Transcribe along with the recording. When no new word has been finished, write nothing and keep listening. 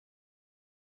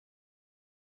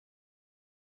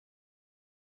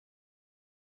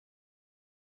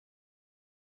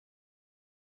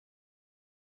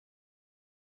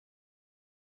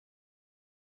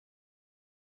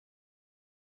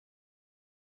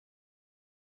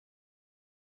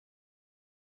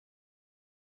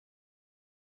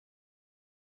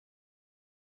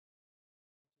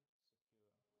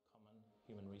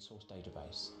human resource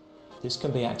database. This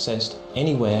can be accessed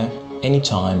anywhere,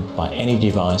 anytime, by any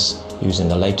device using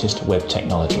the latest web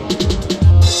technology.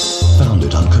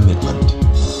 Founded on commitment,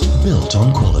 built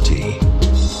on quality,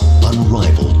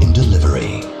 unrivaled in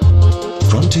delivery.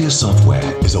 Frontier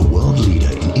Software is a world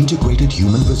leader in integrated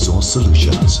human resource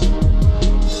solutions.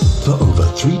 For over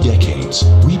 3 decades,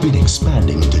 we've been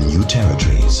expanding into new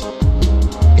territories,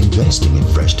 investing in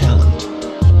fresh talent,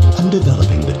 and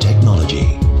developing the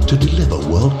technology to deliver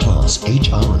world-class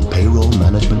HR and payroll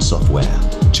management software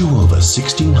to over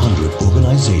 1,600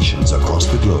 organizations across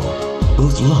the globe,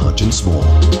 both large and small.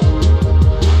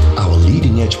 Our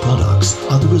leading-edge products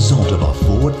are the result of our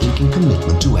forward-thinking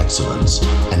commitment to excellence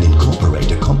and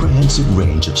incorporate a comprehensive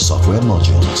range of software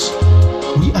modules.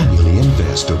 We annually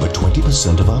invest over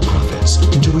 20% of our profits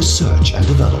into research and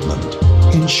development,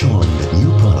 ensuring that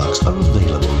new products are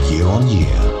available year on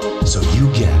year, so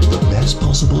you get the best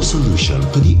possible solution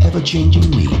for the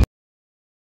ever-changing needs.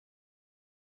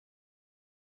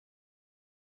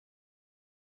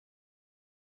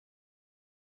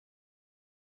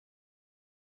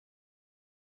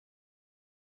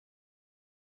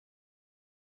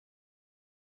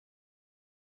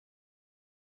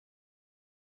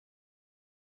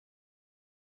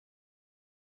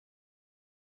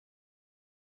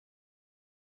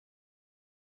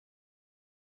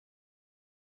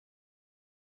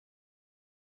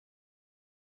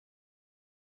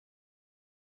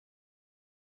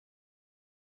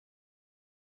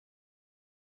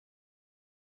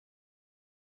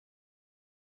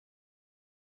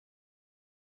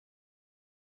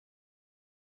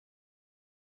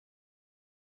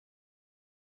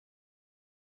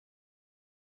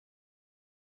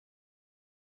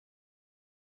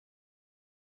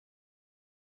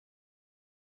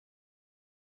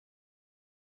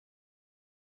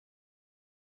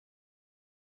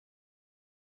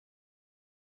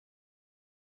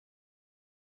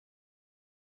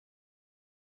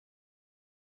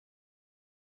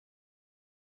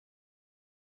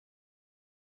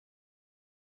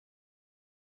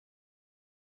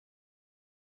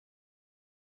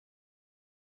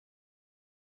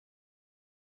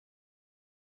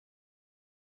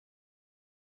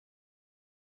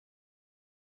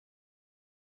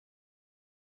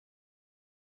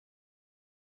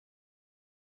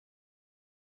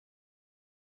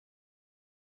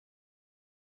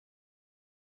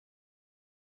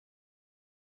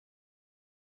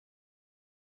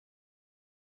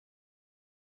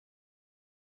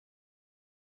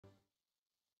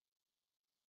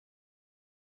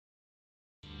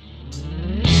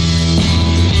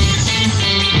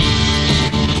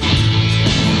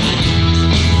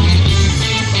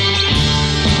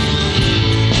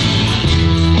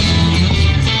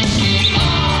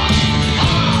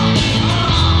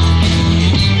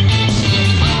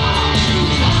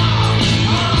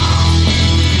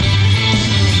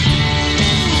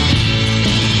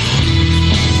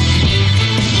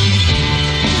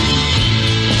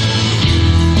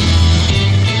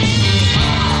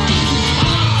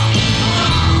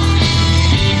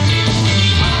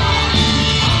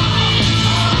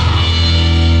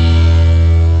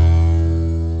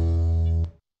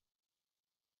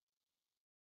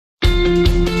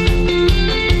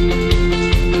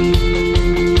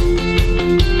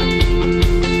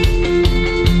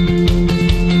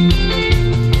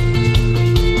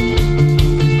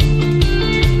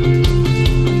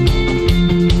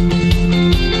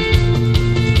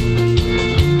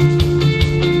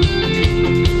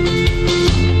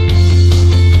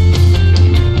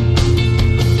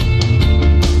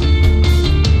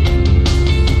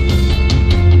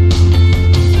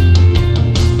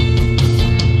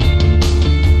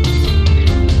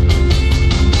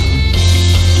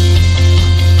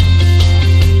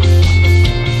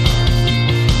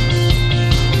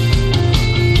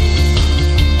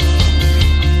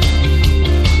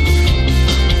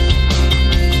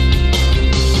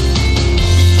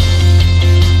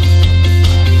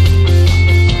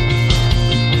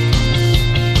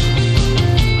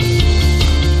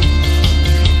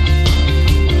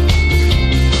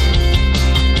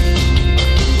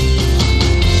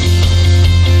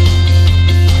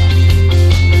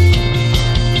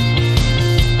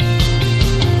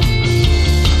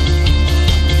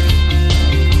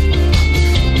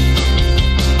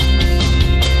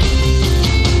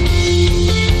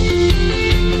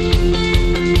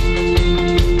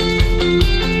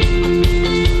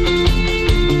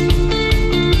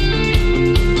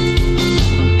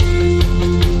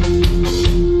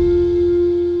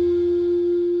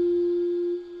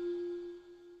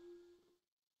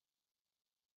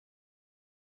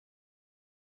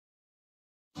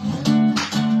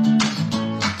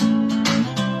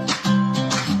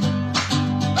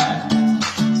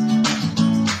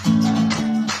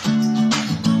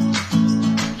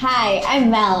 Hi,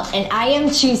 I'm Mel and I am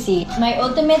choosy. My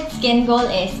ultimate skin goal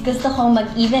is gusto kong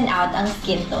mag-even out ang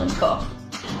skin tone ko.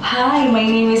 Hi, my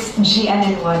name is Gian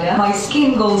Elwada. My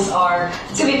skin goals are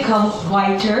to become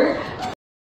whiter.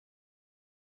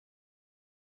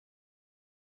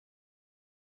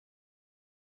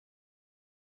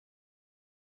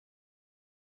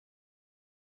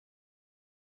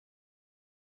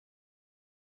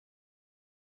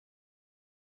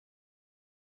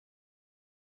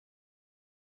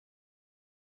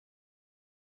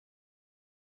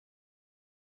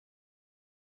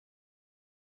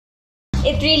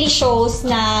 It really shows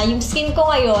na yung skin ko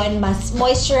ngayon mas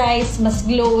moisturized, mas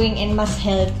glowing, and mas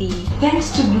healthy. Thanks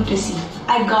to Glutasy,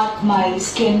 I got my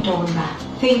skin tone back.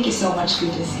 Thank you so much,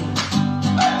 Glutasy.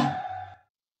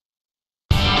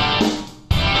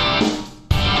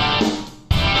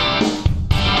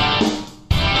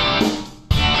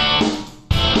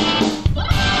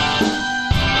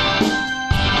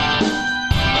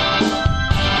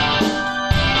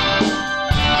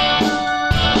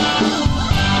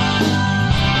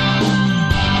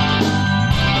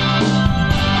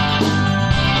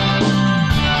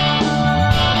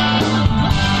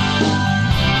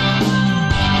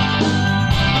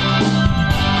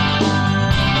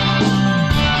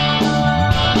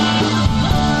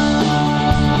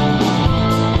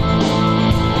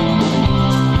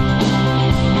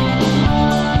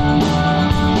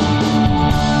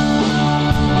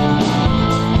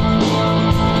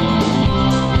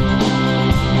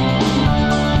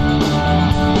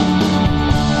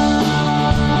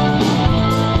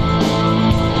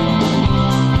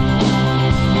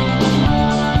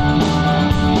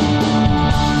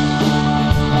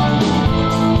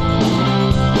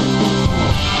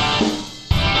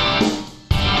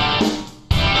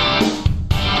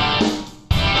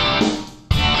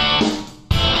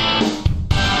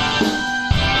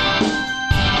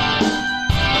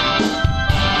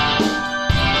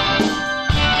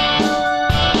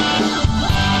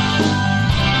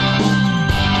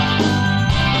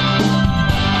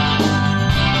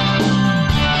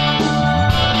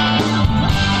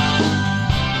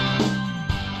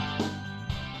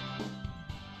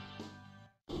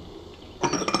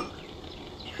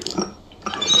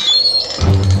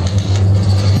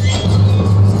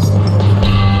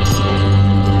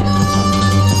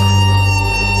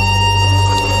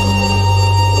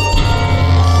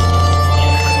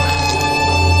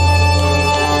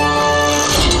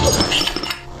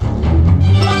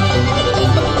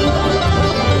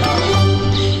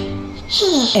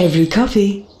 Every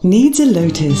coffee needs a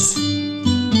lotus.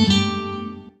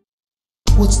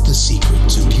 What's the secret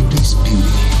to beauty's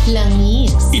beauty?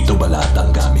 Langis. Ito ba lahat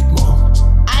ang gamit mo?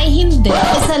 Ay, hindi.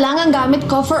 Isa lang ang gamit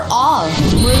ko for all.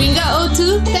 Moringa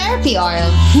O2 Therapy Oil.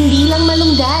 Hindi lang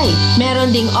malunggay.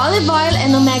 Meron ding olive oil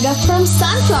and omega from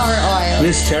sunflower oil.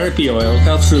 This therapy oil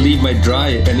helps relieve my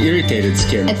dry and irritated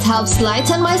skin. It helps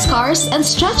lighten my scars and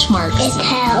stretch marks. It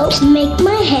helps make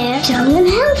my hair young and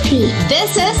healthy.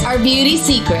 This is our beauty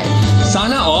secret.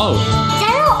 Sana all.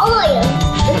 Zero oil.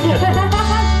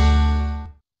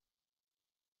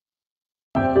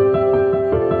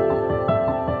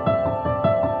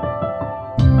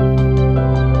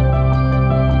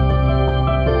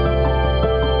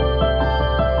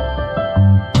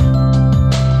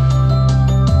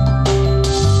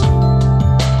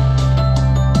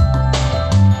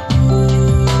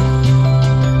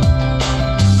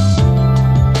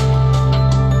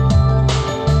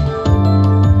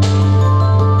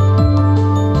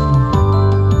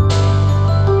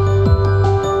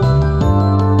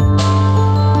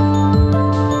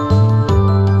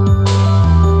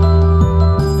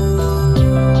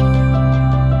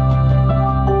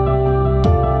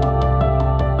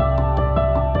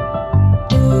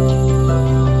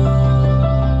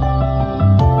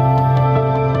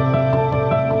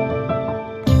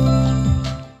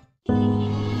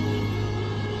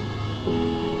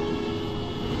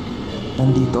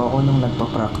 Nandito ako nung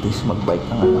nagpa-practice mag-bike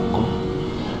ng anak ko.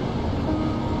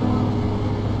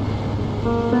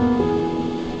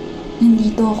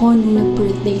 Nandito ako nung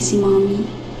nag-birthday si Mommy.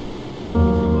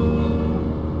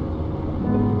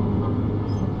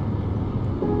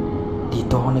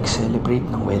 Dito ako nag-celebrate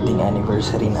ng wedding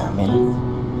anniversary namin.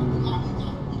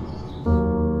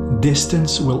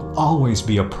 Distance will always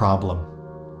be a problem.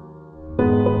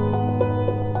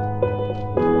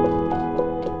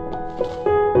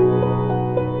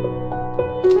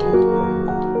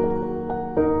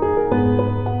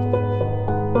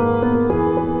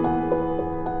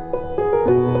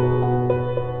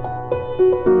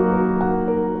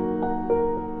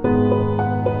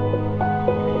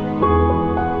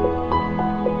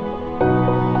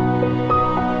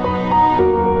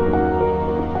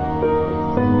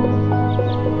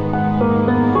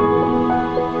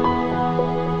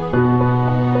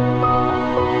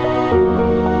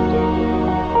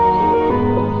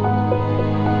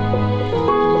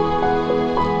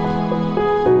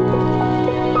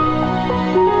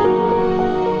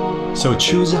 So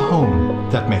choose a home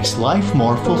that makes life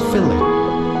more fulfilling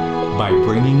by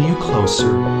bringing you closer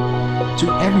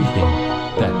to everything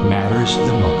that matters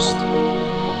the most.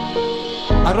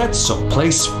 Arezzo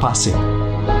Place Pasig.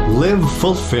 Live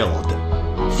fulfilled.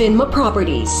 Finma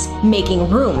Properties, making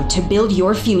room to build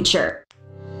your future.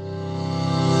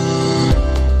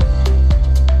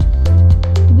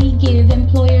 We give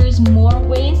employers more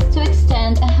ways to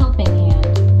extend a helping hand.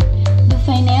 The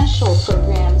financial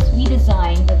programs we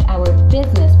design with our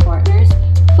business partners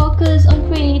focus on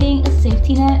creating a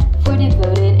safety net for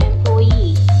devoted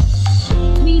employees.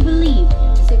 We believe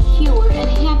secure and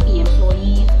happy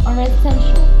employees are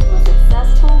essential to a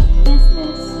successful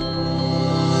business.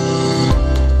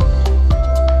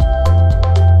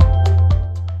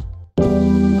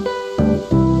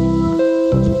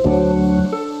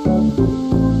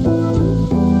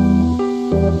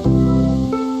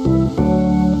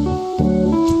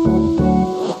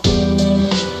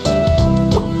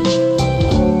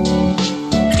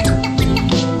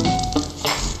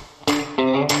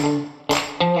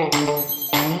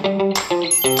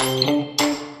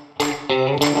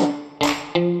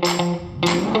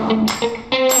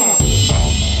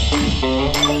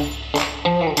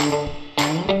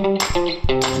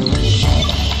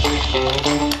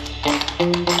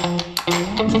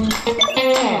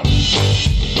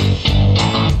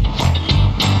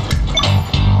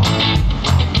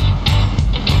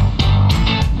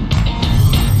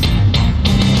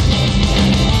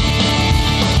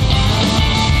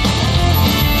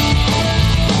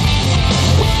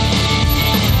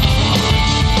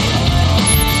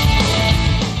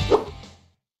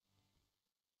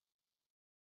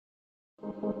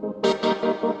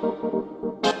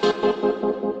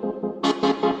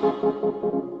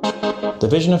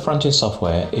 The vision of Frontier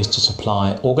Software is to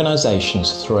supply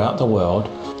organizations throughout the world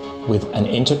with an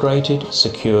integrated,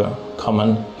 secure,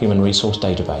 common human resource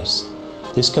database.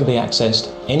 This can be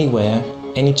accessed anywhere,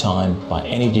 anytime, by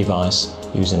any device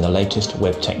using the latest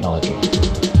web technology.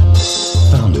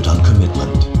 Founded on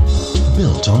commitment,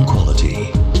 built on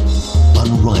quality,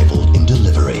 unrivaled in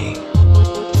delivery.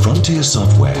 Frontier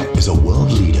Software is a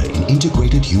world leader in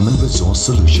integrated human resource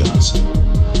solutions.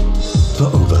 For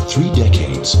over 3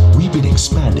 decades, we've been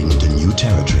expanding into new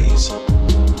territories,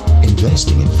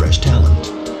 investing in fresh talent,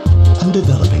 and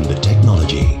developing the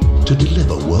technology to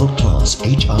deliver world-class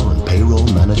HR and payroll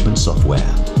management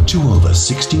software to over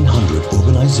 1,600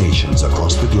 organizations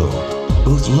across the globe,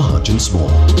 both large and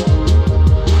small.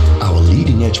 Our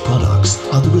leading-edge products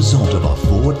are the result of our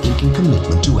forward-thinking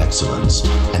commitment to excellence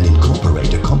and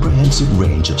incorporate a comprehensive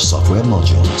range of software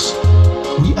modules.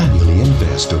 We annually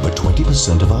invest over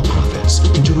 20% of our profits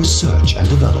into research and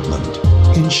development,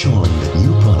 ensuring that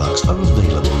new products are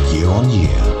available year on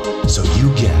year, so you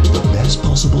get the best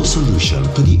possible solution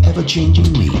for the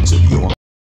ever-changing needs of your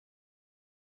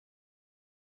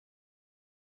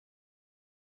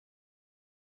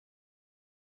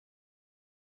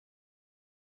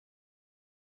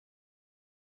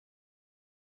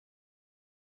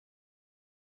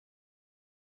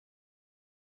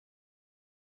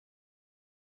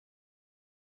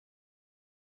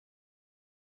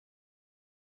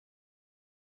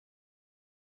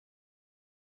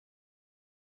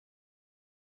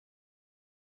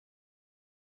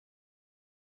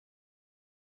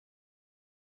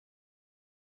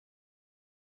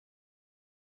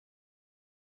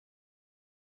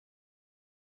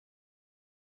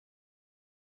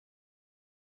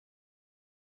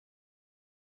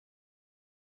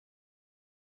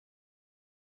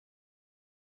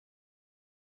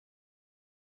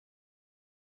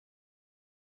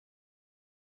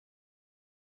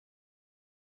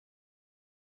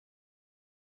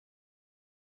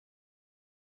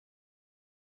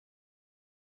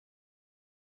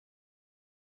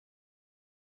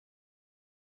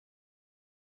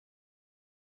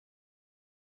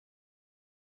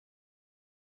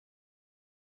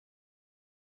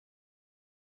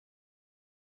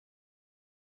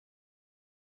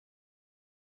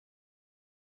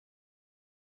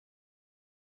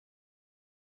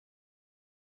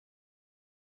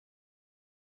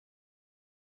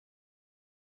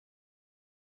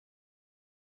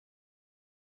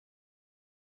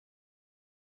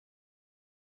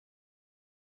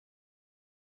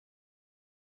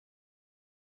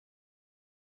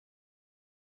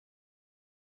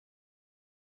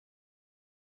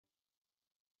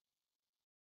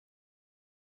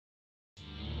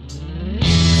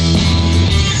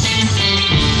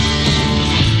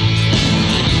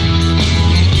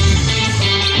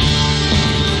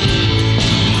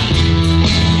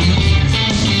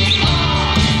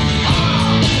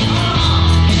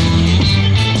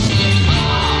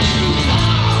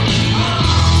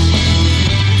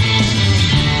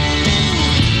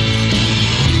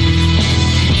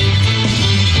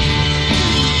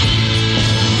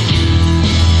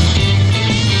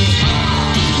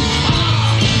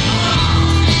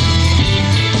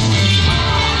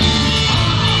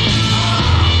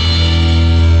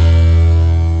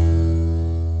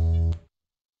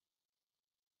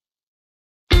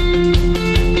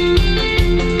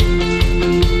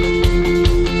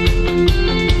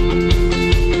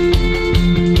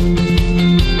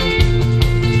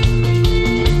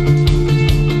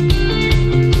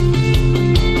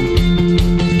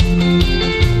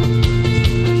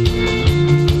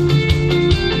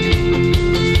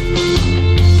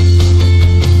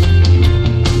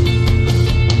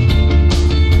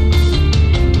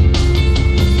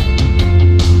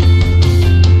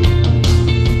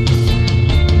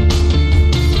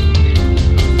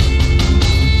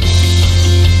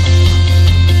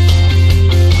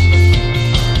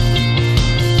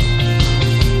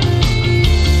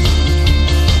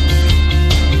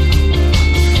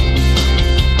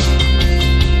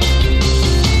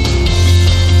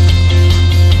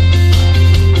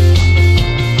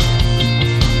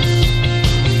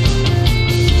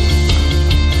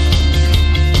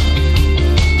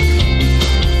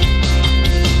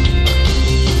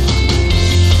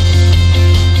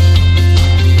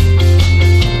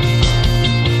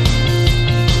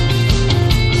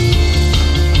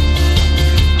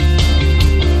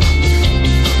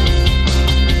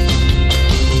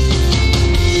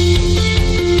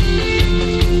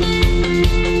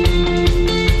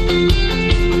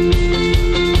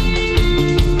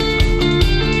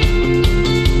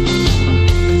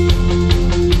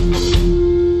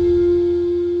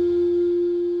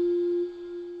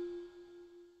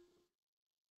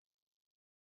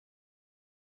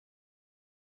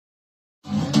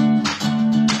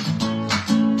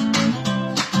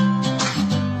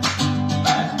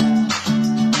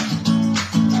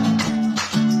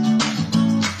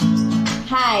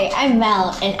I'm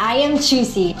Mel, and I am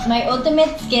choosy. My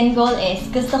ultimate skin goal is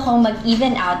gusto kong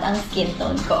mag-even out ang skin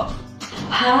tone ko.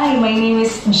 Hi, my name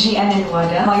is Gian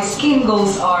Elwada. My skin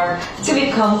goals are to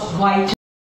become white.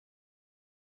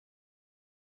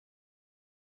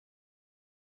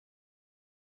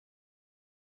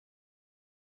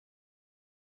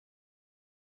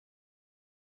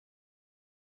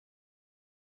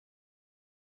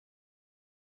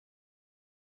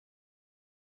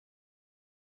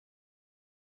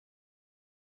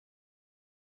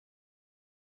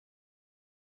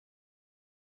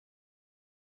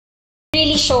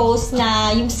 Really shows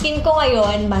na yung skin ko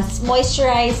ngayon mas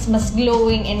moisturized, mas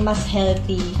glowing, and mas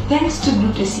healthy. Thanks to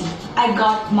Glutasine, I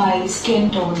got my skin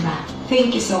tone back.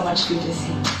 Thank you so much,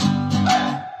 Glutasine.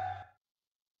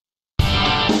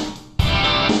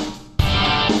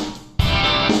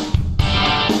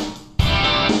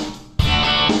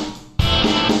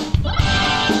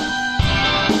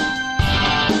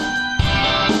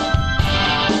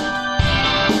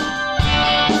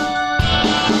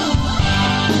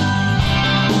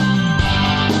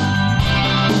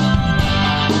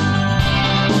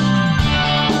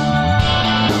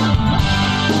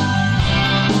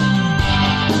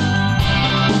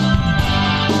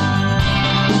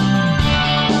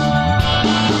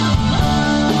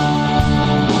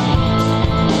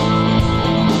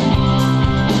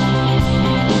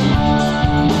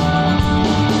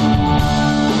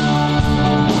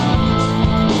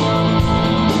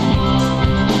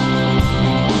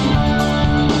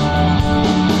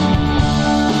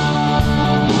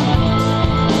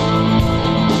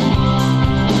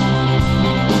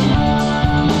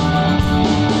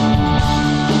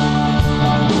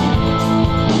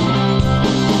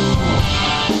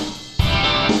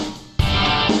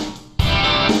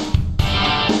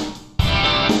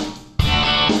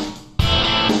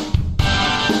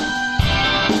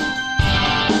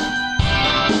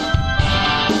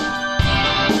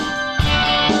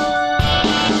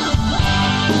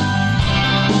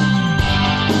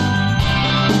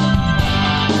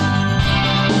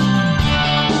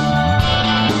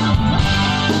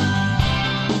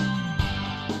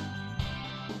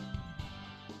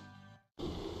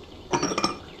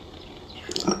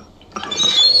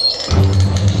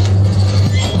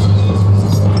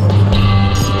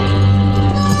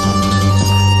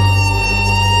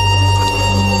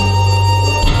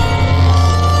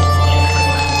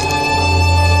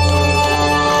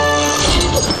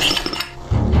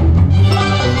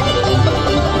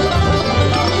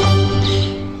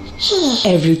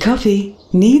 Every coffee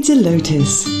needs a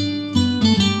lotus.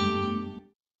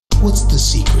 What's the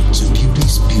secret to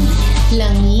beauty's beauty?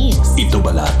 Langis. Ito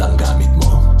ba lahat ang gamit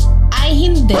mo? Ay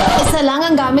hindi. Isa lang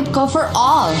ang gamit ko for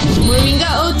all. Moringa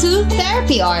O2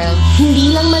 Therapy Oil.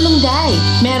 Hindi lang malunggay.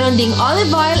 Meron ding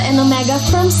olive oil and omega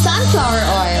from sunflower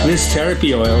oil. This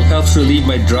therapy oil helps relieve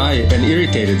my dry and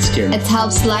irritated skin. It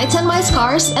helps lighten my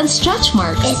scars and stretch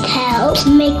marks. It helps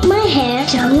make my hair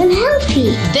young and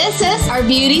healthy. This is our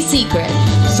beauty secret.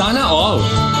 Sana all.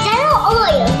 Sana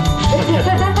oil.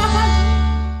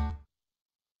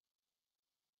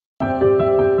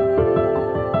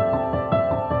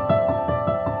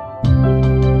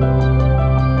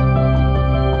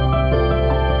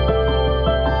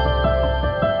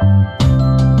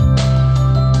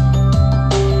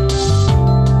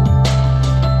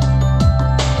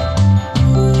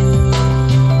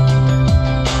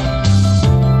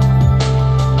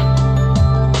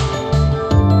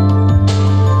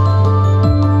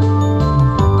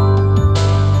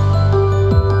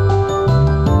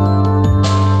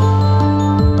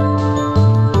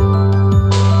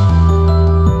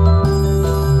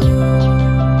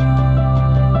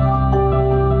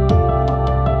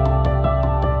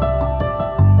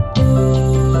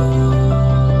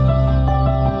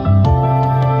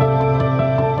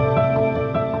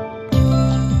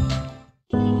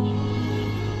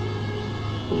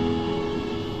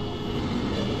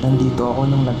 Nandito ako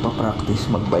nung nagpa-practice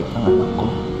magbike ng anak ko.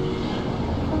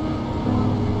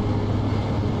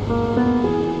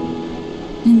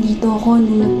 Nandito ako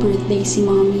nung nag-birthday si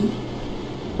Mommy.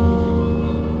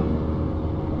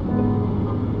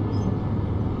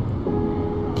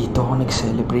 Dito ako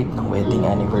nag-celebrate ng wedding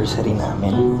anniversary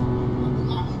namin.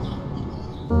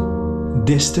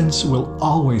 Distance will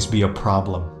always be a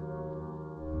problem.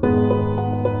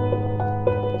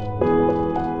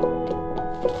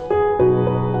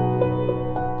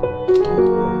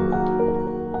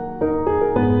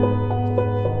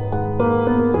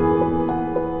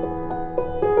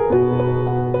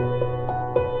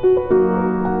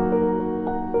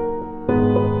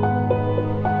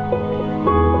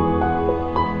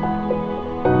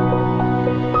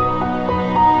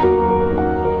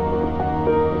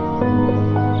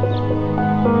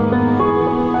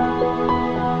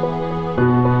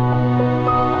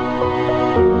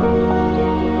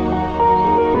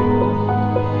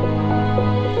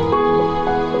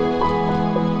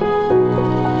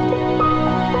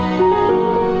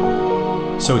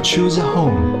 So choose a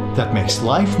home that makes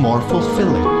life more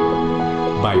fulfilling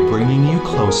by bringing you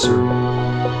closer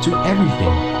to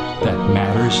everything that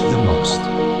matters the most.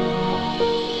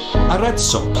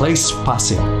 Arezzo Place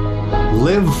Pasig.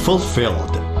 Live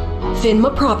fulfilled.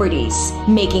 Finma Properties,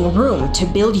 making room to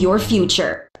build your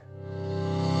future.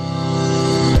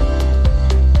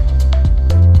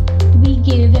 We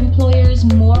give employers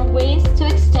more ways to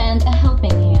extend a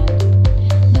helping hand.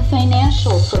 The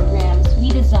financial programs we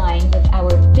design with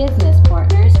our business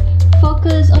partners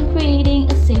focus on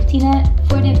creating a safety net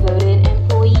for devoted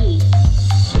employees.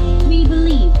 We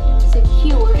believe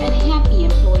secure and happy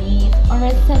employees are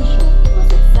essential to a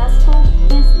successful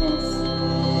business.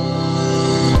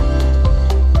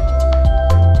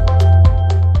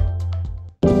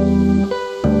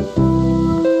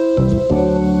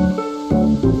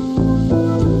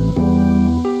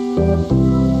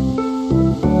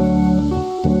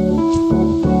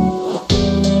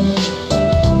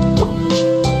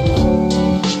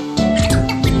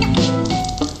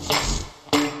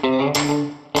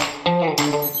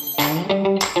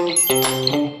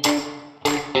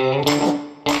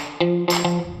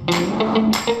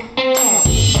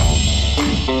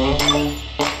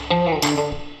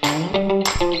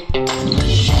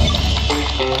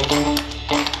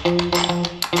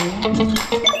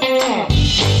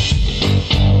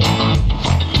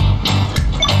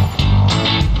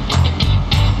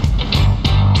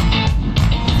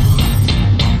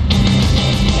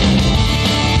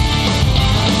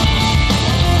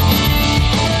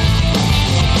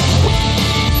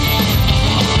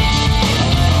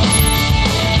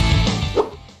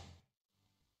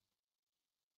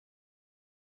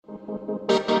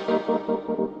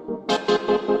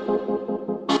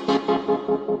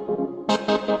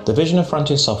 The vision of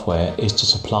Frontier Software is to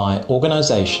supply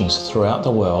organizations throughout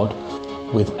the world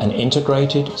with an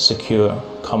integrated, secure,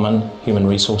 common human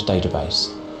resource database.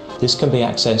 This can be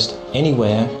accessed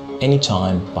anywhere,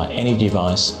 anytime, by any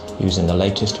device using the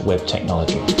latest web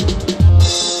technology.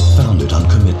 Founded on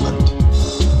commitment,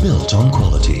 built on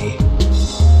quality,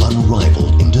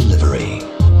 unrivaled in delivery.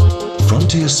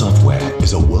 Frontier Software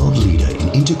is a world leader in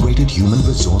integrated human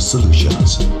resource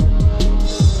solutions.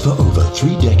 For over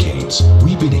 3 decades,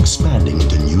 we've been expanding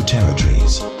into new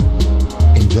territories,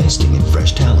 investing in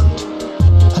fresh talent,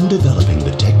 and developing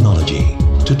the technology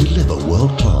to deliver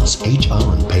world-class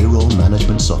HR and payroll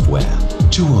management software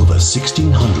to over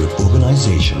 1,600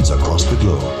 organizations across the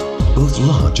globe, both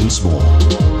large and small.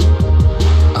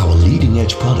 Our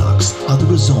leading-edge products are the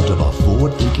result of our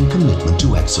forward-thinking commitment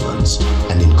to excellence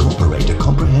and incorporate a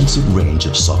comprehensive range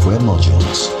of software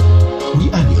modules. We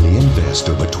annually invest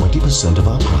over 20% of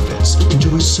our profits into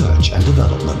research and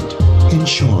development,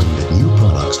 ensuring that new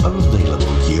products are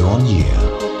available year on year,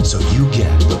 so you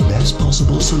get the best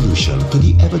possible solution for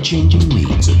the ever-changing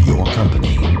needs of your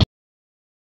company.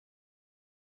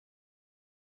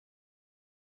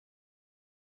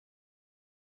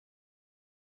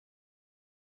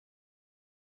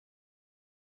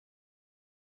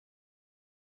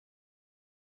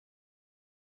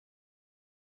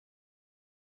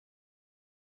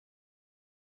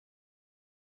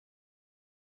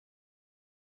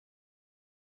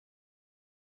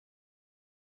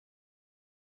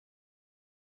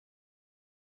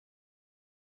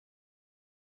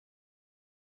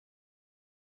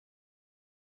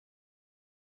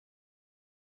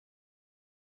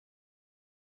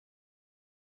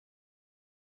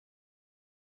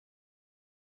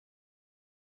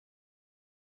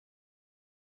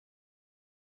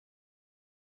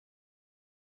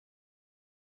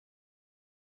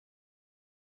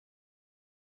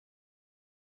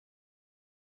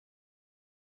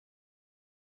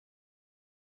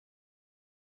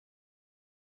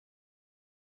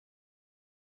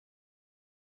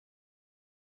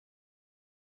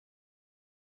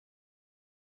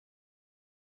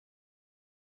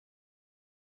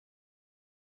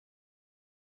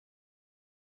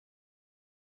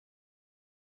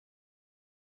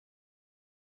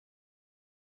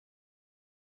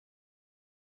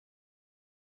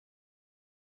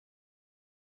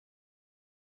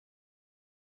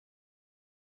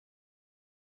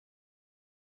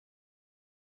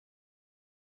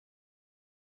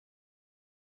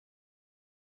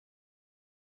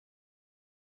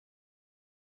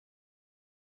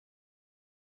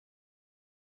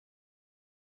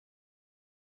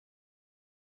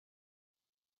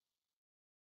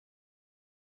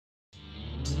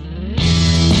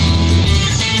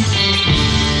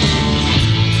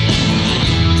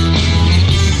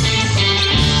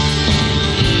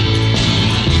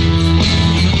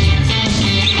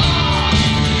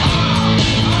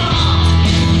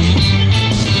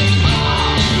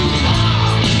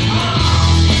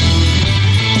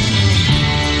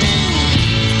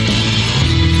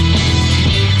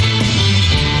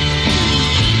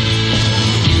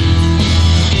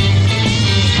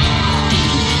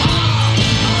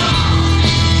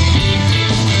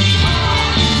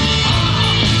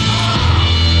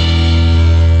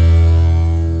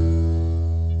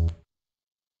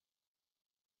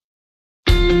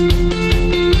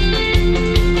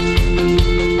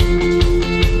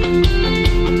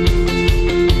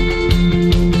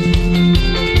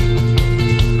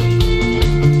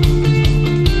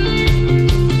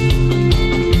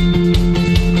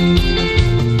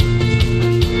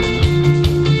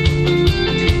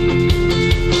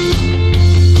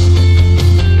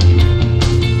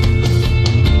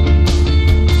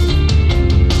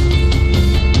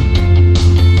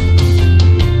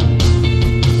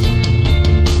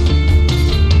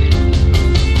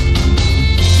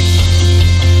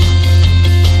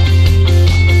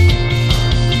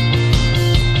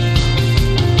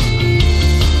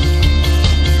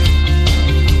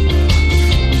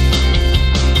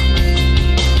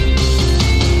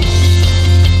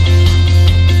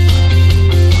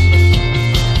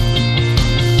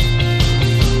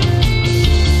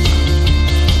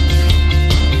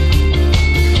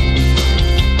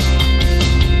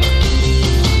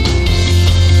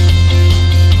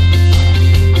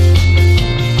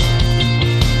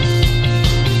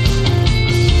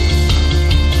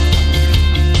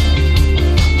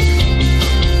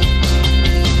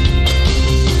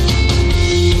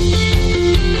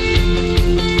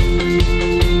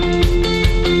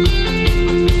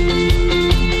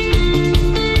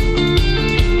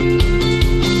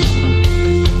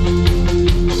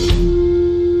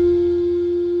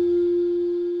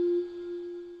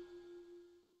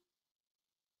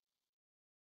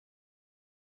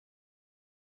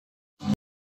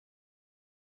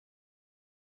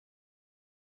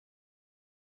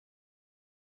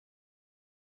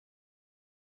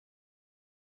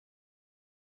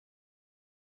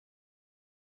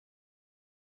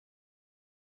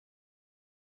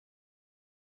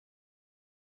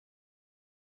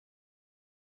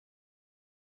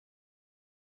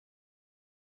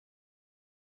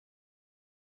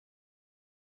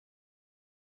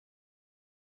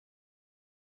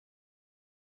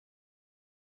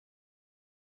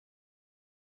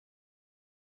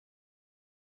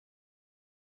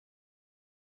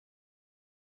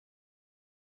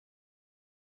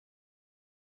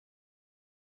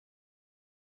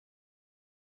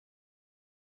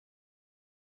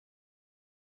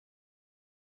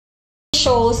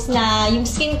 shows na yung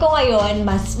skin ko ngayon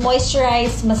mas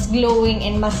moisturized, mas glowing,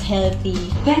 and mas healthy.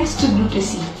 Thanks to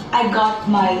Glutathione, I got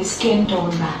my skin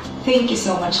tone back. Thank you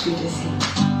so much,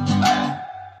 Glutathione.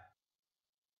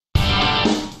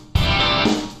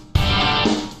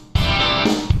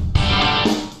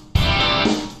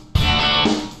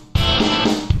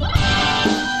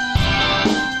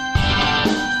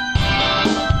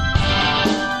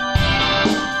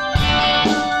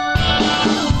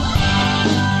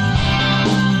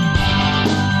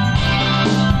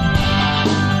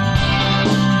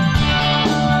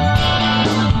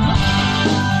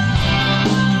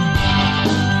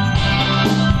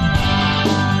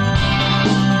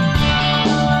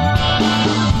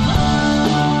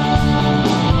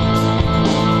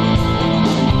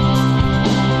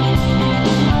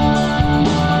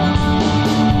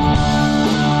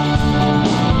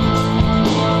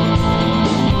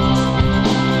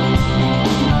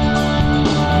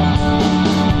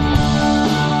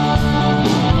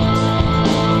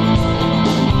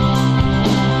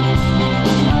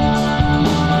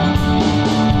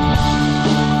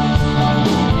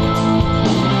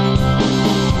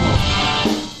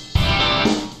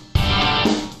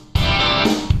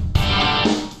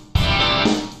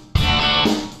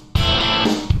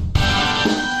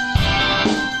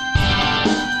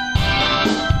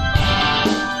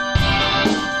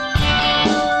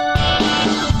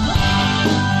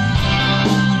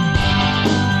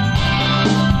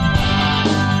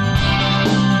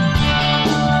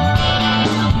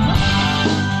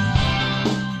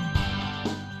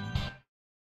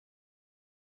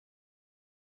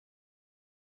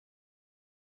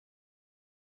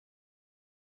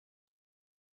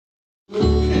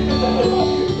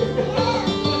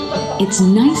 It's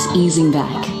nice easing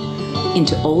back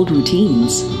into old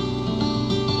routines.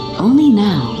 Only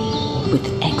now with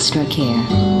extra care.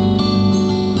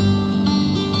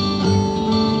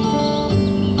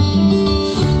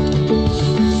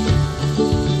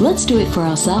 Let's do it for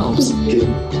ourselves,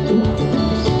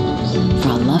 for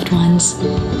our loved ones,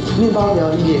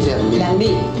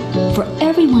 for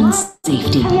everyone's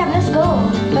safety. Hurry up, let's go.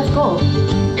 Let's go.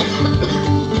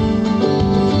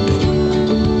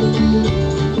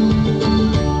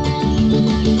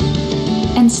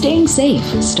 And staying safe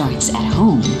starts at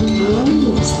home.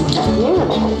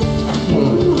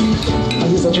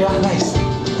 Nice.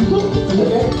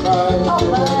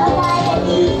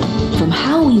 From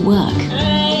how we work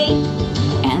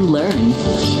and learn,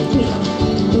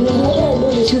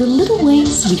 to the little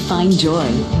ways we find joy.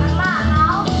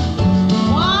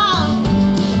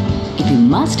 If you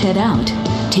must head out,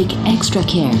 take extra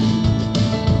care.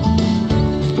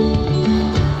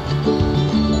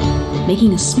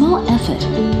 Making a small effort,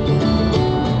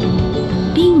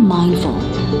 being mindful,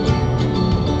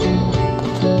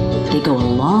 they go a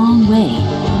long way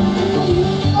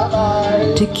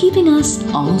to keeping us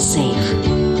all safe.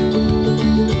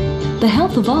 The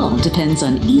health of all depends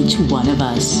on each one of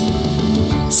us.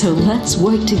 So let's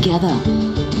work together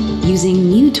using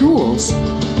new tools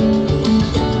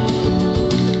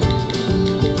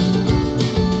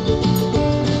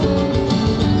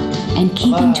and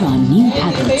keeping to our new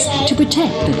habits to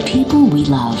protect the people we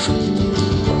love.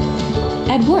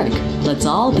 At work, let's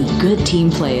all be good team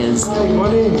players. Hi,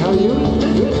 morning. How are you?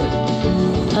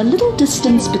 A little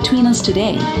distance between us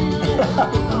today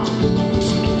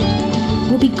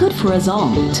will be good for us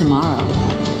all tomorrow.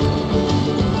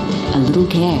 A little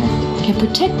care can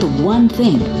protect the one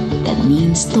thing that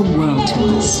means the world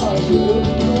to us.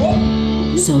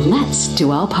 So let's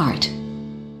do our part.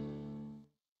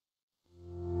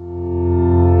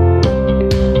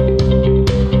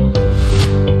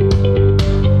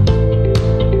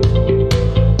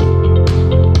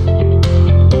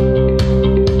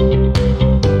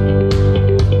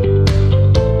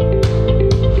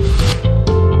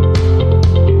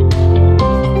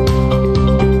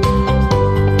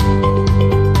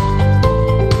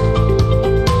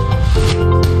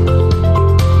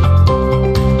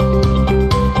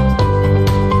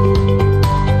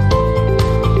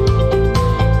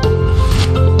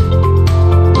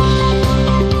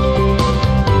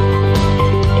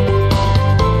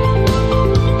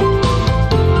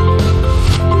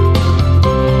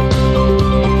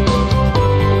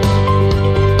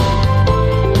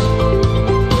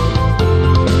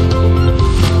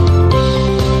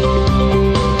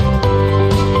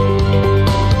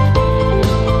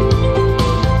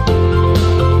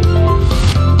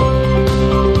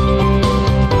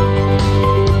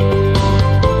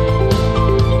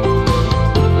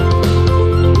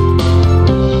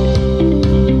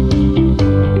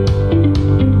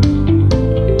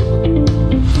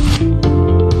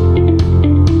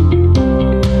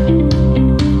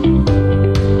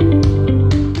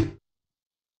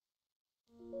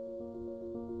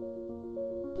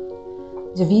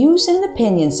 The views and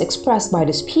opinions expressed by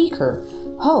the speaker,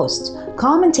 host,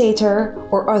 commentator,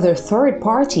 or other third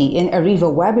party in Ariva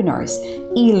webinars,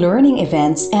 e-learning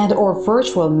events, and/or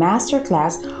virtual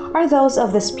masterclass are those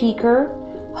of the speaker,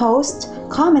 host,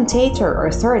 commentator, or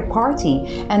third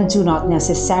party and do not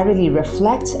necessarily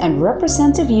reflect and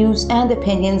represent the views and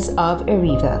opinions of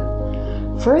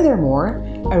Ariva. Furthermore,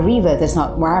 Ariva does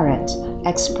not warrant,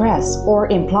 express,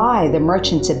 or imply the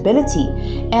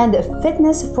merchantability and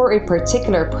fitness for a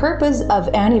particular purpose of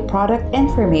any product,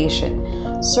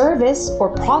 information, service, or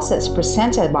process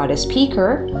presented by the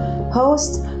speaker,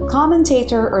 host,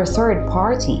 commentator, or third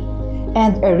party,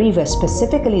 and Ariva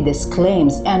specifically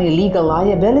disclaims any legal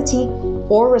liability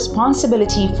or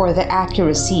responsibility for the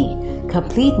accuracy,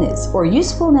 completeness, or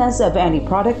usefulness of any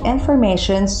product,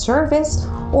 information, service,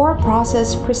 or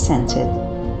process presented.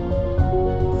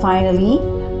 Finally,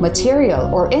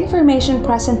 material or information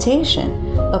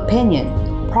presentation,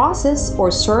 opinion, process, or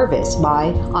service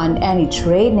by on any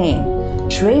trade name,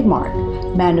 trademark,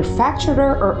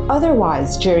 manufacturer, or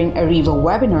otherwise during Ariva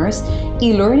webinars,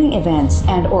 e-learning events,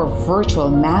 and/or virtual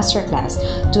masterclass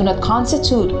do not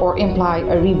constitute or imply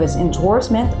Ariva's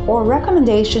endorsement or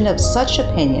recommendation of such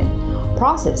opinion,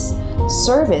 process,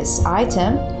 service,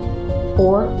 item,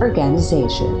 or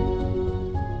organization.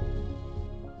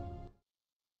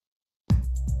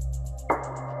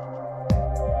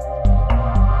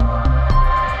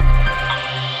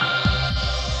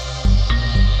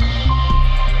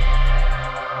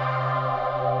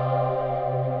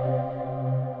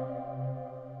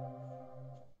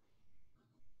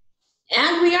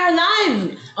 And we are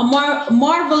live. A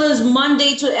marvelous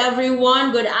Monday to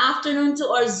everyone. Good afternoon to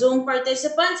our Zoom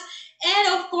participants.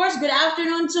 And of course, good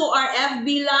afternoon to our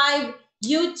FB Live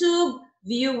YouTube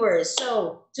viewers.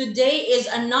 So today is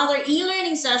another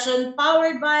e-learning session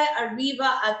powered by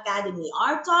Ariva Academy.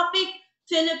 Our topic,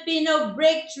 Filipino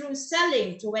Breakthrough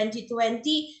Selling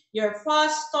 2020, your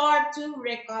fast start to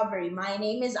recovery. My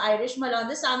name is Irish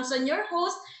Malonda Samson, your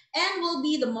host, and will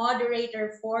be the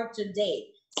moderator for today.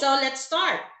 So let's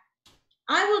start.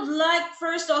 I would like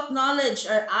first to acknowledge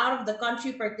our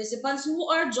out-of-the-country participants who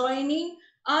are joining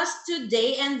us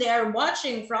today, and they are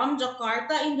watching from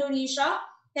Jakarta, Indonesia,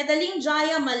 Petaling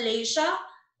Jaya, Malaysia,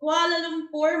 Kuala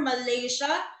Lumpur,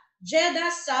 Malaysia,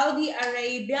 Jeddah, Saudi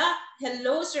Arabia.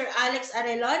 Hello, Sir Alex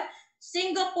Arelon.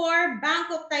 Singapore,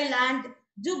 Bangkok, Thailand,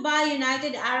 Dubai,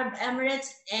 United Arab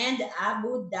Emirates, and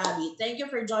Abu Dhabi. Thank you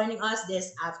for joining us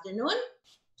this afternoon.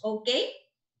 Okay.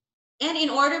 And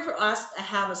in order for us to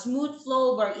have a smooth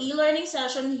flow of our e-learning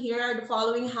session, here are the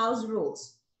following house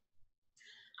rules.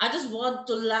 I just want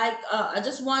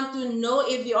to know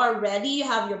if you are ready. You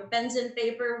have your pens and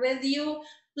paper with you.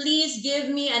 Please give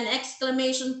me an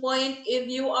exclamation point if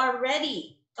you are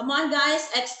ready. Come on, guys,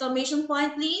 exclamation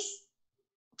point, please.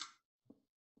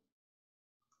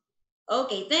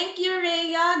 Okay, thank you,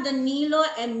 Rhea, Danilo,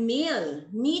 Emil,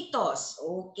 Mitos.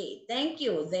 Okay, thank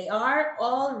you. They are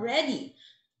all ready.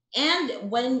 And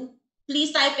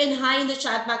please type in hi in the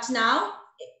chat box now.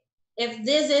 If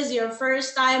this is your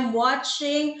first time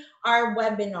watching our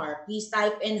webinar, please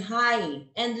type in hi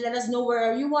and let us know where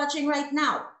are you watching right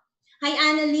now. Hi,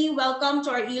 Annalie. Welcome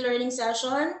to our e-learning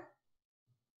session.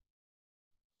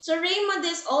 Sir Raymond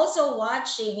is also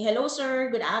watching. Hello, sir.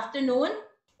 Good afternoon.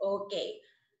 Okay.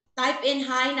 Type in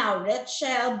hi now.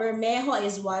 Rachel Bermejo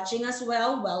is watching as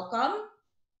well. Welcome.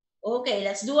 Okay,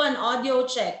 let's do an audio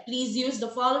check. Please use the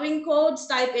following codes.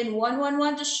 Type in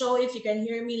 111 to show if you can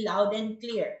hear me loud and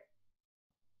clear.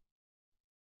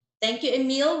 Thank you,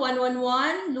 Emil,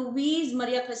 111. Louise,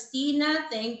 Maria Cristina,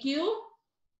 thank you.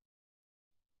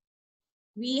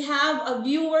 We have a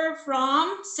viewer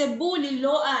from Cebu,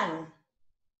 Liloan,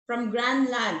 from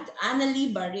Grandland,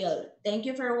 Annalie Baril. Thank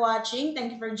you for watching.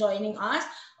 Thank you for joining us.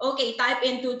 Okay, type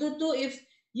in 222 if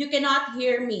you cannot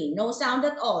hear me. No sound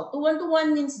at all.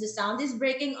 2121 means the sound is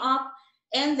breaking up,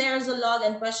 and there's a log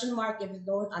and question mark if you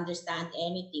don't understand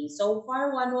anything. So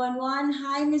far, 111.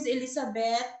 Hi, Ms.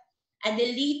 Elizabeth.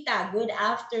 Adelita, good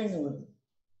afternoon.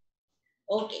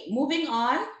 Okay, moving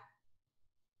on.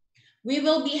 We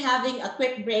will be having a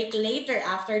quick break later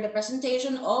after the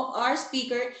presentation of our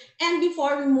speaker and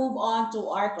before we move on to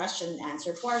our question and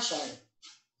answer portion.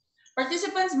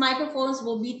 Participants' microphones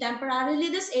will be temporarily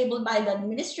disabled by the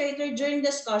administrator during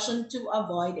discussion to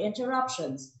avoid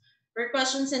interruptions. For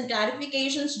questions and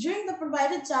clarifications during the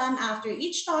provided time after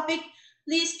each topic,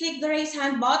 please click the raise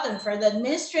hand button for the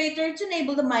administrator to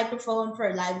enable the microphone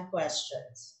for live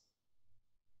questions.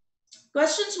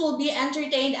 Questions will be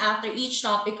entertained after each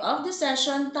topic of the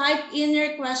session. Type in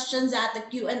your questions at the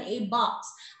Q&A box.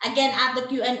 Again, at the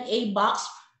Q&A box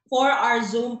for our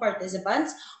Zoom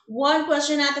participants. One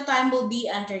question at a time will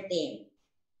be entertained.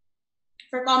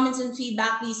 For comments and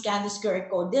feedback, please scan this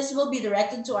QR code. This will be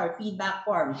directed to our feedback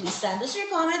form. Please send us your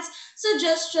comments,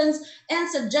 suggestions, and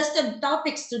suggested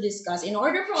topics to discuss in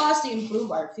order for us to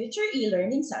improve our future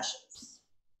e-learning sessions.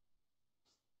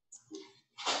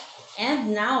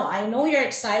 And now, I know you're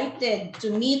excited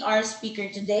to meet our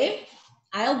speaker today.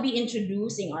 I'll be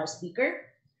introducing our speaker.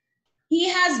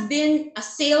 He has been a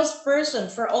salesperson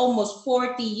for almost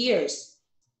 40 years.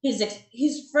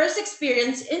 His first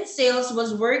experience in sales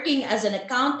was working as an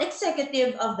account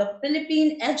executive of the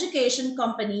Philippine education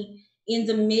company in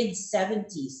the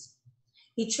mid-70s.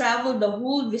 He traveled the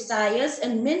whole Visayas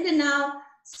and Mindanao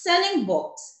selling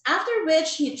books, after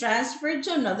which he transferred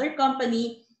to another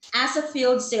company as a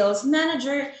field sales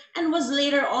manager and was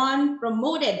later on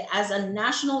promoted as a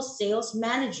national sales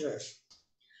manager.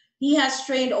 He has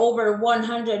trained over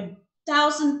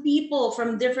 100,000 people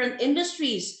from different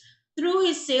industries through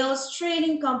his sales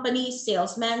training company,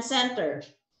 Salesman Center.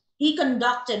 He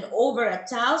conducted over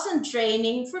 1,000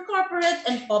 training for corporate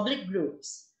and public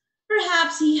groups.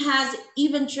 Perhaps he has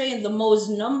even trained the most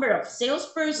number of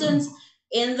salespersons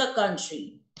in the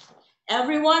country.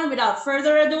 Everyone, without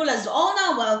further ado, let's all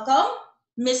now welcome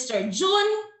Mr.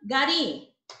 June Garing.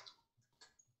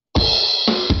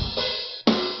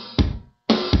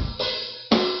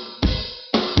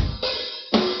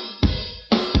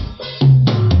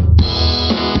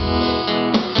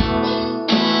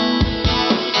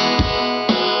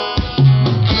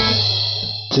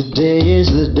 Today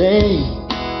is the day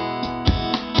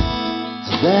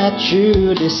that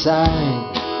you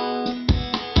decide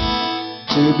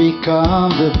to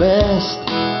become the best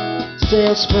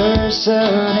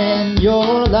salesperson in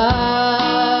your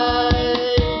life.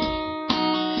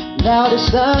 Now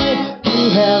decide you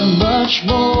have much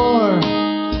more,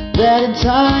 that in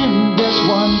time there's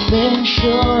one thing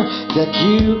sure that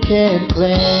you can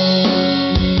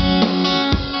claim.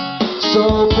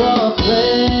 So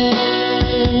proclaim.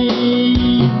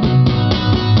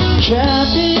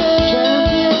 Champion,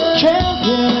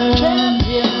 champion,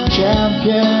 champion,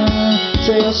 champion,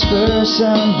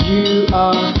 salesperson you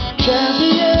are.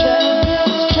 Champion,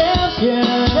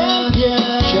 champion, champion,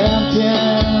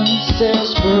 champion,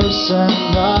 salesperson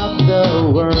of the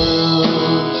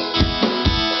world.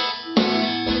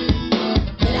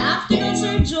 Good afternoon,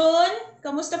 Sir June.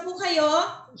 Kamusta po kayo?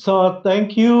 So,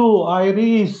 thank you,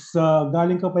 Iris.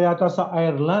 Galing ka pa yata sa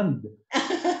Ireland.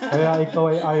 Kaya ikaw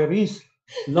ay Iris.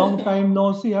 Long time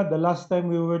no see. The last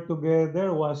time we were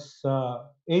together was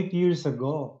 8 years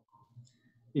ago.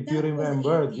 If you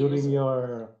remember, during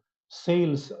your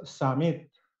sales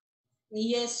summit.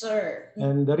 Yes, sir.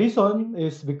 And the reason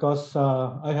is because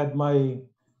I had my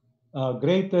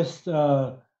greatest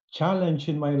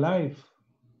challenge in my life.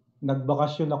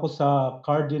 Nagbakasyon ako sa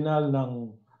Cardinal ng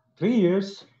 3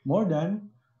 years, more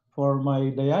than, for my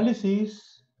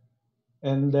dialysis.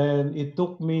 And then it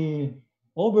took me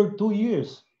over 2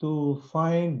 years to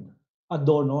find a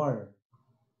donor.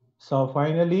 So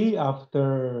finally,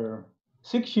 after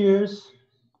 6 years,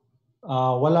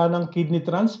 wala nang kidney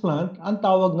transplant. Ang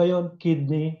tawag ngayon,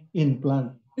 kidney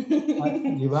implant.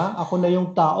 Di ba? Ako na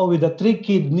yung tao with a 3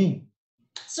 kidney.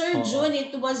 Sir June,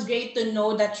 it was great to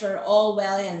know that you're all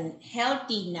well and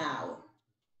healthy now.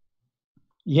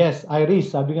 Yes,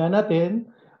 Iris, sabi nga natin,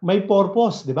 may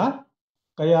purpose, di ba?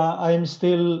 Kaya I'm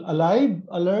still alive,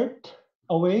 alert,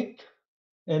 awake,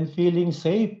 and feeling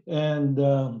safe and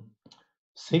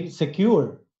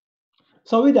secure.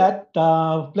 So with that,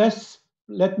 please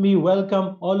let me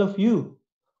welcome all of you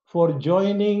for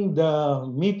joining the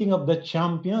meeting of the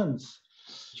champions.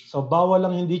 So bawal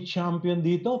lang hindi champion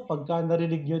dito pagka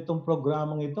narinig nyo itong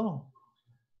programang ito.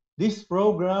 This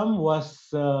program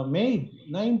was made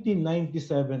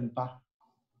 1997 pa,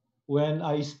 when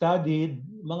I studied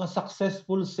mga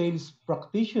successful sales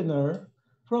practitioner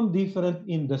from different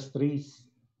industries.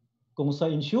 Kung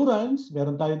sa insurance,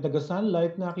 meron tayong taga Sun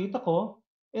Life, nakita ko,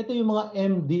 ito yung mga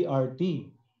MDRT,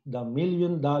 the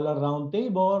Million Dollar Round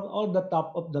Table or the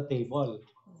Top of the Table.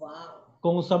 Wow.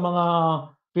 Kung sa mga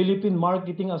Philippine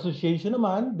Marketing Association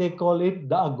naman, they call it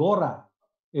the Agora.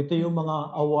 Ito yung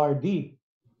mga awardee.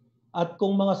 At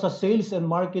kung mga sa Sales and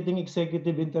Marketing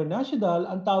Executive International,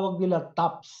 ang tawag nila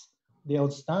TOPS, the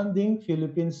Outstanding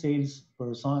Philippine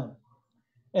Salesperson.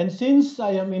 And since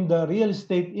I am in the real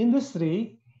estate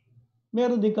industry,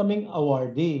 meron din kaming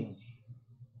awardee.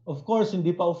 Of course,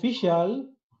 hindi pa official.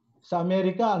 Sa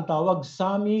Amerika, ang tawag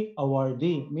SAMI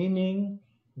Awardee, meaning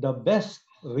the Best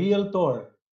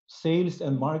Realtor, Sales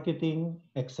and Marketing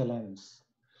Excellence.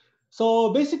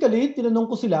 So basically, tinanong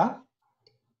ko sila,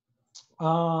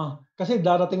 Kasi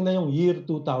darating na yung year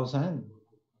 2000.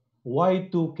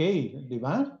 Y2K, di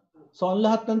ba? So ang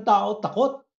lahat ng tao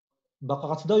takot.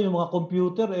 Baka kasi daw yung mga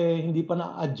computer hindi pa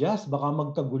na-adjust, baka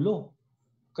magkagulo.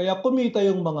 Kaya kumita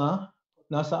yung mga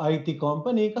nasa IT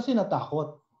company kasi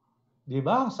natakot. Di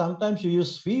ba? Sometimes you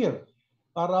use fear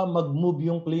para mag-move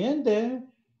yung kliyente,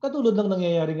 katulad ng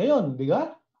nangyayari ngayon, di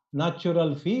ba?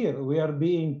 Natural fear. We are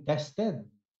being tested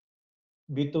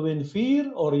between fear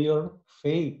or your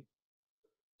faith.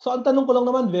 So ang tanong ko lang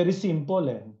naman, very simple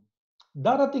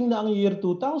Darating na ang year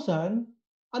 2000,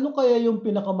 ano kaya yung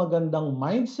pinakamagandang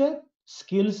mindset,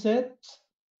 skill sets,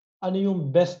 ano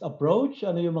yung best approach,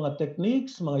 ano yung mga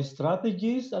techniques, mga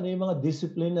strategies, ano yung mga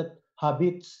discipline at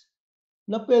habits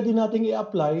na pwede nating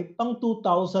i-apply pang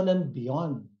 2000 and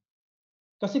beyond.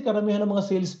 Kasi karamihan ng mga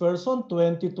salesperson,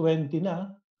 2020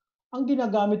 na, ang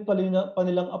ginagamit pa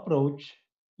nilang approach,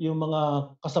 yung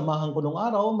mga kasamahan ko nung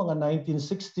araw, mga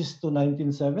 1960s to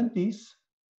 1970s,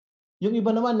 yung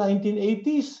iba naman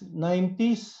 1980s,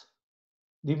 90s,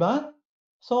 di ba?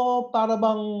 So para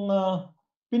bang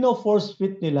pino-force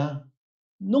fit nila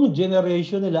nung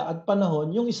generation nila at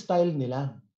panahon yung style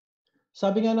nila.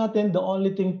 Sabi nga natin, the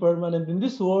only thing permanent in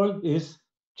this world is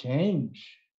change.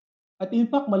 At in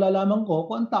fact, malalaman ko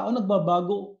kung ang tao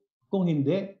nagbabago kung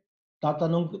hindi.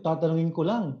 Tatanungin ko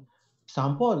lang.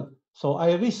 Example, so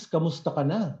Iris, kamusta ka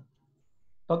na?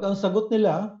 Pag ang sagot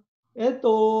nila,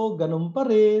 eto, ganun pa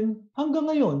rin. Hanggang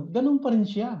ngayon, ganun pa rin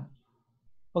siya.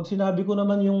 Pag sinabi ko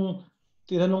naman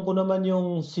tinanong ko naman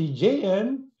yung si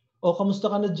JM, o kamusta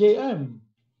ka na JM?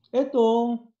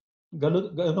 Eto,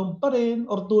 ganun pa rin,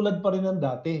 or tulad pa rin ng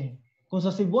dati. Kung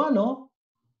sa Cebuano,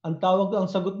 ang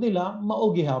sagot nila,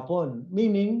 maugi hapon.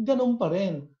 Meaning, ganun pa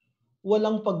rin.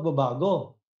 Walang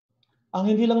pagbabago.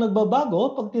 Ang hindi lang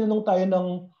nagbabago, pag tinanong tayo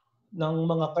ng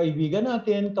mga kaibigan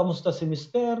natin, kamusta si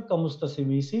Mr., kamusta si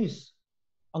Mrs.,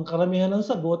 ang karamihan ng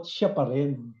sagot, siya pa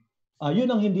rin.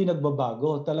 Yun ang hindi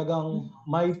nagbabago. Talagang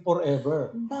my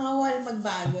forever. Bawal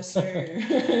magbago, sir.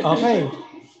 Okay.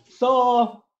 So,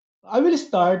 I will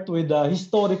start with a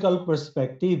historical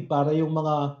perspective para yung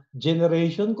mga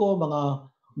generation ko,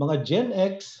 mga Gen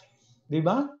X, di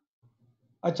ba?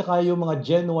 At saka yung mga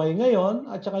Gen Y ngayon,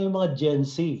 at saka yung mga Gen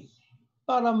Z.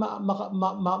 Para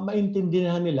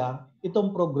maintindihan nila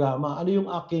itong programa. Ano yung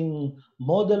aking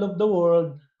model of the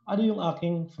world, ano yung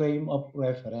aking frame of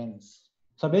reference.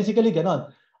 So basically, ganon.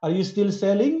 Are you still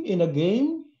selling in a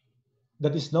game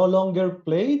that is no longer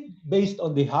played based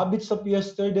on the habits of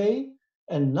yesterday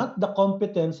and not the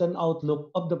competence and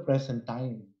outlook of the present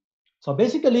time? So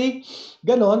basically,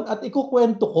 ganon. At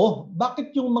ikukwento ko,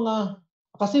 bakit yung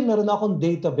kasi meron akong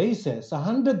database sa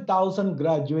 100,000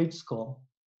 graduates ko,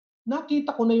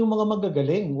 nakita ko na yung mga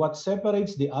magagaling. What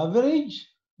separates the average,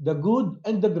 the good,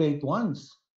 and the great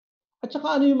ones. At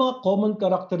saka ano yung mga common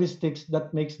characteristics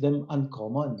that makes them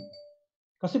uncommon.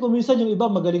 Kasi kung minsan yung iba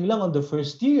magaling lang on the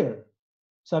first year.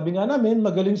 Sabi nga namin,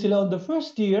 magaling sila on the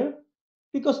first year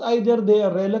because either they are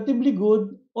relatively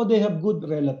good or they have good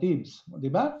relatives.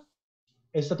 Di ba?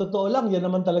 Sa totoo lang, yan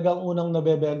naman talaga ang unang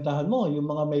nabebentahan mo, yung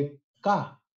mga may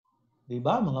ka. Di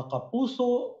ba? Mga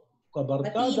kapuso,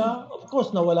 kabarkada. Of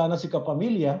course, nawala na si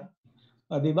kapamilya.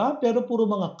 Di ba? Pero puro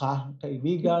mga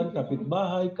kaibigan,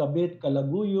 kapitbahay, kabit,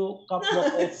 kalaguyo, kapwa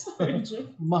ko,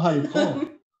 mahal ko.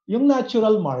 Yung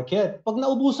natural market. Pag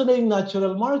naubusan na yung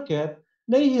natural market,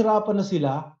 nahihirapan na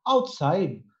sila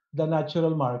outside the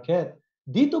natural market.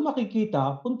 Dito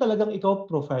makikita kung talagang ikaw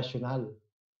professional.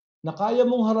 Na kaya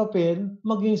mong harapin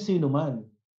maging sino man.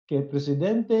 Kay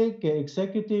presidente, kay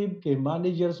executive, kay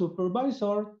manager,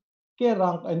 supervisor, kay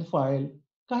rank and file,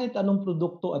 kahit anong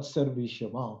produkto at serbisyo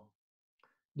mo.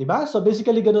 Diba? So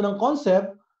basically, ganun ang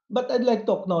concept. But I'd like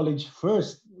to acknowledge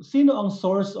first, sino ang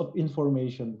source of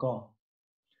information ko?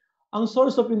 Ang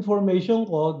source of information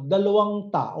ko, dalawang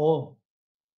tao.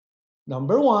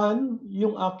 Number one,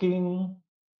 yung aking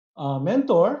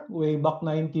mentor, way back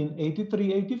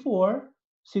 1983-84,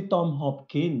 si Tom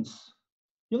Hopkins.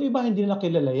 Yung iba hindi na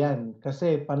kilala yan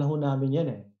kasi panahon namin yan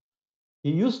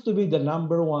He used to be the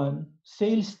number one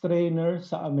sales trainer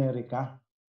sa Amerika.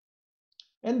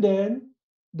 And then,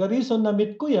 the reason na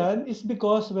meet ko yan is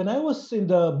because when I was in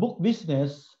the book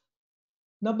business,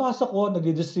 nabasa ko,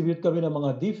 nag-distribute kami ng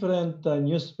mga different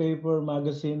newspaper,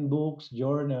 magazine, books,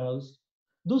 journals.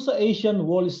 Doon sa Asian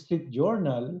Wall Street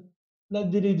Journal, na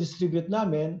dinidistribute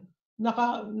namin,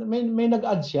 may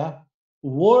nag-add siya.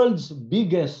 World's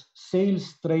biggest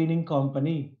sales training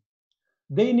company.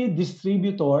 They need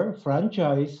distributor,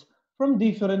 franchise, from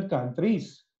different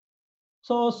countries.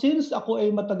 So since ako ay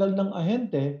matagal ng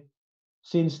ahente,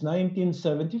 since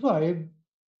 1975,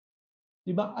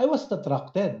 di ba, I was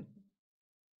attracted.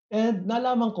 And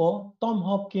nalaman ko, Tom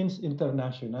Hopkins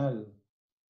International.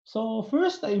 So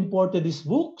first, I imported his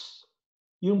books.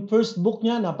 Yung first book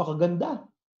niya, napakaganda.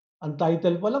 Ang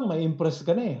title pa lang, may impress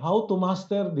ka na eh. How to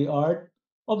Master the Art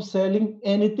of Selling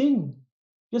Anything.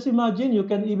 Just imagine, you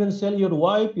can even sell your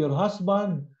wife, your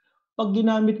husband. Pag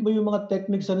ginamit mo yung mga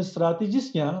techniques and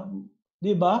strategies niya,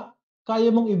 di ba, kaya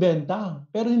mong ibenta.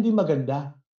 Pero hindi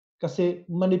maganda. Kasi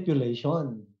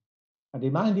manipulation.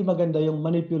 Di ba? Hindi maganda yung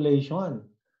manipulation.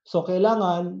 So,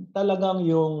 kailangan talagang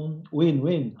yung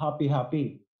win-win,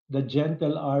 happy-happy. The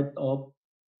gentle art of,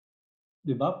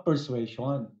 di ba,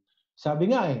 persuasion.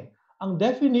 Sabi nga eh, ang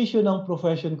definition ng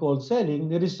profession called selling,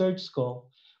 ni-research ko,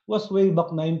 was way back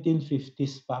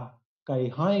 1950s pa, kay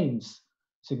Heinz.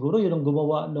 Siguro yun ang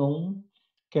gumawa nung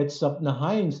ketchup na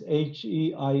Heinz,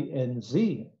 H-E-I-N-Z.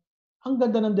 Ang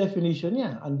ganda ng definition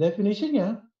niya. Ang definition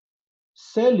niya,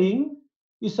 selling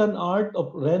is an art of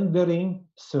rendering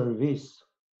service.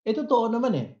 Totoo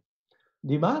naman eh.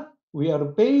 Di ba? We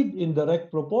are paid in direct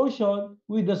proportion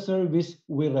with the service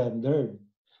we rendered.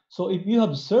 So if you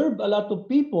have served a lot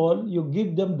of people, you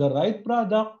give them the right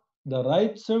product, the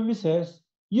right services,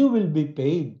 you will be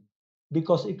paid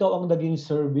because ikaw ang naging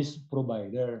service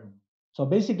provider. So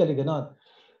basically ganon.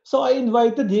 So I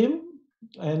invited him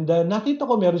and nakita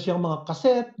ko meron siyang mga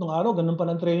cassette. Nung araw, ganun pa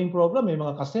ng training program, may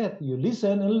mga cassette. You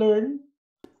listen and learn.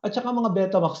 At saka mga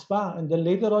Betamax pa. And then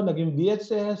later on, naging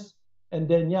VHS. And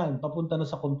then yan, papunta na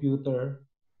sa computer.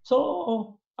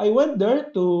 So, I went there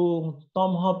to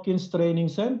Tom Hopkins Training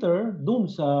Center,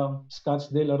 dun sa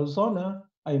Scottsdale, Arizona.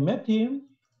 I met him.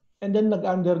 And then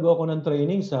nag-undergo ako ng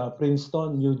training sa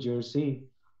Princeton, New Jersey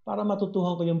para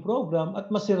matutuhan ko yung program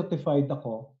at ma-certified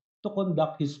ako to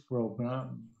conduct his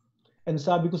program. And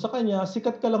sabi ko sa kanya,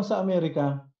 sikat ka lang sa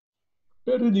Amerika,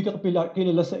 pero hindi ka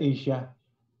kilala sa Asia.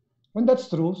 And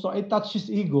that's true. So I touched his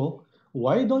ego.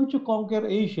 Why don't you conquer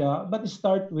Asia but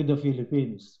start with the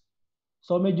Philippines?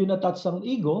 So medyo na-touch ang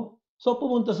ego. So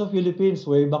pumunta sa Philippines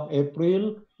way back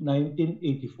April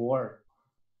 1984.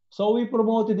 So we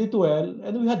promoted it well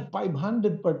and we had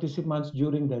 500 participants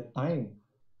during that time.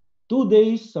 2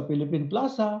 days sa Philippine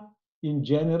Plaza, yung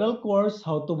general course,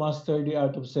 how to master the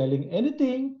art of selling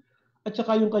anything, at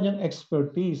saka yung kanyang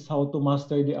expertise, how to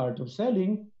master the art of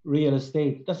selling real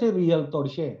estate. Kasi realtor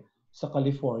siya sa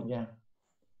California.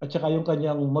 At saka yung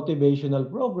kanyang motivational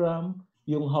program,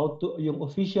 yung yung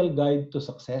official guide to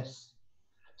success.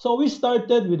 So we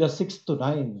started with a 6 to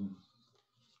 9.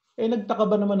 Nagtaka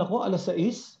ba naman ako, alas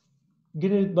 6?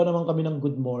 Ginilit ba naman kami ng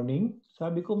good morning?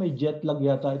 Sabi ko, may jet lag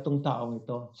yata itong taong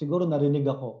ito. Siguro narinig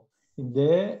ako.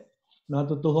 Hindi.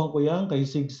 Natutuhan ko yan kay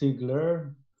Zig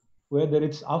Ziglar. Whether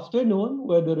it's afternoon,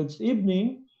 whether it's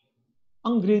evening,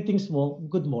 ang greetings mo,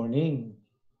 good morning.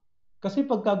 Kasi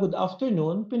pagka good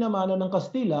afternoon, pinamana ng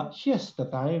Kastila,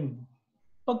 siesta time.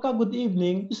 Pagka good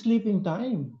evening, sleeping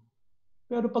time.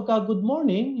 Pero pagka good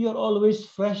morning, you're always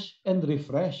fresh and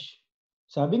refreshed.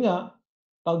 Sabi nga,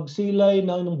 pag silay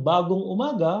ng bagong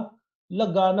umaga,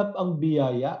 laganap ang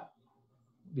biyaya.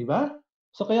 Di ba?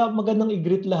 So kaya magandang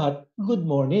i-greet lahat, good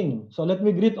morning. So let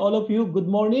me greet all of you, good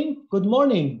morning, good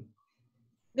morning.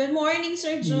 Good morning,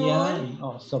 Sir John.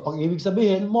 Yan. So pag ibig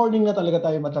sabihin, morning na talaga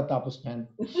tayo matatapos yan.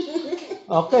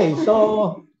 Okay,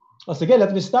 so sige,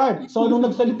 let me start. So nung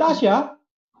nagsalita siya,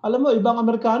 alam mo, ibang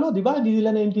Amerikano, di ba? Hindi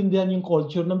nila naintindihan yung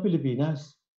culture ng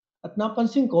Pilipinas. At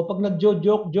napansin ko, pag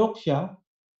nag-joke siya,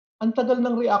 ang tagal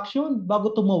ng reaction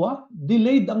bago tumawa.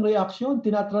 Delayed ang reaction.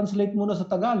 Tinatranslate muna sa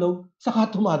Tagalog,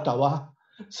 saka tumatawa.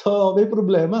 So, may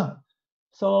problema.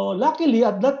 So, luckily,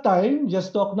 at that time,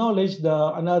 just to acknowledge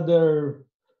another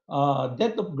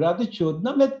debt of gratitude,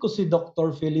 na-met ko si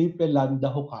Dr. Felipe Landa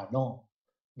Jocano,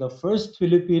 the first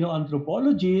Filipino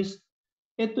anthropologist.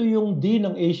 Ito yung Dean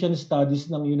ng Asian Studies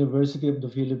ng University of the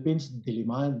Philippines,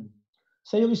 Diliman.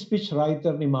 Sa yung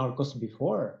speechwriter ni Marcos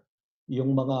before.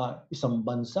 Yung mga isang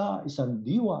bansa, isang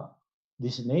diwa.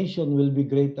 This nation will be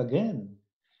great again.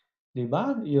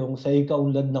 Diba? Yung sa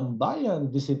ikaunlad ng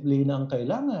bayan, disiplina ang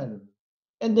kailangan.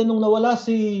 And then nung nawala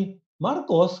si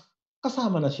Marcos,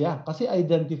 kasama na siya kasi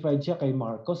identified siya kay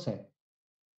Marcos eh.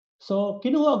 So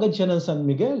kinuha agad siya ng San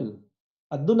Miguel.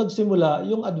 At doon nagsimula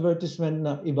yung advertisement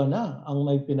na iba na ang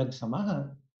may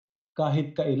pinagsamahan.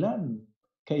 Kahit kailan,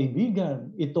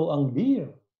 kaibigan, ito ang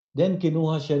beer. Then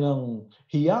kinuha siya ng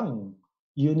hiyang.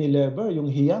 Unilever,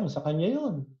 yung hiyang, sa kanya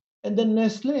yon. And then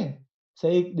Nestle,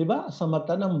 di ba? Sa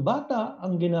mata ng bata,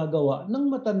 ang ginagawa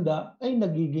ng matanda ay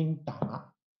nagiging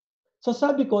tama. So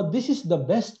sabi ko, this is the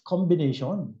best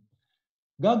combination.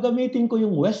 Gagamitin ko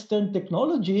yung Western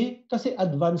technology kasi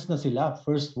advanced na sila,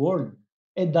 first world.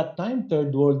 At that time,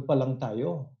 third world pa lang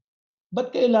tayo.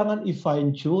 But kailangan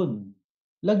i-fine-tune.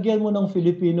 lagyan mo ng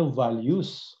Filipino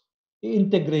values.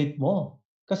 I-integrate mo.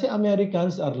 Kasi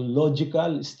Americans are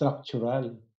logical,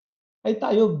 structural. Ay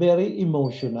tayo very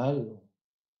emotional.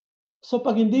 So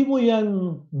pag hindi mo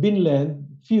yan binlend,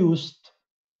 fused,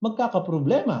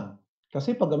 magkakaproblema.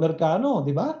 Kasi pag Amerikano,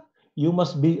 di ba? You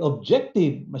must be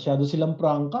objective. Masyado silang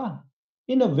prangka.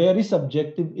 In a very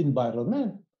subjective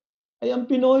environment. Ay ang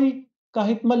Pinoy,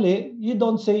 kahit mali, you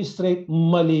don't say straight,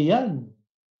 mali yan.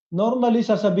 Normally,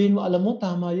 sasabihin mo, alam mo,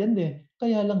 tama yan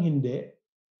kaya lang hindi.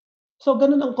 So,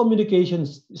 ganun ang communication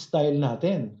style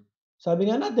natin.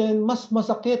 Sabi nga natin, mas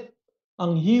masakit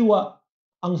ang hiwa,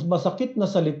 ang masakit na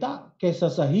salita kaysa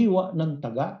sa hiwa ng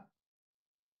taga.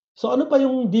 So, ano pa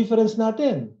yung difference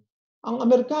natin? Ang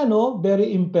Amerikano,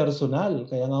 very impersonal.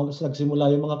 Kaya nga mas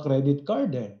nagsimula yung mga credit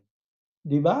card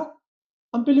Di ba?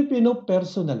 Ang Pilipino,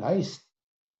 personalized.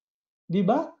 Di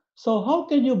ba? So, how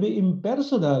can you be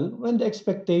impersonal when the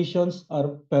expectations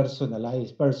are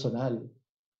personalized, personal?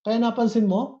 Kaya napansin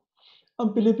mo,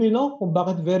 ang Pilipino, kung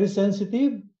bakit very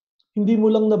sensitive, hindi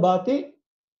mo lang nabati.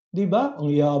 Di ba?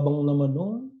 Ang yabang naman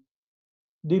nun.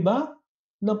 Di ba?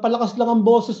 Napalakas lang ang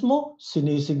boses mo,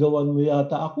 sinisigawan mo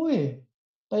yata ako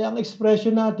Kaya ang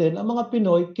expression natin, ang mga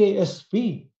Pinoy,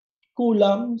 KSP,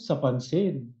 kulang sa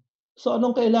pansin. So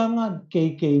anong kailangan?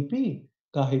 KKP,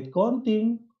 kahit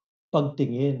konting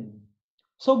pagtingin.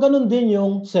 So ganun din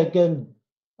yung second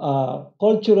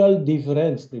cultural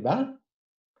difference, di ba?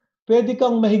 Pwede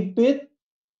kang mahigpit,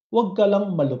 huwag ka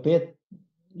lang malupit.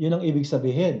 Yun ang ibig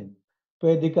sabihin.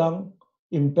 Pwede kang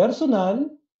impersonal,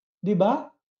 di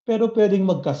ba? Pero pwedeng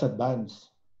magkas-advance.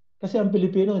 Kasi ang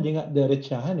Pilipino hindi nga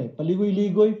diretsahan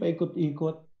Paligoy-ligoy,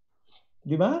 paikot-ikot.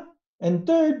 Di ba? And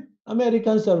third,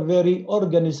 Americans are very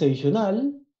organizational,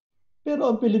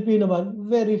 pero ang Pilipino naman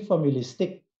very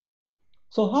familistic.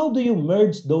 So how do you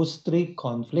merge those three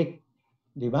conflict?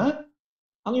 Di ba?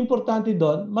 Ang importante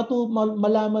doon,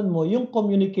 malaman mo yung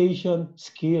communication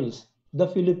skills, the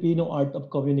Filipino art of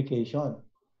communication,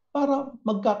 para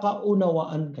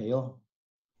magkakaunawaan kayo.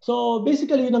 So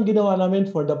basically, yun ang ginawa namin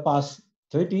for the past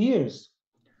 30 years.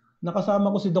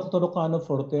 Nakasama ko si Dr. Ocano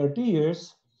for 30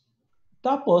 years.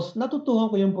 Tapos,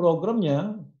 natutuhan ko yung program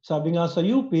niya. Sabi nga sa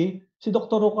UP, si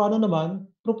Dr. Ocano naman,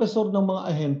 professor ng mga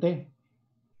ahente.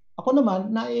 Ako naman,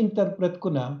 na-interpret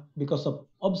ko na, because of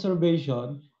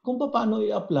observation, kung paano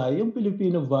i-apply yung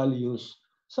Filipino values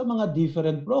sa mga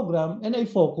different program, and I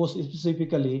focus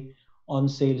specifically on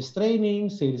sales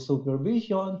training, sales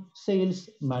supervision,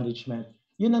 sales management.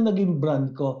 Yun ang naging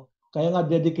brand ko. Kaya nga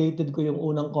dedicated ko yung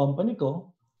unang company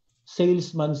ko,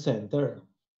 Salesman Center.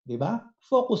 Di ba?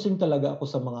 Focusing talaga ako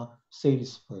sa mga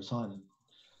salesperson.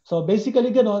 So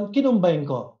basically ganon, kinumbine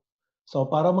ko. So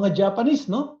para mga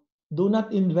Japanese, no? Do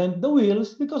not invent the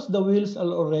wheels because the wheels are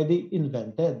already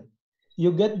invented.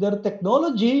 You get their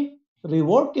technology,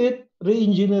 rework it,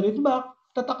 re-engineer it back,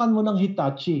 tatakan mo ng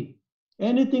Hitachi.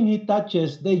 Anything he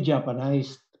touches, they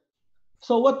Japanized.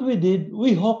 So what we did,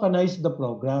 we Hawkanized the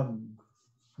program.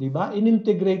 Diba?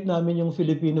 In-integrate namin yung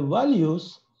Filipino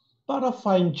values para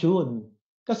fine-tune.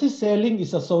 Kasi selling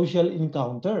is a social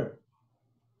encounter.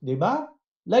 Diba?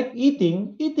 Like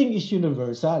eating is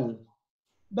universal.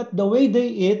 But the way they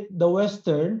eat, the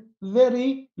Western,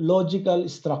 very logical,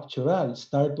 structural.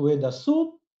 Start with a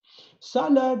soup,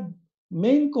 salad,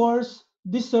 main course,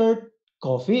 dessert,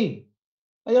 coffee.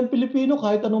 Ay ang Pilipino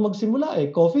kahit anong magsimula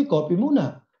coffee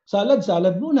muna. Salad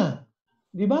muna.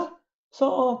 Di ba?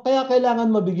 So, kaya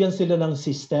kailangan mabigyan sila ng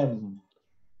system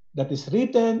that is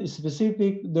written,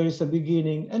 specific, there is a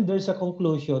beginning, and there's a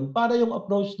conclusion para yung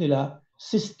approach nila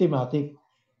systematic.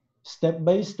 Step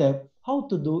by step, how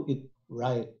to do it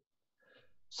right.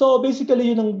 So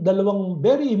basically, yun ang dalawang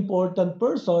very important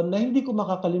person na hindi ko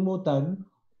makakalimutan.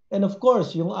 And of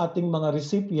course, yung ating mga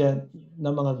recipient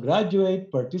na mga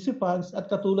graduate, participants, at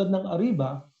katulad ng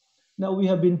Ariva, na we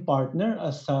have been partner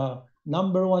as a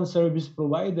 #1 service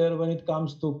provider when it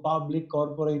comes to public,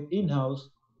 corporate,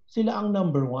 in-house, sila ang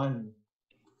 #1.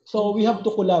 So we have to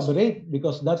collaborate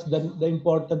because that's the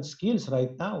important skills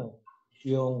right now.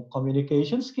 Yung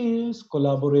communication skills,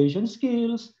 collaboration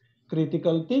skills,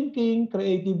 critical thinking,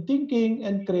 creative thinking,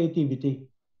 and creativity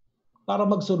para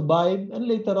mag-survive and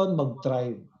later on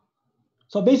mag-thrive.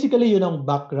 So basically, yun ang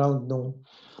background ng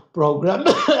program.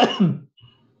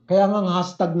 Kaya nga ang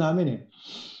hashtag namin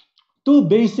too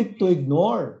basic to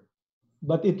ignore,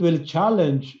 but it will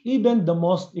challenge even the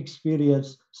most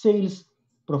experienced sales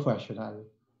professional.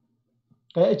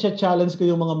 Kaya i-challenge ko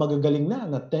yung mga magagaling na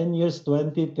 10 years,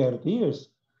 20, 30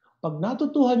 years. Pag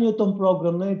natutuhan nyo itong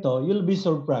program na ito, you'll be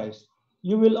surprised.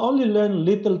 You will only learn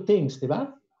little things, di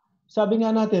ba? Sabi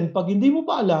nga natin, pag hindi mo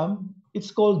pa alam, it's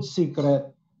called secret.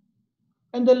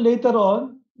 And then later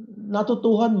on,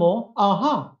 natutuhan mo,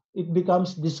 aha, it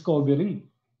becomes discovery.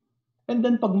 And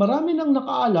then pag marami nang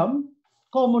nakaalam,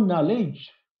 common knowledge.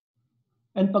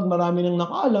 And pag marami nang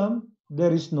nakaalam,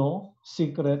 there is no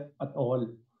secret at all.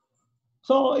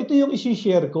 So ito yung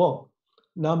isi-share ko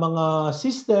na mga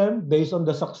system based on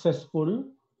the successful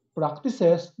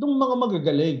practices ng mga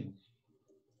magagaling.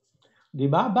 Di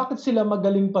ba? Bakit sila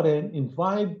magaling pa rin in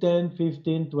 5, 10,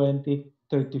 15, 20,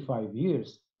 35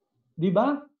 years? Di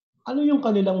ba? Ano yung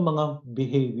kanilang mga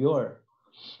behavior?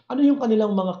 Ano yung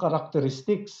kanilang mga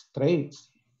characteristics, traits?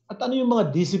 At ano yung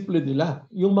mga discipline nila?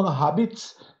 Yung mga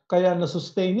habits kaya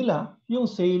na-sustain nila yung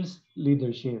sales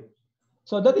leadership.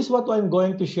 So that is what I'm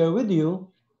going to share with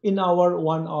you in our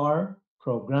 1-hour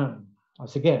program.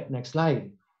 Sige, next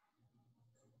slide.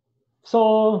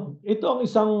 So, ito ang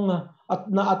isang at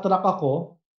na-attract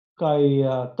ako kay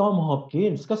Tom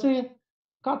Hopkins kasi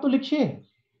Catholic siya.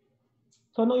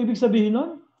 So, anong ibig sabihin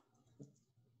nun?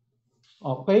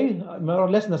 Okay, more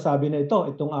or less nasabi na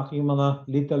itong aking mga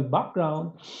little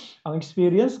background. Ang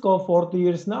experience ko, 40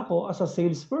 years na ako as a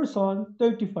salesperson,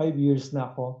 35 years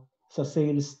na ako sa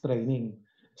sales training.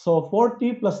 So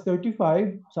 40 plus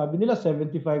 35, sabi nila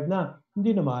 75 na.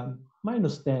 Hindi naman,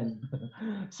 minus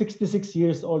 10. 66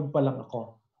 years old pa lang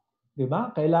ako. 'Di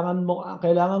ba?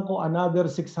 Kailangan ko another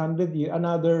 600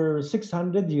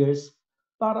 years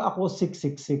para ako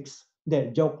 666.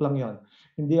 Hindi, joke lang 'yon.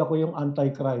 Hindi ako yung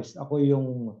antichrist, ako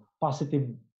yung positive,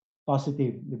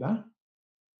 di ba?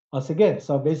 Sige,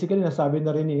 so basically nasabi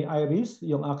na rin ni Iris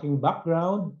yung aking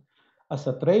background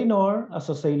as a trainer, as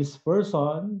a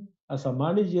salesperson, as a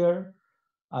manager,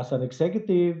 as an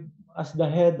executive, as the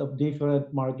head of different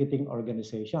marketing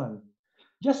organization.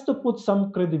 Just to put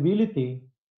some credibility,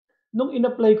 nung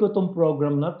in-apply ko tong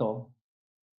program na to,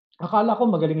 akala ko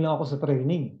magaling lang ako sa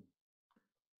training.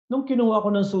 Nung kinuha ko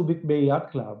ng Subic Bay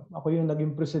Yacht Club, ako yung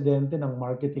naging presidente ng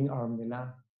marketing arm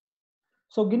nila.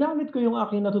 So ginamit ko yung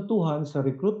aking natutuhan sa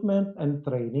recruitment and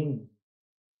training.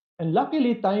 And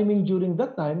luckily, timing during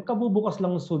that time, kabubukas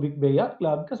lang ng Subic Bay Yacht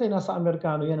Club kasi nasa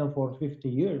Amerikano yan ng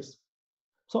 450 years.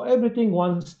 So everything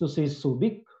wants to say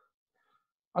Subic.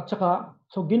 At saka,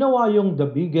 so ginawa yung the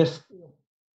biggest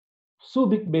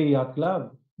Subic Bay Yacht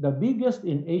Club, the biggest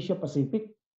in Asia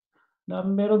Pacific, na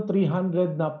meron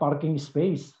 300 na parking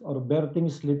space or berthing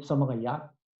slip sa mga yacht.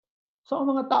 So ang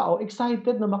mga tao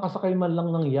excited na makasakay man lang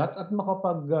ng yacht at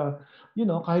makapag,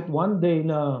 kahit one day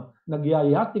na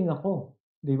nagyayating ako,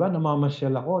 di ba,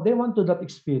 namamasyal ako. They want to that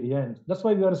experience. That's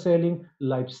why we are selling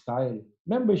lifestyle,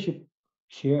 membership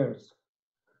shares.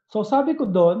 So sabi ko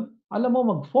doon, alam mo,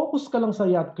 mag-focus ka lang sa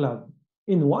yacht club.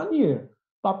 In 1 year,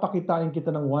 papakitain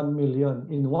kita ng 1 million.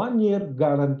 In 1 year,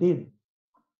 guaranteed.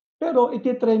 Pero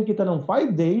ititrain kita ng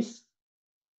 5 days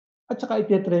at saka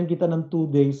ititrain kita ng 2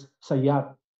 days sa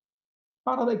yacht.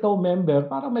 Para ikaw member,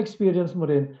 para ma-experience mo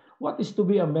rin what is to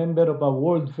be a member of a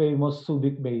world-famous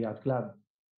Subic Bay Yacht Club.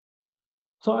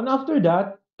 So and after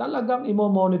that, talagang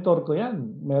imo-monitor ko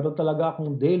yan. Meron talaga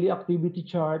akong daily activity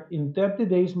chart. In 30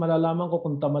 days, malalaman ko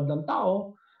kung tamad ng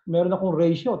tao. Meron akong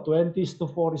ratio,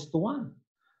 20:4:1.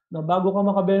 Na bago ka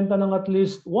makabenta ng at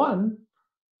least 1,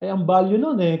 ang value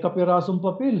nun kapirasong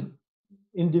papel.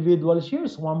 Individual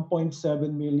shares, 1.7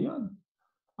 million.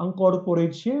 Ang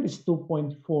corporate share is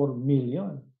 2.4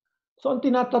 million. So ang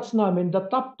tinatouch namin, the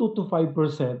top 2 to 5%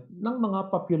 ng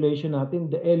mga population natin,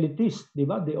 the elitist, di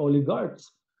ba? The oligarchs.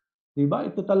 Di ba?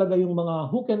 Ito talaga yung mga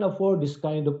who can afford this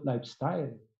kind of lifestyle.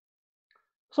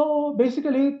 So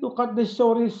basically, to cut the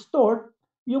story short,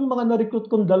 yung mga na-recruit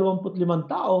kong 25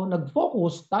 tao,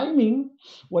 nag-focus, timing,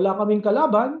 wala kaming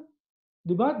kalaban,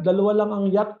 di ba? 2 lang ang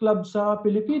yacht club sa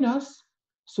Pilipinas,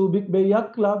 Subic Bay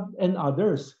Yacht Club and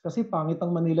others. Kasi pangit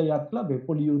ang Manila Yacht Club,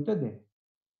 polluted .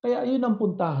 Kaya yun ang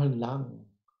puntahan lang.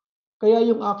 Kaya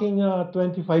yung aking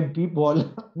 25 people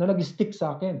na nag-stick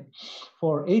sa akin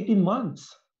for 18 months,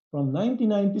 from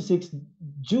 1996,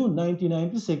 June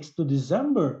 1996 to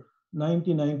December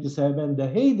 1997, the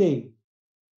heyday,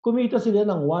 kumita sila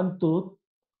ng 1 to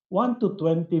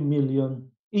 20 million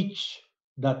each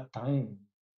that time.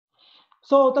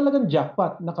 So talagang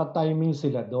jackpot, naka-timing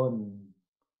sila doon.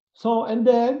 So and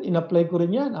then, in-apply ko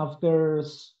rin yan after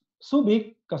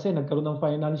Subic kasi nagkaroon ng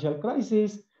financial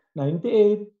crisis,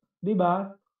 98, di ba?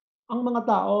 Ang mga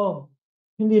tao,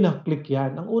 hindi na-click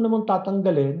yan. Ang una mong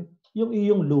tatanggalin, yung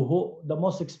iyong luho, the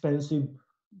most expensive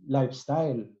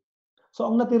lifestyle. So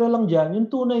ang natira lang dyan, yung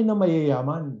tunay na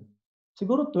mayayaman.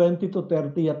 Siguro 20 to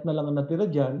 30 yacht na lang ang natira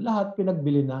dyan, lahat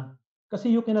pinagbili na.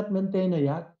 Kasi you cannot maintain a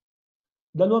yacht.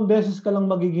 2 beses ka lang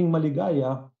magiging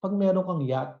maligaya pag meron kang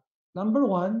yacht. Number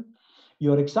 1,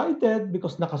 you're excited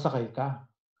because nakasakay ka,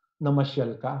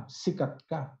 namasyal ka, sikat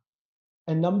ka.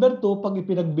 And number 2, pag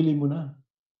ipinagbili mo na.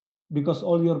 Because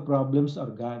all your problems are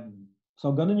gone.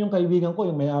 So, ganun yung kaibigan ko,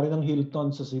 yung may-ari ng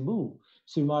Hilton sa Cebu.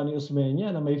 Si Manny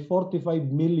Osmeña na may 45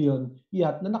 million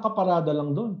yacht na nakaparada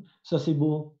lang doon sa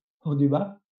Cebu. O, di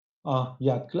ba?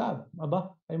 Yacht club.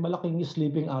 Aba, ay malaking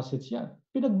sleeping assets yan.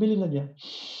 Pinagbili na niya.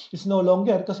 It's no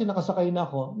longer kasi nakasakay na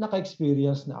ako,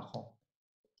 naka-experience na ako.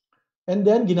 And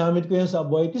then, ginamit ko yan sa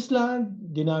Aboitiz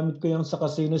Land, ginamit ko yan sa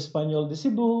Casino Espanyol de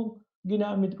Cebu,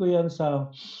 ginamit ko yan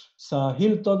sa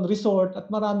Hilton Resort,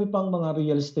 at marami pang mga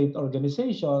real estate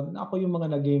organization. Ako yung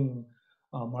mga naging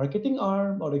marketing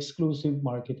arm or exclusive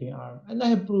marketing arm. And I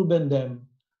have proven them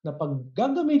na pag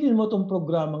gagamitin mo itong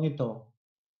programang ito,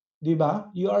 di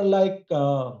ba? You are like,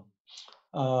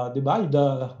 di ba?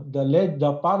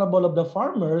 The parable of the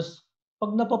farmers,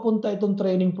 pag napapunta itong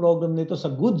training program nito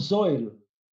sa good soil,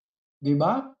 di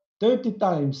ba? 30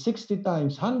 times, 60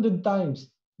 times, 100 times,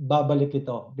 babalik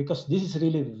ito. Because this is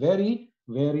really very,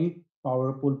 very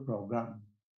powerful program.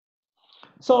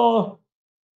 So,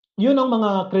 yun ang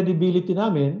mga credibility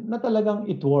namin na talagang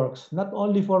it works. Not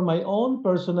only for my own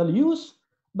personal use,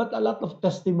 but a lot of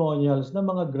testimonials ng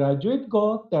mga graduate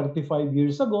ko 35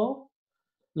 years ago,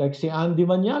 like si Andy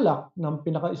Manyalak,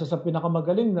 isa sa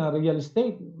pinakamagaling na real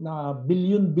estate na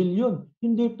billion-billion,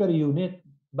 hindi per unit,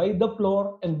 by the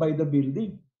floor and by the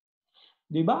building.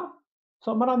 Di ba?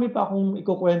 So marami pa akong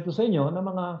ikukwento sa inyo ng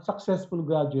mga successful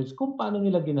graduates kung paano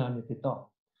nila ginamit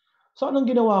ito. So anong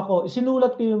ginawa ko?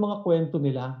 Isinulat ko yung mga kwento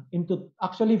nila into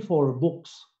actually 4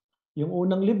 books. Yung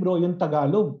unang libro, yung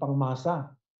Tagalog,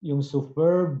 pangmasa. Yung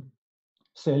Superb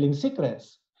Selling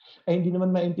Secrets. Ay hindi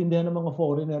naman maintindihan ng mga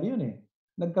foreigner yun eh.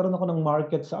 Nagkaroon ako ng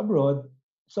market sa abroad.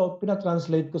 So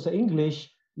pinatranslate ko sa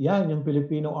English. Yan, yung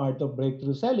Filipino Art of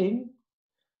Breakthrough Selling.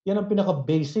 Yan ang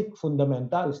pinaka-basic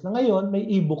fundamentals. Na ngayon, may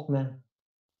e-book na.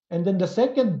 And then the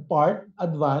second part,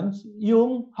 advanced,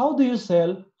 yung how do you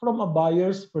sell from a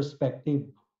buyer's perspective.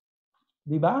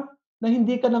 Di ba? Na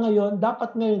hindi ka na ngayon,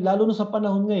 dapat ngayon, lalo na sa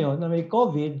panahon ngayon na may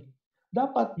COVID,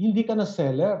 dapat hindi ka na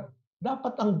seller.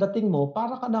 Dapat ang dating mo,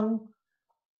 para ka ng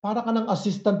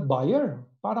assistant buyer,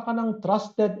 para ka ng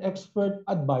trusted expert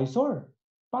advisor,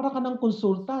 para ka ng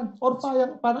consultant, or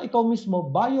parang ikaw mismo,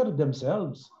 buyer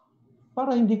themselves.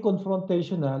 Para hindi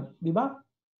confrontational, di ba?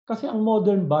 Kasi ang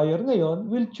modern buyer ngayon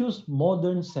will choose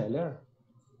modern seller.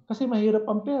 Kasi mahirap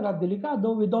ang pera,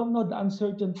 delikado, we don't know the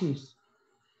uncertainties.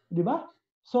 Di ba?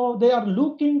 So they are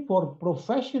looking for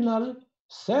professional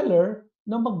seller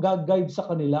na mag-guide sa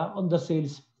kanila on the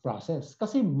sales process.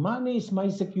 Kasi money is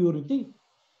my security.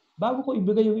 Bago ko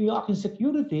ibigay yung aking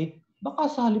security,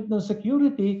 baka sa halip ng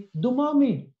security,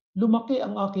 lumaki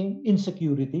ang aking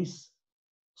insecurities.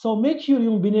 So make sure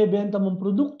yung binebenta mong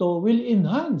produkto will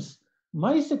enhance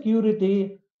my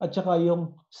security at saka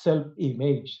yung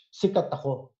self-image. Sikat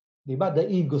ako. Diba? The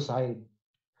ego side.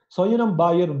 So yun ang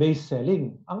buyer-based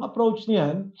selling. Ang approach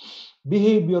niyan,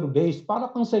 behavior-based.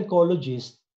 Para kang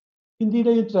psychologist, hindi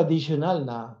na yung traditional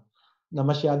na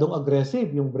masyadong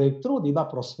aggressive, yung breakthrough,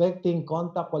 diba? Prospecting,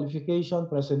 contact,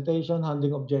 qualification, presentation,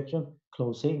 handling objection,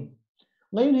 closing.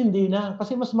 Ngayon hindi na,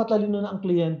 kasi mas matalino na ang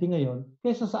kliyente ngayon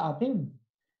kaysa sa atin.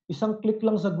 Isang click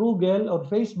lang sa Google or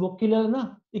Facebook, kilala na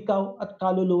ikaw at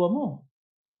kaluluwa mo.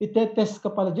 Itetest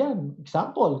ka pala dyan.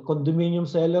 Example, condominium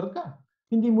seller ka.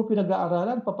 Hindi mo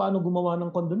pinag-aaralan paano gumawa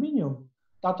ng condominium.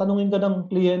 Tatanungin ka ng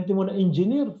kliyente mo na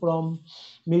engineer from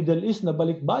Middle East na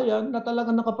balikbayan na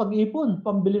talagang nakapag-ipon,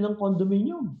 pambili ng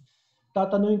condominium.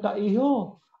 Tatanungin ka,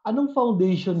 anong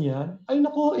foundation yan? Ay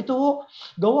nako,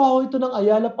 gawa ito ng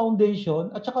Ayala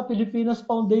Foundation at saka Pilipinas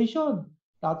Foundation.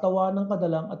 Tatawanan ka na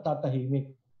lang at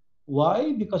tatahimik.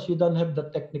 Why? Because you don't have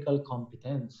the technical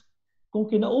competence. Kung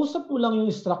kinausap mo lang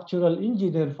yung structural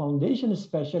engineer, foundation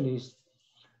specialist,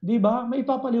 di ba, may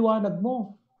ipapaliwanag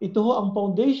mo. Ito ang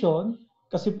foundation,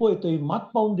 kasi po ito yung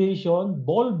mat foundation,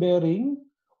 ball bearing,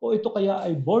 o ito kaya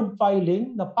ay board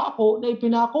piling na pako na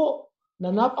ipinako,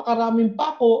 na napakaraming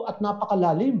pako at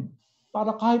napakalalim.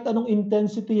 Para kahit anong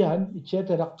intensity yan,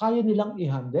 etc., kaya nilang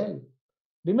i-handle.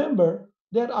 Remember,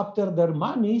 they're after their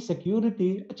money,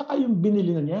 security, at saka yung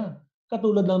binili na niya.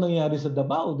 Katulad lang nangyari sa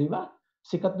Davao, di ba?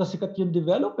 Sikat na sikat yung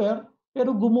developer,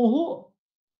 pero gumuho.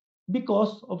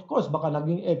 Because, of course, baka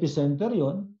naging epicenter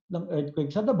yon ng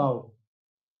earthquake sa Davao.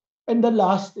 And the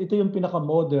last, ito yung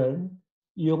pinaka-modern,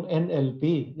 yung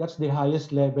NLP. That's the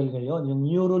highest level ngayon, yung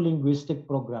Neuro-Linguistic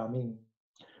Programming.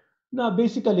 Na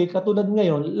basically, katulad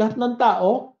ngayon, lahat ng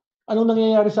tao, anong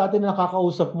nangyayari sa atin na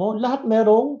nakakausap mo? Lahat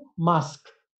merong mask.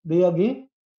 Do you agree?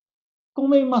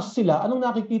 Kung may mask sila, anong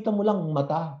nakikita mo lang?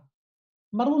 Mata.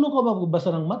 Marunong ka magbasa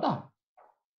ng mata.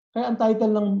 Kaya ang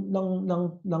title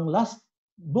ng last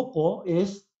book ko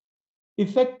is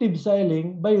Effective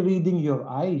selling by reading your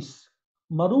eyes.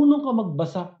 Marunong ka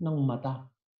magbasa ng mata.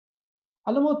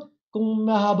 Alam mo, kung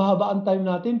mahaba-haba ang time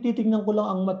natin, titingnan ko lang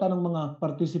ang mata ng mga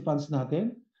participants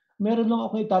natin. Meron lang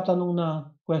akong itatanong na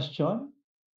question.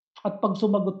 At pag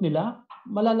sumagot nila,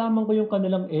 malalaman ko yung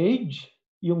kanilang age,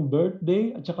 yung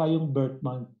birthday, at saka yung birth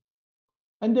month.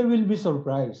 And they will be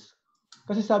surprised.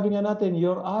 Kasi sabi nga natin,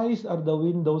 your eyes are the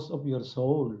windows of your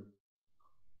soul.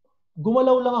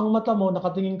 Gumalaw lang ang mata mo,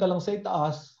 nakatingin ka lang sa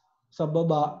itaas, sa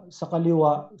baba, sa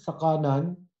kaliwa, sa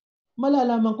kanan,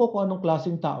 malalaman ko kung anong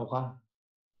klaseng tao ka.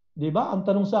 Di ba? Ang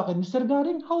tanong sa akin, Mr.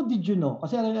 Garing, how did you know?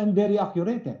 Kasi I'm very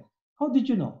accurate eh. How did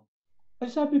you know?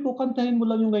 Ay sabi ko, kantahin mo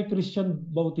lang yung kay Christian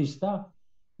Bautista.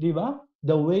 Di ba?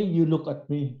 The way you look at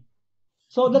me.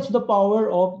 So that's the power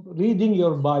of reading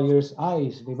your buyer's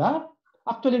eyes. Di ba?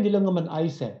 Actually, hindi lang naman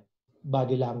eyes eh.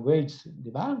 Body language.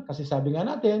 Di ba? Kasi sabi nga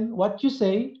natin, what you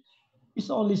say is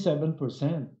only 7%.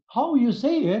 How you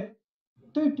say it,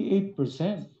 38%.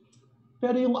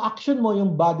 Pero yung action mo,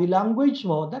 yung body language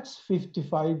mo, that's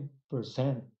 55%.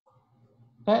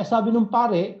 Kaya sabi nung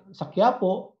pare sa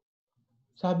Quiapo,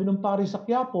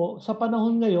 sa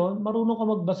panahon ngayon, marunong ka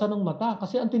magbasa ng mata.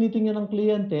 Kasi ang tinitingnan ng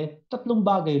kliyente, 3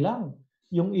 bagay lang.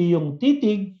 Yung iyong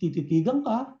titig, tititigan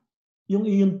ka. Yung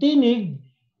iyong tinig,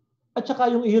 at saka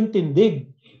yung iyong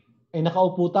tindig. Ay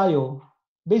nakaupo tayo,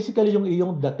 basically yung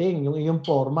iyong dating, yung iyong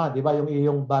forma, di ba? Yung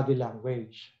iyong body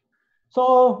language.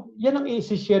 So, yan ang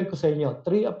i-share ko sa inyo.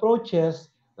 3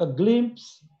 approaches, a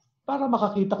glimpse, para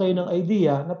makakita kayo ng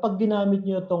idea na pag ginamit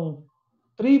nyo itong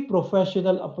 3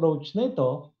 professional approach na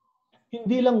ito,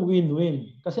 hindi lang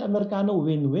win-win. Kasi Amerikano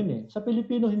win-win eh. Sa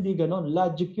Filipino hindi ganon.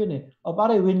 Logic yun eh. O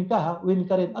pare, win ka ha, win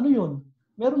ka rin. Ano yun?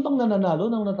 Meron bang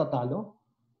nananalo ng natatalo?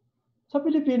 Sa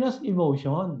Pilipinas,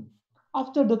 emotion.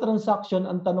 After the transaction,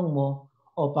 ang tanong mo,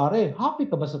 o pare, happy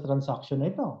ka ba sa transaction na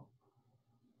ito?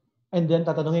 And then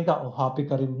tatanungin ka, oh, happy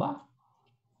ka rin ba?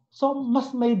 So,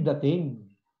 mas may dating.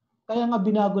 Kaya nga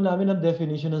binago namin ang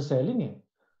definition ng selling eh.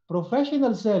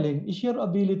 Professional selling is your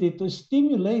ability to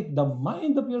stimulate the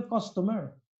mind of your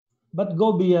customer. But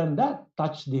go beyond that,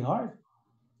 touch the heart.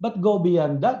 But go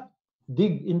beyond that,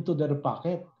 dig into their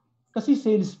pocket. Kasi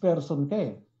salesperson ka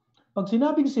eh. Pag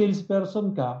sinabing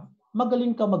salesperson ka,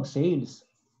 magaling ka mag-sales.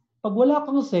 Pag wala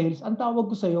kang sales, ang tawag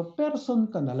ko sa iyo,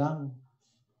 person ka na lang.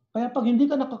 Kaya pag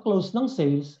hindi ka naka-close ng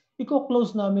sales,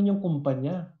 i-close namin yung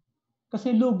kumpanya.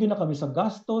 Kasi lugi na kami sa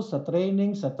gastos, sa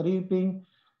training, sa tripping,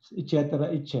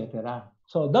 etc. etc.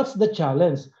 So that's the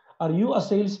challenge. Are you a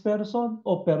salesperson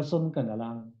o person ka na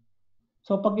lang?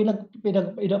 So pag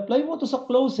in-apply mo to sa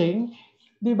closing,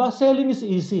 di ba, selling is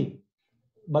easy.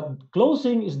 But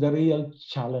closing is the real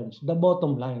challenge, the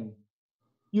bottom line.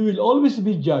 You will always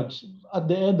be judged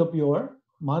at the end of your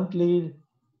monthly,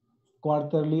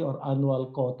 quarterly, or annual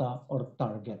quota or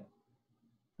target.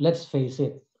 Let's face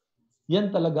it. Yan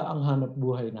talaga ang hanap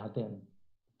buhay natin.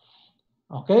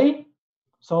 Okay?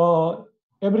 So,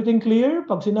 everything clear?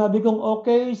 Pag sinabi kong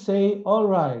okay, say all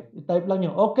right. I-type lang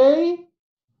yung okay.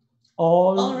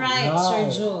 All right, Sir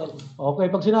June.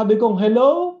 Okay, pag sinabi kong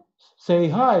hello,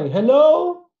 say hi.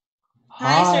 Hello?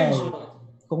 Hi, Sir June.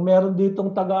 Kung meron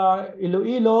ditong taga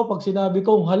Iloilo, pag sinabi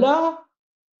kong hala,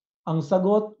 ang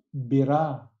sagot,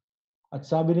 bira. At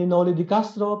sabi ni Noli Di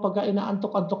Castro, pagka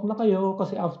inaantok-antok na kayo,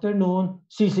 kasi afternoon,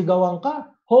 sisigawan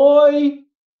ka. Hoy!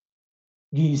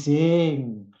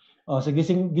 Gising. O, so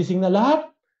gising na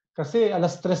lahat. Kasi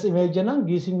alas 3:30 na,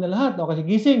 gising na lahat. O, kasi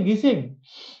gising.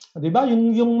 Di ba?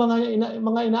 Yung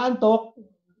mga inaantok,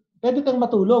 pwede kang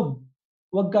matulog.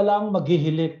 Huwag ka lang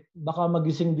maghihilik. Baka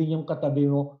magising din yung katabi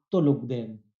mo, tulog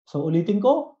din. So ulitin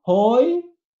ko, hoy,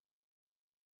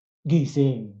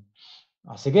 gising.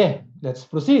 Sige, let's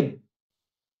proceed.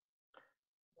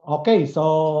 Okay,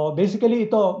 so basically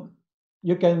ito,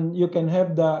 you can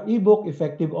have the ebook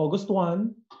effective August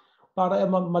 1 para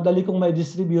madali kong may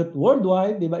distribute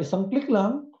worldwide, di ba? Isang click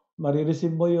lang,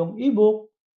 marireceive mo yung ebook,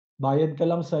 bayad ka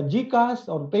lang sa GCash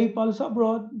or PayPal sa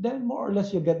abroad, then more or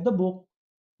less you get the book.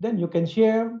 Then you can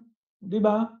share, di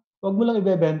ba? Huwag mo lang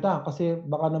ibebenta kasi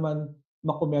baka naman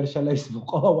ma-commercialize mo.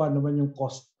 Kawawa naman yung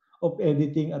cost of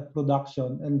editing at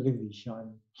production and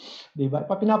revision. Di ba?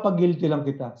 Pinapag-guilty lang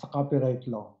kita sa copyright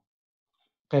law.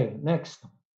 Okay, next.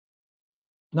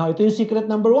 Now, ito yung secret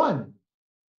number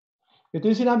 1. Ito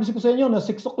yung sinabi ko sa inyo na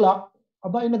 6 o'clock,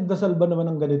 aba, nagdasal ba naman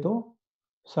ng ganito?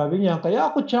 Sabi niya, kaya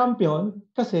ako champion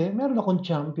kasi meron akong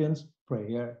champion's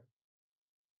prayer.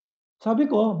 Sabi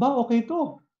ko, ba, okay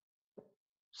to.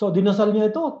 So, dinasal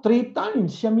niya ito 3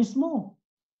 times siya mismo.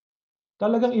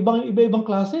 Talagang iba-ibang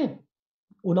klase.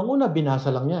 Unang-una,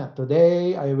 binasa lang niya.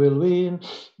 Today, I will win.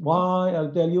 Why?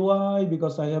 I'll tell you why.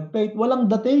 Because I have faith. Walang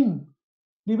dating.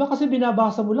 Di ba kasi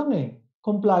binabasa mo lang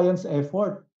compliance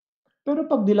effort. Pero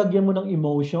pag dilagyan mo ng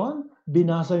emotion,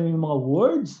 binasa mo yung mga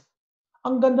words,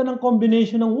 ang ganda ng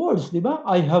combination ng words, di ba?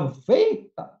 I have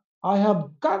faith, I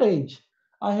have courage,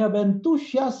 I have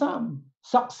enthusiasm,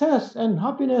 success and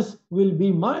happiness will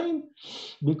be mine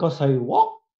because I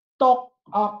walk, talk,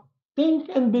 act,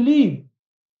 think, and believe.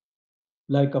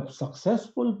 Like a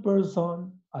successful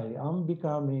person, I am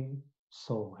becoming,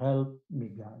 so help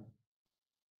me God.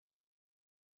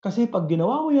 Kasi pag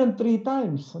ginawa mo yan 3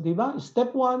 times, di ba?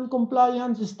 Step 1,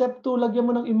 compliance. Step 2, lagyan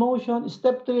mo ng emotion.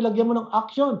 Step 3, lagyan mo ng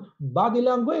action, body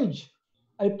language.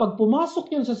 Ay pag pumasok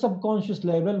yan sa subconscious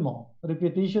level mo,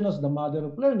 repetition is the mother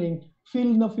of learning, feel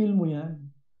na feel mo yan.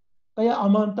 Kaya a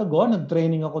month ago,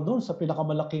 nag-training ako doon sa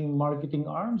pinakamalaking marketing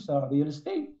arm sa real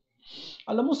estate.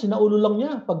 Alam mo, sinaulo lang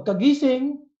niya.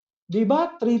 Pagkagising, di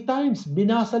ba? 3 times,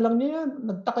 binasa lang niya yan.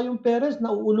 Nagtaka yung parents,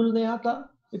 nauulol na yata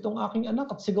itong aking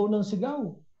anak at sigaw ng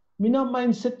sigaw.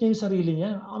 Mina-mindset niya yung sarili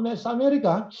niya. Sa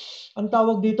Amerika, ang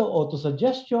tawag dito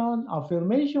auto-suggestion,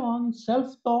 affirmation,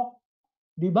 self-talk,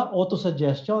 di ba?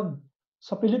 Auto-suggestion.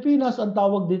 Sa Pilipinas, ang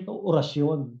tawag dito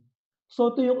orasyon. So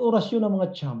ito yung orasyon ng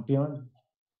mga champion.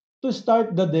 To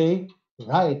start the day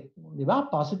right. Di ba?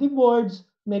 Positive words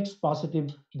makes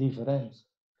positive difference.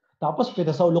 Tapos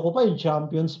pinasaulo ko pa yung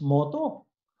champion's motto.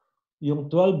 Yung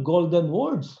 12 golden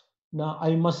words na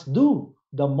I must do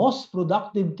the most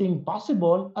productive thing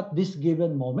possible at this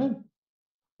given moment.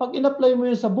 Pag in-apply mo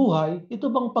yun sa buhay,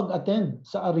 ito bang pag-attend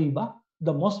sa Ariva,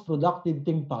 the most productive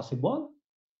thing possible?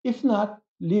 If not,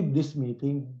 leave this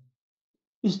meeting.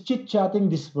 Is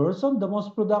chit-chatting this person the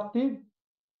most productive?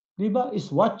 Diba? Is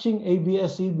watching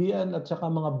ABS-CBN at saka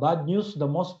mga bad news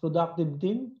the most productive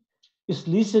thing? Is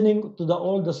listening to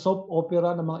all the soap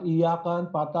opera na mga iyakan,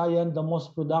 patayan the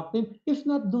most productive? If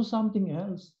not, do something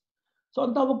else. So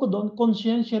ang tawag ko doon,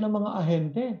 konsyensya ng mga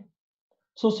ahente.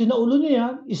 So sinaulo niya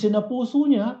yan, isinapuso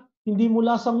niya, hindi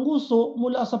mula sa nguso,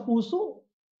 mula sa puso.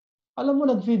 Alam mo,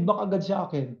 nag-feedback agad siya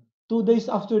akin. 2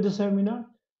 days after the seminar,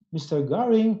 Mr.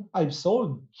 Garing, I've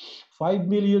sold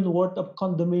 5 million worth of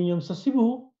condominiums sa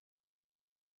Cebu.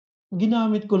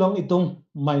 Ginamit ko lang itong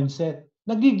mindset.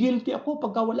 Nagigilty ako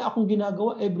pagka wala akong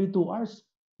ginagawa every 2 hours.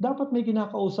 Dapat may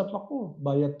kinakausap ako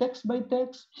via text by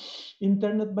text,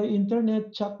 internet by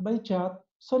internet, chat by chat.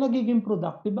 So nagiging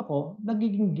productive ako,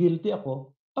 nagiging guilty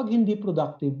ako pag hindi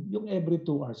productive yung every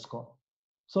 2 hours ko.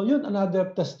 So yun,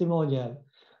 another testimonial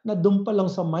na doon pa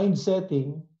lang sa mind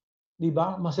setting, di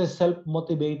ba, mas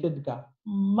self-motivated ka,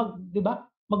 di ba,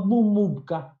 mag-move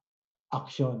ka,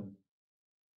 action.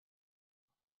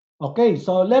 Okay,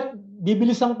 so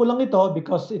bibilisan ko lang ito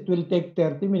because it will take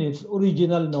 30 minutes,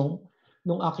 original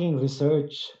nung aking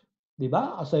research. Di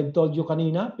ba? As I've told you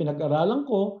kanina, pinag-aralan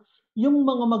ko yung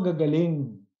mga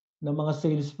magagaling na mga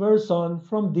salesperson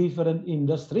from different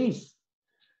industries.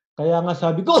 Kaya nga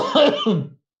sabi ko,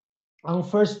 ang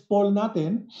first poll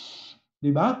natin,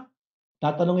 di ba?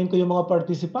 Tatanungin ko yung mga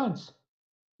participants.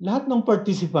 Lahat ng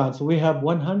participants, we have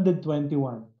 121.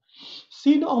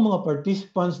 Sino ang mga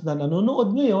participants na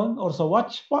nanonood ngayon or sa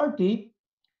watch party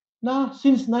na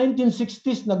since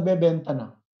 1960s nagbebenta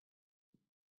na?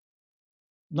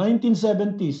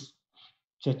 1970s,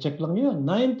 check lang yun.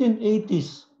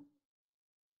 1980s,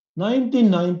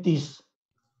 1990s,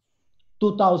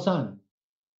 2000,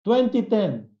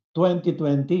 2010,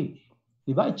 2020.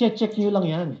 Diba? I-check nyo lang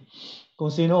yan. Kung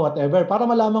sino, whatever. Para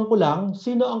malaman ko lang,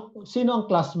 sino ang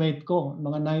classmate ko,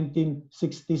 mga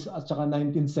 1960s at saka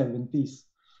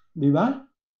 1970s. Diba?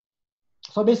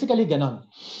 So basically, ganon.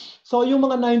 So yung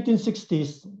mga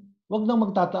 1960s, wag nang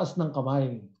magtataas ng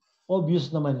kamay.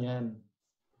 Obvious naman yan.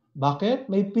 Bakit?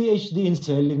 May PhD in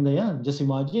selling na yan. Just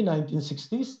imagine,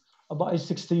 1960s, aba ay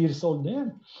 60 years old na yan.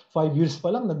 5 years pa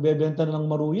lang, nagbebenta na ng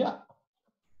maruya.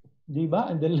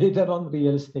 Diba? And then later on,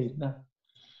 real estate na.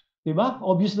 Diba?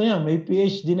 Obvious na yan. May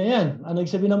PhD na yan. Ano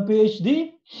sabihin ng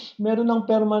PhD? Meron ng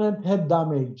permanent head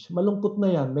damage. Malungkot na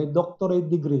yan. May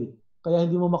doctorate degree. Kaya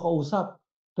hindi mo makausap.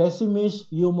 Pessimist,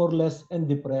 humorless,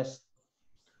 and depressed.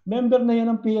 Member na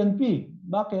yan ng PNP.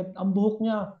 Bakit? Ang buhok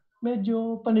niya,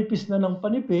 medyo panipis na ng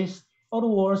panipis or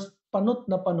worse, panot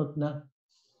na.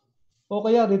 O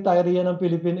kaya retiree yan ng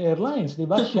Philippine Airlines, di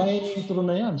ba? Shining through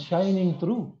na yan, shining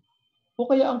through. O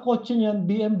kaya ang kotse niyan,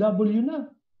 BMW na.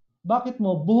 Bakit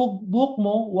mo? Buhok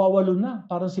mo, wawalo na,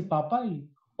 parang si Papay.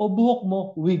 O buhok mo,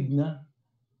 wig na.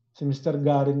 Si Mr.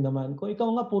 Garing naman, kung ikaw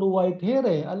nga puro white hair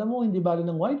alam mo, hindi bali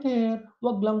ng white hair,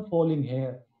 wag lang falling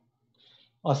hair.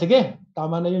 O sige,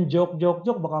 tama na yung joke,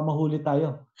 baka mahuli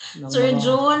tayo. Sir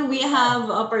John, we have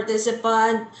a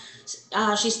participant.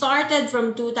 She started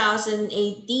from 2018,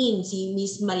 si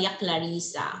Miss Maria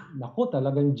Clarissa. Naku,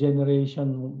 talagang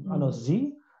generation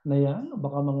Z. na yan,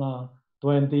 baka mga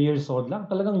 20 years old lang.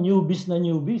 Talagang newbies na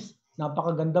newbies.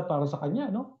 Napakaganda para sa kanya,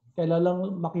 no? Kailan lang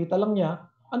makita lang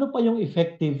niya ano pa yung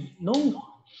effective nung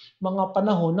mga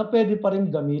panahon na pwede pa rin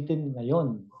gamitin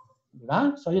ngayon.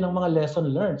 Diba? So yun ang mga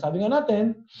lesson learned. Sabi nga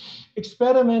natin,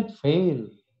 experiment, fail.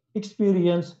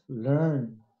 Experience,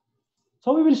 learn.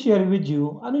 So we will share with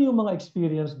you ano yung mga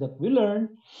experience that we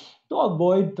learn to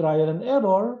avoid trial and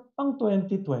error pang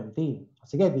 2020.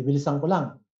 Sige, bibilisan ko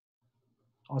lang.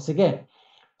 O sige.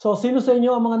 So sino sa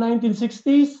inyo ang mga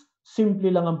 1960s?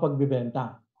 Simple lang ang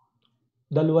pagbibenta.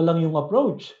 Dalawa lang yung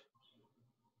approach.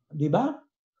 Di ba?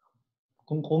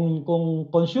 Kung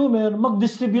consumer,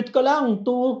 mag-distribute ka lang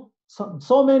to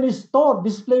so many store.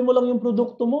 Display mo lang yung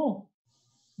produkto mo.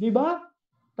 Di ba?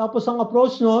 Tapos ang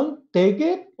approach nun, take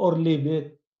it or leave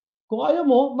it. Kung ayaw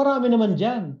mo, marami naman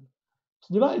dyan.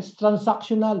 Di ba? It's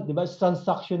transactional. Di ba? It's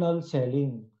transactional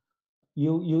selling.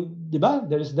 Di ba?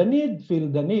 There is the need,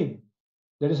 fill the need.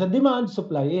 There is a demand,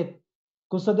 supply it.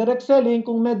 Kung sa direct selling,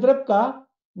 kung medrep ka,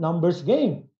 numbers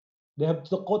game. They have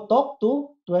to talk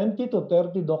to 20 to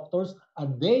 30 doctors a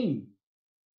day.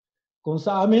 Kung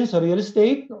sa amin, sa real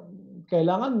estate,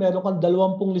 kailangan meron kang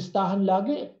 20 listahan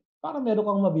lagi para meron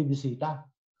kang mabibisita.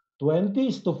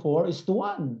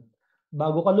 20:4:1.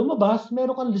 Bago ka lumabas,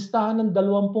 meron kang listahan ng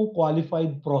 20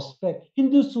 qualified prospect.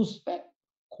 Hindi suspect,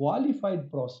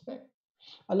 qualified prospect.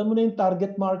 Alam mo na yung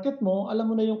target market mo,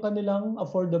 alam mo na yung kanilang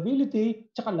affordability,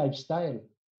 tsaka lifestyle.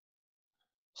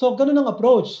 So, ganun ang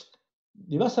approach.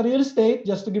 Di ba? Sa real estate,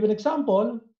 just to give an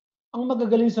example, ang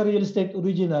magagaling sa real estate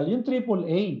original, yung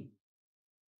AAA.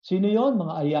 Sino yon?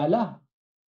 Mga Ayala.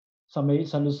 Sa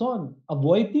Luzon.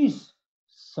 Abuetis.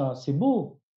 Sa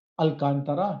Cebu.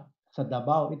 Alcantara. Sa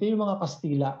Davao. Ito yung mga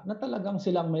Kastila na talagang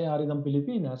silang may-ari ng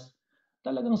Pilipinas.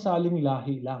 Talagang saling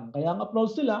lahi lang. Kaya ang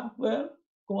approach nila, well,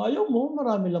 kung ayaw mo,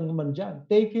 marami lang naman dyan.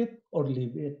 Take it or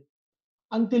leave it.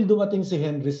 Until dumating si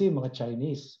Henry C., mga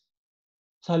Chinese.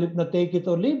 Sa halip na take it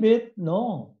or leave it,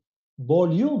 no.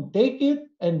 Volume. Take it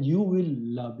and you will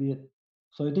love it.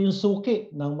 So ito yung suki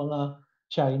ng mga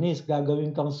Chinese.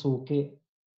 Gagawin kang suki.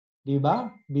 Diba?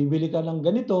 Bibili ka ng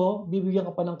ganito, bibigyan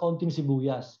ka pa ng kaunting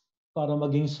sibuyas para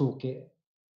maging suki.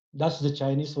 That's the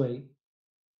Chinese way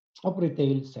of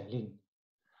retail selling.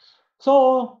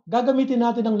 So, gagamitin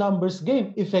natin ang numbers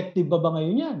game. Effective ba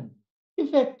ngayon yan?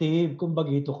 Effective kung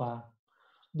bagito ka.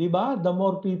 Diba? The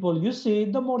more people you see,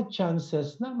 the more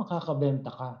chances na makakabenta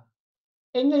ka.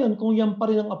 Eh ngayon, kung yan pa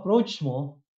rin ang approach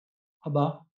mo,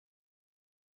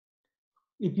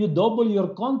 if you double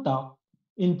your contact,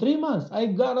 in 3 months,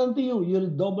 I guarantee you,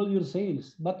 you'll double your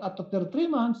sales. But after 3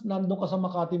 months, nandun ka sa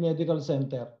Makati Medical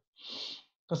Center.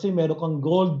 Kasi meron kang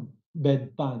gold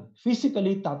bed pan.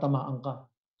 Physically, tatamaan ka.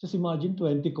 Just imagine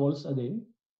 20 calls a day.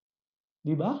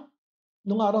 Diba?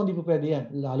 Nung araw, hindi po pwede yan.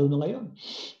 Lalo na ngayon.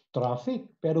 Traffic.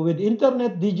 Pero with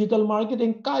internet, digital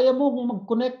marketing, kaya mo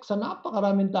mag-connect sa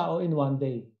napakaraming tao in one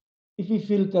day. If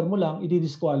i-filter mo lang,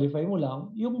 i-disqualify mo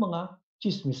lang, yung mga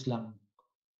chismis lang.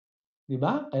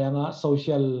 Diba? Kaya nga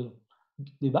social,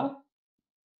 diba?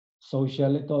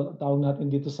 Social, ito, tawag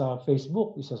natin dito sa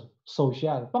Facebook, isa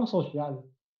social. Pang social.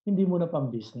 Hindi mo na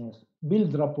pang business.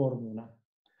 Build rapport muna.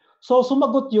 So,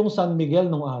 sumagot yung San Miguel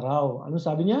nung araw. Ano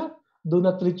sabi niya? Do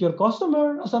not treat your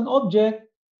customer as an object.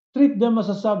 Treat them as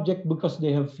a subject because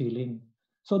they have feeling.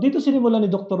 So dito sinimula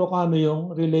ni Dr. Ocano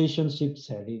yung relationship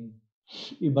selling.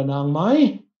 Iba na ang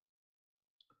may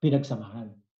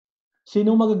pinagsamahan.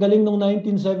 Sinong magagaling nung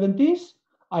 1970s?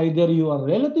 Either you are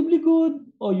relatively good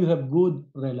or you have good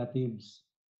relatives.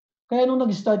 Kaya nung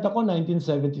nag-start ako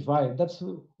 1975, that's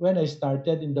when I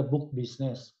started in the book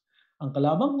business. Ang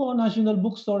kalabang ko, National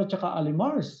Bookstore at saka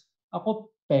Alimars.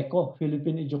 Ako, PECO,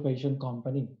 Philippine Education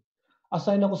Company.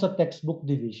 Assign ako sa textbook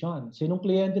division. Sinong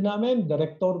kliyente namin?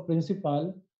 Director,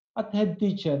 principal, at head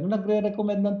teacher na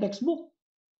nagre-recommend ng textbook.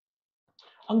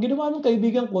 Ang ginawa ng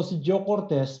kaibigan ko, si Joe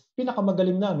Cortez,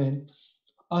 pinakamagaling namin,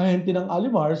 ahente ng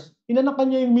Alimars,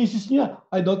 inanakan niya yung misis niya.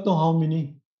 I don't know how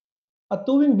many. At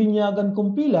tuwing binyagan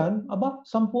kumpilan, 10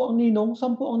 ang ninong,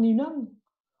 10 ang ninang.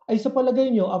 Ay sa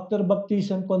palagay niyo, after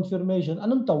baptism confirmation,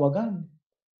 anong tawagan?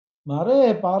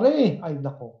 Mare, pare, ay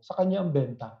nako, sa kanya ang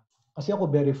benta. Kasi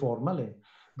ako very formal eh.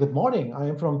 Good morning,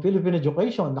 I am from Philippine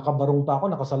Education. Nakabarong pa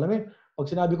ako, nakasalamin. Pag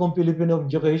sinabi kong Philippine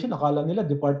Education, akala nila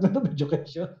Department of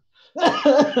Education.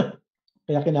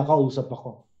 Kaya kinakausap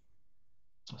ako.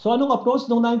 So anong approach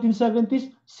noong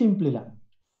 1970s? Simple lang.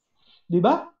 Di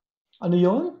ba? Ano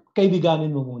yon?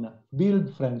 Kaibiganin mo muna. Build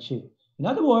friendship. In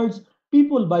other words,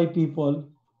 people buy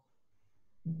people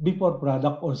before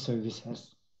product or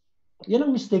services. Yan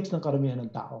ang mistakes ng karamihan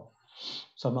ng tao.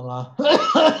 Sa mga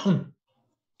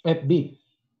FB.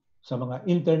 sa mga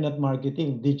internet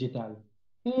marketing, digital.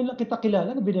 Ngayon lang kita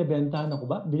kilala na binibentahan ako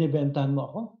ba? Binibentahan mo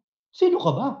ako? Sino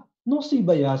ka ba? No si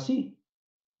bayasi.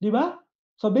 Di ba?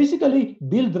 So basically,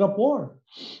 build rapport.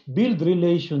 Build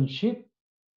relationship.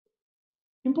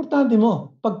 Importante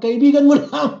mo, pag kaibigan mo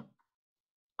lang,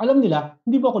 alam nila,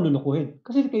 hindi mo ako lulukuhin.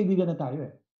 Kasi kaibigan na tayo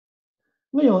eh.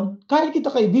 Ngayon, kahit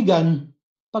kita kaibigan,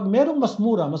 pag merong mas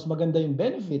mura, mas maganda yung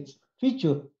benefits,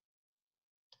 feature,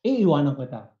 iiwanan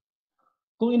kita.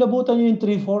 Kung inabutan nyo yung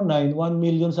 349, 1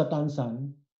 million sa Tansan,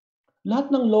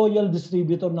 lahat ng loyal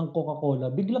distributor ng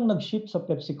Coca-Cola biglang nag-ship sa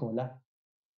Pepsi-Cola.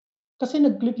 Kasi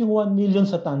nag-click yung 1 million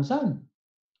sa Tansan.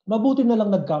 Mabuti na lang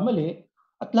nagkamali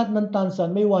at lahat ng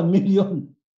Tansan may 1 million.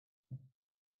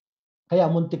 Kaya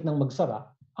muntik nang magsara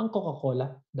ang Coca-Cola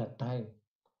that time.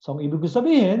 So ang ibig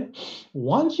sabihin,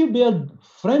 once you build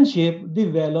friendship,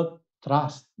 develop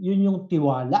trust. Yun yung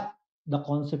tiwala, the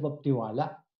concept of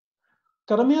tiwala.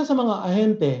 Karamihan sa mga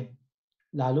ahente,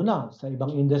 lalo na sa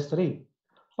ibang industry,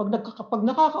 pag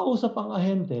nakakausap ang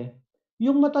ahente,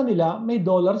 yung mata nila may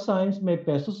dollar signs, may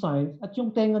peso signs, at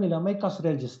yung tenga nila may cash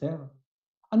register.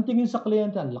 Ang tingin sa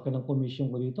kliyente, ang laki ng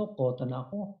commission ko dito, kota na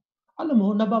ako. Alam mo,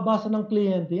 nababasa ng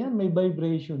kliyente yan, may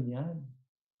vibration yan.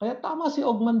 Kaya tama si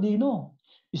Ogmandino.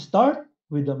 Start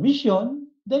with a mission,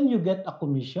 then you get a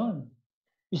commission.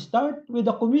 Start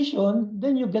with a commission,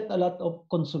 then you get a lot of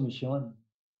consumption.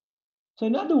 So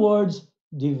in other words,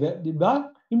 di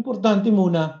ba? Importante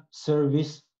muna,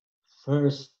 service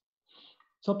first.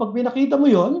 So pag pinakita mo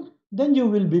yon, then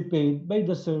you will be paid by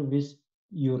the service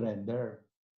you render.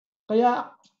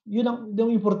 Kaya yun ang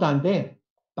importante.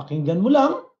 Pakinggan mo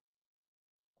lang,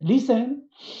 listen,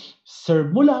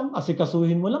 serve mo lang,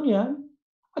 asikasuhin mo lang yan,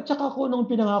 at saka kung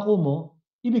anong pinangako mo,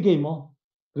 ibigay mo.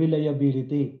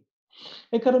 Reliability.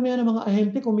 Karamihan ng mga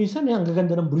ahente, kung minsan, ang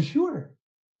gaganda ng brochure.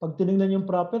 Pag tinignan yung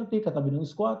property, katabi ng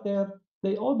squatter,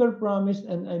 they overpromise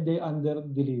and they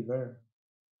under-deliver.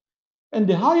 And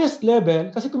the highest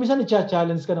level, kasi kung minsan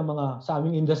i-challenge ka ng mga sa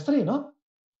aming industry, no?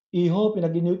 Iho,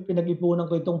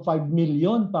 pinag-ipunan ko itong 5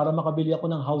 million para makabili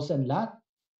ako ng house and lot.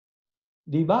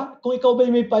 Di ba? Kung ikaw ba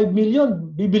may 5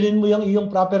 million, bibilin mo yung iyong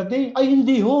property? Ay,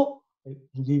 hindi ho.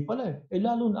 Hindi pala eh.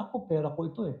 Lalo na ako, pera ko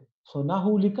ito eh. So,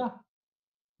 nahuli ka.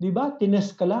 Di ba? Tines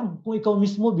ka lang. Kung ikaw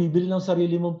mismo bibili ng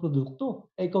sarili mong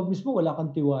produkto, ikaw mismo wala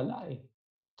kang tiwala eh.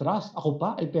 Trust, ako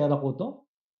pa, pera ko to.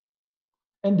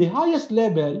 And the highest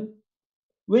level,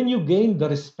 when you gain the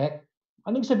respect.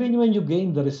 Anong sabihin niyo when you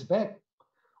gain the respect?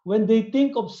 When they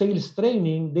think of sales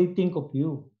training, they think of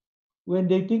you. When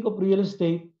they think of real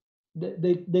estate,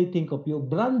 they think of you.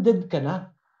 Branded ka na.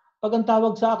 Pag ang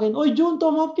tawag sa akin, oy June,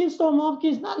 Tom Hopkins,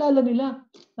 naalala nila.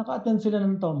 Naka-attend sila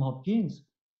ng Tom Hopkins.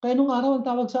 Kaya nung araw ang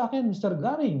tawag sa akin, Mr.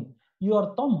 Garing, you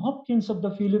are Tom Hopkins of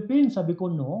the Philippines. Sabi ko,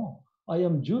 no, I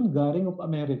am June Garing of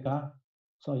America.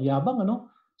 So yabang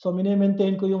ano? So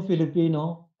mini-maintain ko yung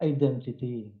Filipino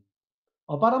identity.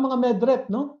 O para mga medrep,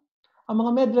 no? Ang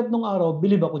mga medrep nung araw,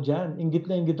 bilib ako dyan. Inggit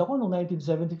na inggit ako noong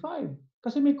 1975.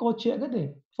 Kasi may kotse agad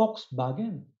eh.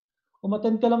 Volkswagen.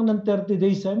 Umattend ka lang ng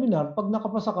 30-day seminar, pag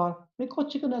nakapasa ka, may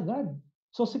kotse ka na agad.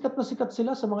 So sikat na sikat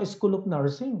sila sa mga school of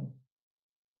nursing.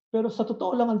 Pero sa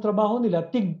totoo lang ang trabaho nila,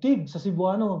 tig-tig sa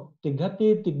Cebuano.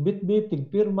 Tig-hatid, tig-bitbit,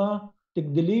 tig-pirma,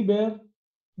 tig-deliver.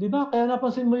 Di ba? Kaya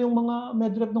napansin mo yung mga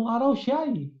medrep nung araw,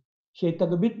 shy. Siya'y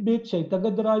taga-bitbit, siya'y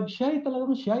taga-drive, siya'y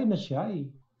talagang shy na shy.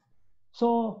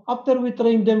 So, after we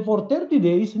train them for 30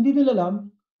 days, hindi nila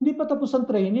alam, hindi pa tapos ang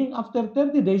training. After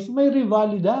 30 days, may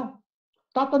revalida.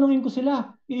 Tatanungin ko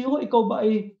sila, Iho, ikaw ba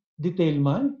ay detail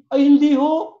man? Ay, hindi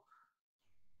ho.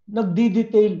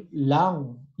 Nagdi-detail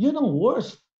lang. Yun ang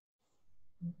worst.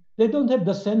 They don't have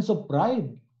the sense of pride,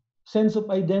 sense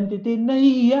of identity.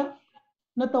 Nahihiya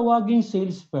na tawaging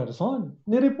salesperson.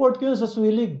 Nireport ko yun sa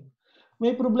Swilig.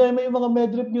 May problema yung mga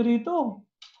medrep nyo rito.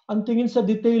 Ang tingin sa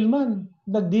detail man,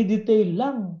 nagdi-detail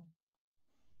lang.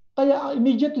 Kaya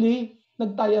immediately,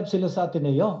 nag-tie up sila sa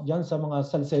Ateneo, dyan sa mga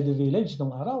Salcedo Village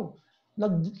nung araw.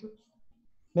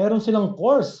 Meron silang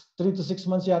course, 3 to 6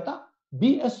 months yata,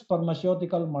 BS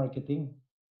Pharmaceutical Marketing.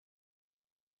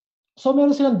 So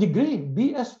meron silang degree,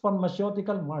 BS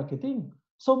Pharmaceutical Marketing.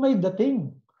 So may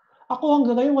dating. Ako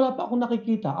hanggang ngayon wala pa akong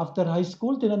nakikita. After high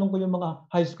school, tinanong ko yung mga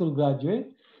high school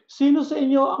graduate, sino sa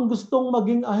inyo ang gustong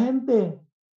maging ahente?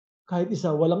 Kahit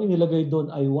isa, walang inilagay doon,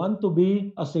 I want to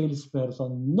be a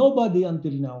salesperson. Nobody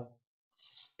until now.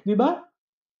 Di ba?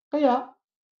 Kaya,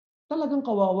 talagang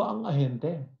kawawa ang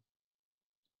ahente.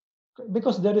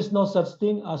 Because there is no such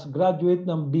thing as graduate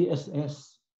ng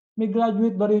BSS. May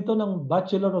graduate ba rito ng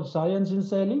Bachelor of Science in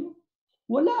Selling?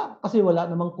 Wala. Kasi wala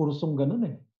namang kursong ganun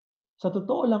eh. Sa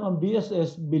totoo lang, ang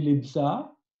BSS believe sa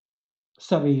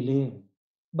sarili.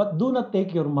 But do not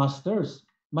take your masters.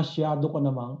 Masyado ka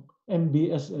namang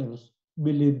MBSLs,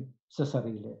 believe sa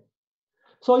sarili.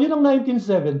 So, yun ang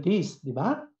 1970s, di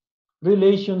ba?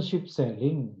 Relationship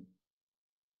selling.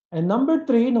 And number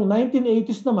 3, noong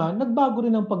 1980s naman, nagbago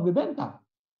rin ang pagbebenta.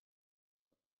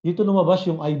 Dito lumabas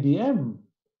yung IBM.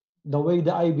 The way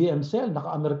the IBM sell,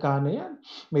 naka-Amerikana yan.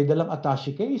 May dalang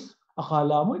attache case.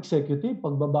 Akala mo executive,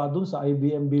 pagbaba dun sa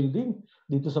IBM building,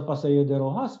 dito sa Paseo de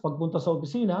Rojas, pagpunta sa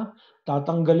opisina,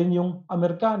 tatanggalin yung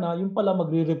Amerikana, yung pala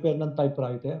magre-repair ng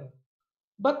typewriter.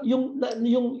 But yung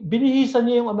binihisan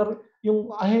niya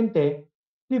yung ahente,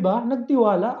 di ba,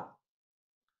 nagtiwala.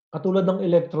 Katulad ng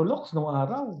Electrolux nung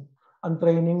araw. Ang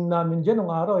training namin dyan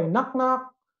nung araw ay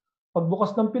knock-knock.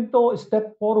 Pagbukas ng pinto,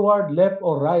 step forward, left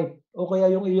or right. O kaya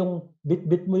yung iyong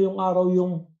bit-bit mo yung araw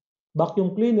yung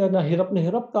vacuum cleaner na hirap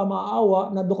ka,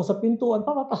 maaawa, nandun ka sa pintuan,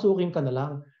 papapasukin ka na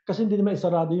lang. Kasi hindi naman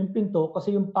isarado yung pinto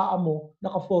kasi yung paa mo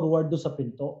naka-forward do sa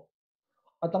pinto.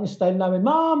 At ang style namin,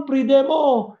 ma'am,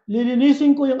 pre-demo,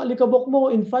 lilinisin ko yung alikabok mo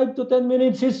in 5 to 10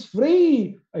 minutes is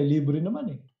free. Ay, libre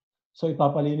naman eh. So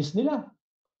ipapalinis nila.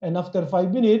 And after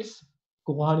 5 minutes,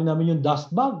 kukuhanin namin yung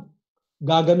dust bag.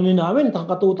 Gaganunin namin,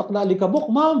 kakatutak na alikabok.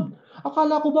 Ma'am,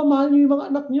 akala ko ba mahal niyo yung mga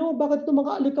anak niyo? Bakit itong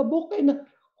mga alikabok?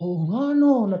 Nga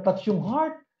no, na-touch yung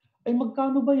heart. Ay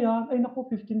magkano ba yan? Ay naku,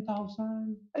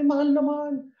 15,000. Ay mahal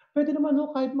naman. Pwede naman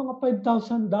no, kahit mga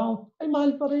 5,000 daw. Ay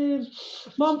mahal pa rin.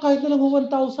 Ma'am, kahit na lang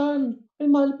 1,000. Ay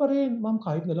mahal pa rin. Ma'am,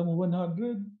 kahit na lang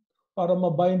 100. Para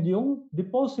mabind yung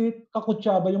deposit,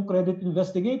 kakutsaba yung credit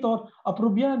investigator,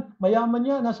 approve yan, mayaman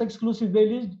yan, nasa exclusive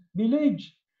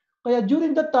village. Kaya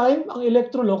during that time, ang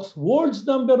Electrolux, world's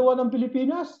number 1 ang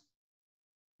Pilipinas.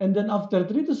 And then after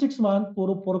 3 to 6 months,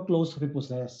 puro foreclose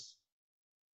repossess.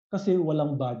 Kasi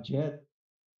walang budget.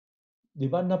 Di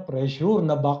ba? Na pressure,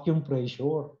 na vacuum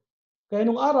pressure. Kaya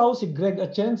nung araw, si Greg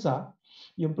Atienza,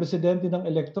 yung presidente ng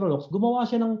Electrolux, gumawa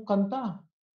siya ng kanta.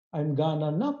 I'm gonna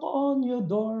knock on your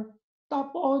door,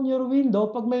 tap on your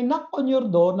window. Pag may knock on your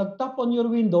door, nag-tap on your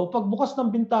window, pag bukas ng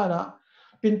bintana,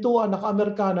 pintuan,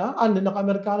 naka-Amerikana,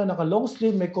 naka-long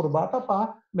sleeve, may kurbata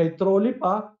pa, may trolley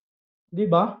pa, di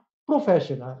ba?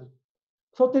 Professional.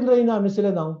 So, tinry namin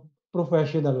sila ng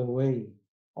professional way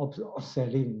of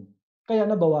selling. Kaya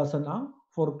nabawasan ang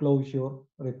foreclosure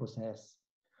repossess.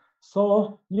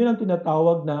 So, yun ang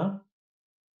tinatawag na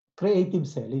creative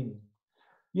selling.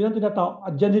 Yun ang tinatawag.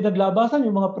 At dyan din naglabasan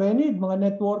yung mga pre-need, mga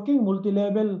networking,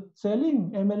 multi-level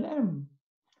selling, MLM.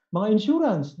 Mga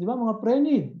insurance, di ba? Mga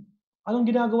pre-need. Anong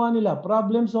ginagawa nila?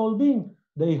 Problem solving.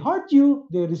 They hurt you,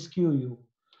 they rescue you.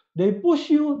 They push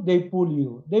you, they pull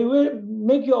you. They will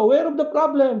make you aware of the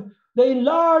problem. They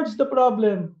enlarge the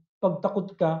problem. Pag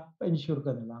takot ka, pa-insure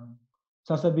ka na lang.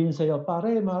 Sasabihin sa'yo,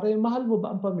 pare, mare, mahal mo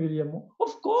ba ang pamilya mo?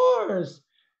 Of course!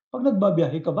 Pag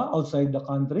nagbabiyahe ka ba outside the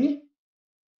country,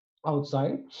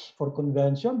 outside for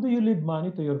convention, do you leave money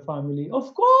to your family?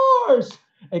 Of course!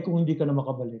 Eh kung hindi ka na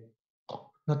makabalik,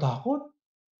 natakot?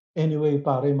 Anyway,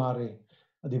 pare, mare,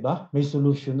 di ba? May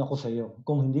solution ako sa iyo.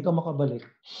 Kung hindi ka makabalik,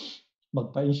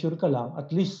 magpa-insure ka lang, at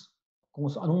least kung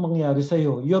anong mangyari sa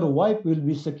iyo, your wife will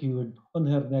be secured on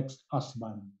her next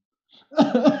husband.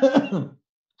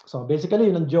 So basically,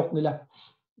 yun ang joke nila.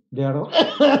 They're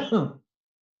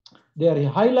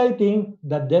highlighting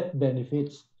the death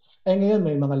benefits. Eh ngayon,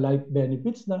 may mga life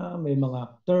benefits na, may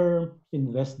mga term,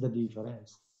 invest the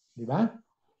difference. Di ba?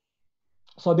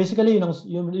 So basically,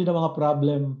 yun ang mga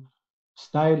problem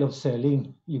style of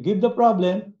selling. You give the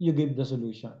problem, you give the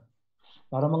solution.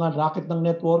 Para mga racket ng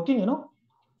networking, ano?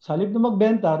 Sa halip na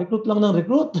magbenta, recruit lang ng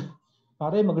recruit.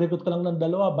 Pare, mag-recruit ka lang ng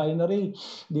dalawa, binary.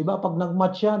 Di ba? Pag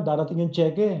nag-match yan, darating yung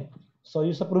cheque. So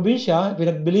yung sa probinsya,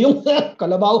 pinagbili yung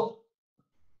kalabaw.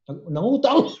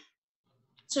 Nangutang.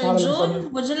 Sir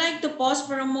June, would you like to pause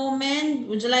for a moment?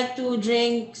 Would you like to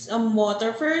drink some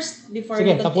water first before Sige,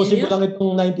 we continue? tapusin ko lang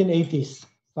itong 1980s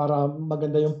para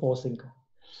maganda yung pausing ko.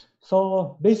 So,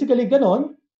 basically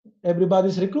ganon,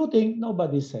 everybody's recruiting,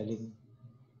 nobody's selling.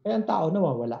 Eh, ang tao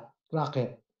nawawala.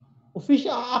 Racket.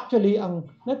 Actually, ang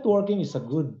networking is a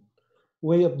good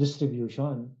way of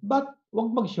distribution. But,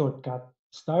 wag mag-shortcut.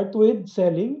 Start with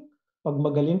selling. Pag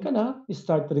magaling ka na,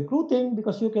 start recruiting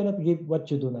because you cannot give what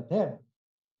you do not have.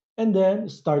 And then,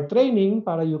 start training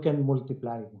para you can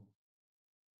multiply.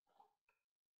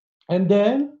 And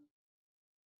then,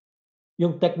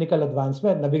 yung technical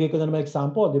advancement. Nabigay ko na naman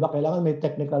example. Di ba? Kailangan may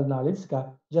technical knowledge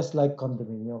ka, just like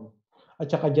condominium.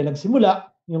 At saka dyan nagsimula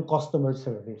yung customer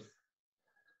service.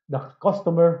 The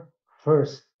customer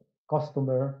first.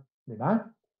 Customer, di ba?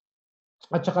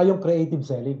 At saka yung creative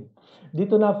selling.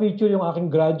 Dito na-feature yung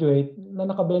aking graduate na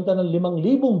nakabenta ng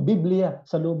 5,000 Biblia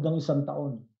sa loob ng 1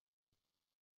 taon.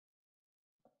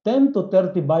 10 to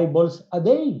 30 Bibles a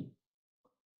day.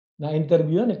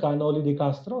 Na-interview ni Canoli de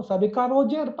Castro. Sabi, Ka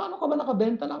Roger, paano ka ba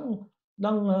nakabenta ng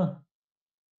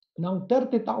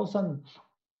 30,000,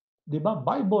 di ba,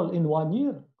 Bible in 1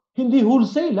 year? Hindi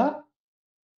wholesale, ha?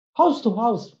 House to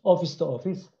house, office to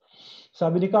office.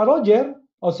 Sabi ni Ka Roger,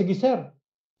 sige sir,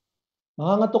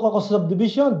 mangangatok ako sa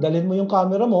subdivision, dalhin mo yung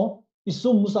camera mo,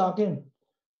 i-zoom mo sa akin.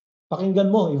 Pakinggan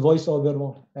mo, i-voice over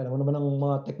mo. Alam mo naman ang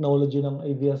mga technology ng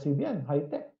ABS-CBN,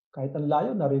 high-tech. Kahit ang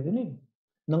layo, naririnig.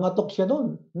 Nangatok siya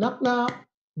doon. Knock-knock,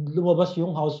 lumabas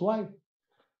yung housewife.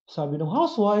 Sabi ng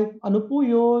housewife, ano po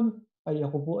yun? Ay,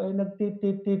 ako po ay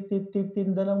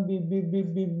nagtitinda ng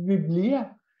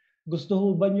Biblia. Gusto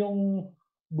ho ba niyong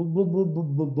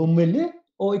bumili?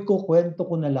 O ikukwento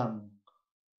ko na lang?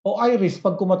 O Iris,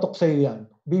 pag kumatok sa'yo yan,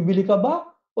 bibili ka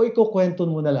ba? O ikukwento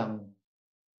mo na lang?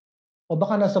 O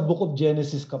baka nasa Book of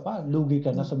Genesis ka pa, lugi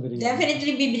ka na sa Miriam.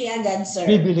 Definitely bibili agad, sir.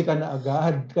 Bibili ka na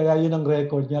agad. Kaya yun ang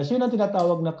record niya. So yun ang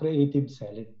tinatawag na creative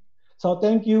selling. So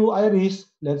thank you, Iris.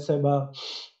 Let's have a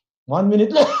 1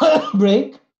 minute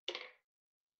break.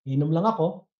 Inom lang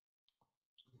ako.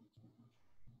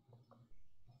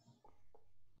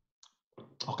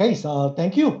 Okay, so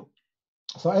thank you.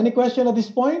 So any question at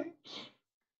this point?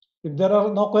 If there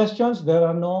are no questions, there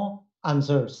are no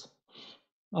answers.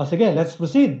 Sige, let's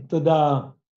proceed to the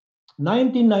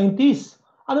 1990s.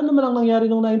 Ano naman ang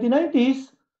nangyari noong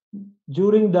 1990s?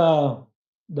 During the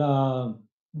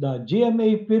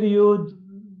GMA period,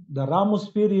 the Ramos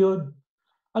period.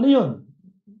 Ano yun?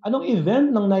 Anong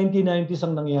event ng 1990s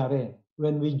ang nangyari?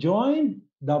 When we joined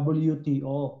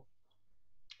WTO.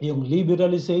 Yung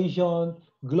liberalization,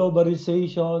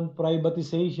 globalization,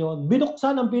 privatization,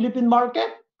 binuksan ang Philippine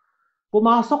market.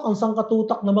 Pumasok ang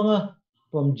sangkatutak na mga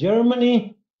from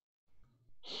Germany,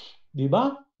 di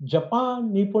ba?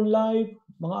 Japan, Nippon Life,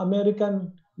 mga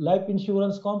American life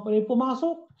insurance company,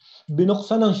 pumasok.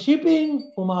 Binuksan ang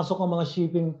shipping, pumasok ang mga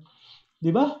shipping,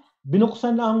 di ba?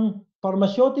 Binuksan ang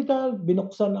pharmaceutical,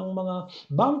 binuksan ang mga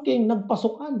banking,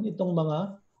 nagpasukan itong mga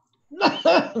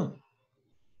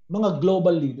mga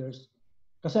global leaders.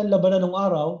 Kasi ang labanan ng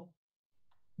araw,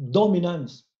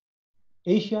 dominance.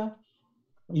 Asia,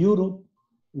 Europe,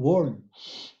 world.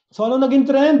 So ano naging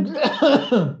trend?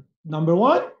 Number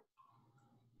 1,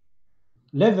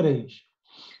 leverage.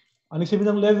 Ano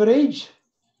sabihin ng leverage?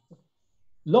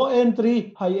 Low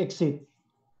entry, high exit.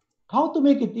 How to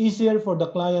make it easier for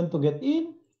the client to get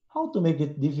in, how to make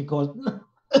it difficult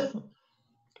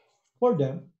for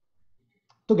them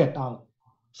to get out.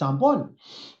 Sample,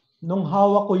 nung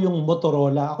hawak ko yung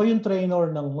Motorola, ako yung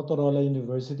trainer ng Motorola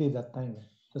University that time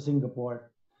sa Singapore.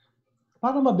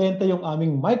 Para mabenta yung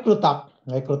aming microtac,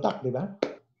 di ba?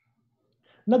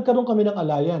 Nagkaroon kami ng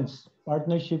alliance,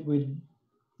 partnership with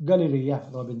Galleria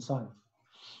Robinson.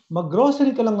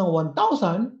 Mag-grocery ka lang ng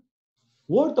 1,000,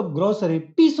 worth of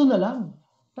grocery, piso na lang.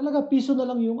 Talaga, piso na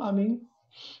lang yung aming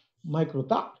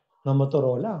microtac na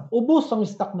Motorola. Ubus ang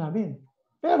stock namin.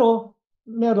 Pero,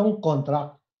 merong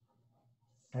contract.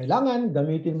 Kailangan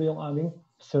gamitin mo yung aming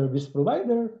service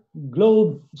provider,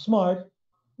 Globe, Smart,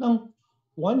 ng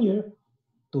 1 year,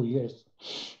 2 years.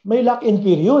 May lock-in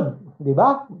period, di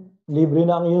ba? Libre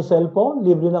na ang iyong cellphone,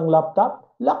 libre na ang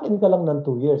laptop, lock-in ka lang ng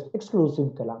 2 years.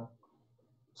 Exclusive ka lang.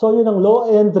 So yun ang low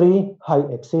entry, high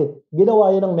exit.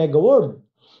 Ginawa yun ng Mega World.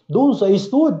 Doon sa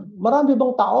Eastwood, marami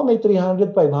bang tao may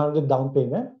 300, 500 down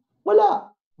payment?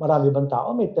 Wala. Marami bang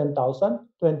tao may 10,000,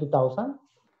 20,000?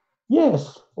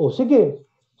 Yes. O sige.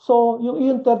 So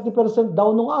yung 30%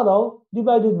 down nung araw,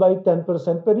 divided by 10%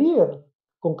 per year.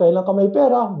 Kung kailan ka may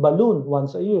pera, balloon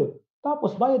once a year.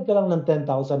 Tapos bayad ka lang ng 10,000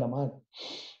 naman.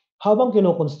 Habang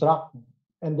kinoconstruct.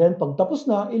 And then pag tapos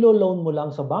na, ilo-loan mo lang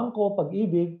sa bangko,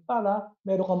 pag-ibig, para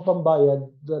meron kang pambayad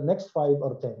the next 5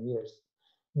 or 10 years.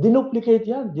 Dinuplicate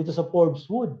yan dito sa Forbes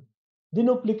Wood.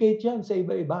 Dinuplicate yan sa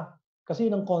iba-iba. Kasi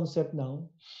yun ang concept ng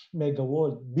Mega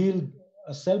World. Build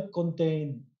a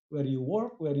self-contained where you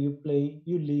work, where you play,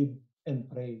 you live, and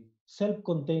pray.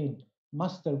 Self-contained,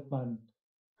 master plan,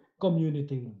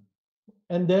 community.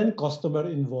 And then customer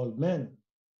involvement.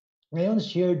 Ngayon,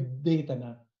 shared data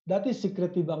na. Dati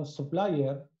secretive ang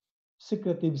supplier,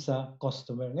 secretive sa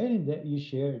customer. Ngayon hindi, you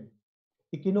shared.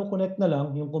 Ikino-connect na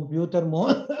lang yung computer mo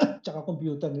tsaka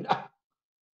computer nila.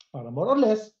 Para more or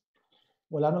less,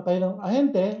 wala nang kayo ng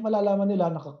ahente, malalaman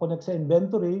nila, nakakonect sa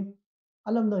inventory,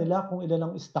 alam na nila kung ilan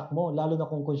ang stock mo, lalo na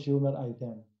kung consumer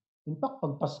item. In fact,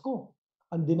 pag Pasko,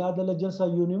 ang dinadala dyan sa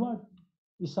Unimart,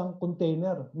 isang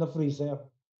container na freezer.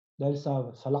 Dahil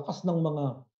sa lakas ng mga,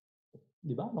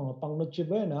 di ba, mga pang Noche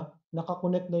Buena,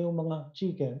 nakakonect na yung mga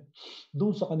chicken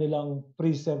doon sa kanilang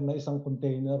freezer na isang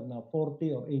container na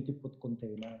 40 or 80 foot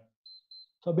container.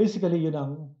 So basically, yun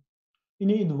ang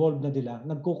ini-involve na nila,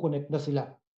 nagko-connect na sila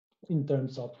in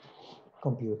terms of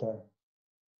computer.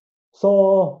 So,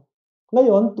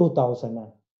 ngayon, 2000 na.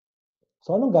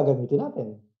 So, anong gagamitin natin?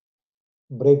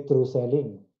 Breakthrough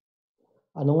selling.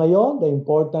 Ano ngayon? The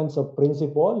importance of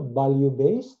principle,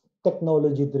 value-based,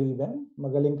 technology-driven.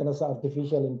 Magaling ka na sa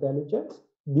artificial intelligence,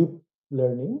 deep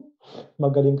learning.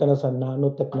 Magaling ka na sa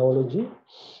nanotechnology.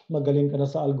 Magaling ka na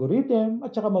sa algorithm.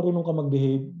 At saka marunong ka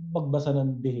magbasa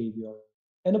ng behavior.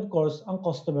 And of course, ang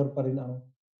customer pa rin ang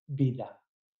bida.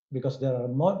 Because there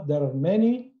are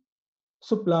many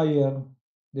supplier,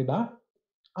 di ba?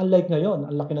 Unlike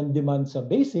ngayon, ang laki ng demand sa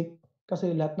basic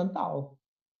kasi lahat ng tao,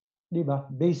 di ba?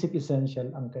 Basic essential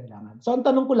ang kailangan. So ang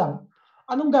tanong ko lang,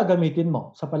 anong gagamitin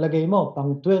mo sa palagay mo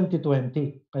pang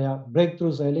 2020? Kaya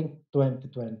breakthrough selling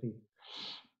 2020.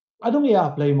 Anong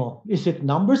i-apply mo? Is it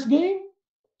numbers game?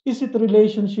 Is it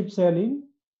relationship selling?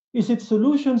 Is it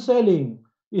solution selling?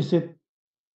 Is it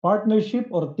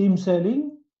partnership or team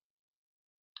selling?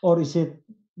 Or is it,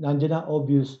 nandiyan na,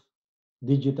 obvious,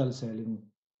 digital selling?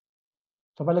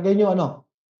 Sa palagay niyo, ano?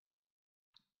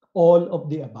 All of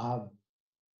the above.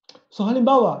 So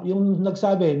halimbawa, yung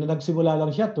nagsabi na nagsimula lang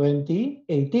siya 2018.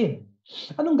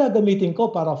 Anong gagamitin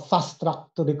ko para fast track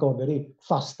to recovery?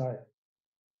 Fast start.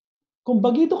 Kung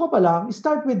bagito ka pa lang,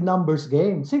 start with numbers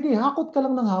game. Sige, hakot ka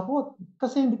lang ng hakot.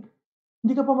 Kasi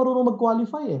hindi ka pa marunong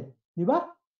mag-qualify eh. Di ba?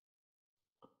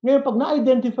 Ngayon, pag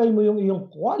na-identify mo yung iyong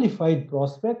qualified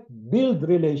prospect, build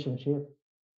relationship.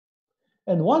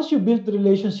 And once you build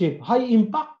relationship, high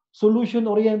impact,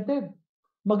 solution-oriented.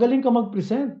 Magaling ka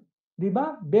mag-present. Di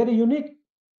ba? Very unique.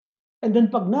 And then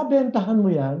pag nabentahan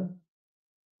mo yan,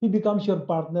 he becomes your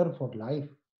partner for life.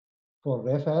 For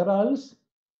referrals,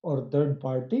 or third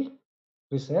party,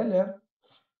 reseller,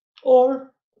 or,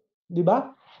 di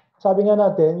ba? Sabi nga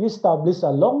natin, you establish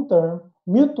a long-term,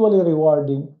 mutually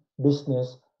rewarding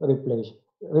business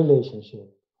relationship.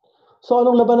 So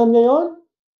anong labanan ngayon?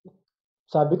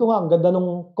 Sabi ko nga, ang ganda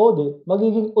ng code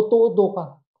magiging uto-uto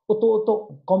ka.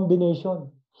 Uto-uto, combination.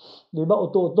 Di ba?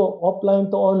 Uto-uto, offline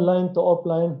to online to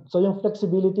offline. So yung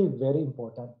flexibility, very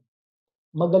important.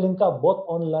 Magaling ka both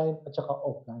online at saka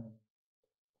offline.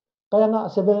 Kaya nga,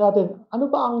 sabihin natin, ano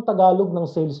ba ang Tagalog ng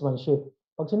salesmanship?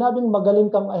 Pag sinabing magaling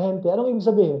kang ahente, anong ibig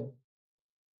sabihin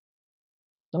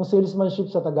ng salesmanship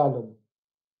sa Tagalog?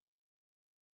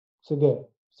 Sige,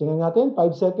 sige natin,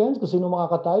 5 seconds, kung sino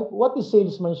makaka-type. What is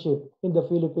salesmanship in the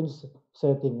Philippines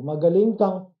setting? Magaling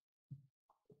kang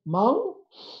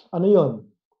ano yon?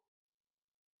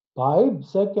 5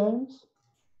 seconds,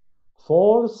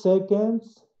 4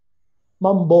 seconds,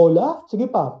 mambola, sige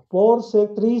pa, 3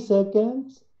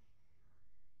 seconds,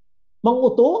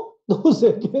 manguto, 2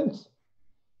 seconds,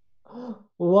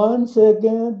 1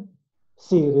 second,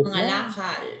 sirip Mga na.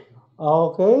 lakal.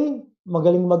 Okay,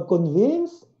 magaling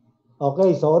mag-convince.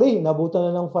 Okay, sorry, nabutan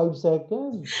na ng 5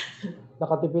 seconds.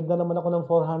 Nakatipid na naman ako ng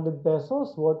 400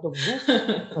 pesos worth of book.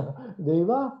 Di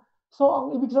ba? So,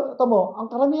 ang ibig sabihin, tamo, ang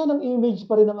karamihan ng image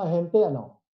pa rin ng ahente,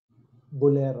 ano?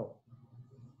 Bolero.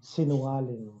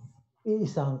 Sinungaling.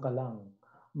 Iisahan ka lang.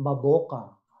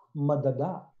 Maboka.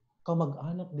 Madada.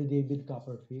 Kamag-anak ni David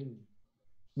Copperfield.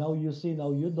 Now you see,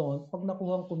 now you don't. Pag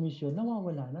nakuha ang komisyon,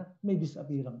 nawawala na. May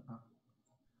disappearance act.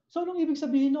 So, anong ibig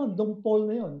sabihin nun? Dong poll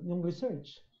na yun, yung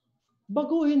research.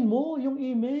 Baguhin mo yung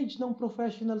image ng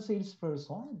professional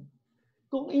salesperson.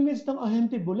 Kung image ng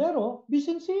ahente bolero, be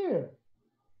sincere.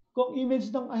 Kung image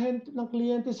ng ahente ng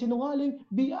kliyente sinungaling,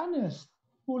 be honest.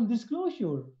 Full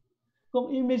disclosure.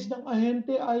 Kung image ng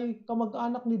ahente ay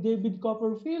kamag-anak ni David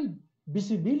Copperfield,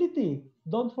 visibility.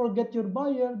 Don't forget your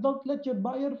buyer. Don't let your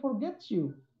buyer forget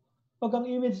you. Pag ang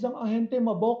image ng ahente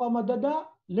maboka madada,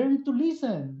 learn to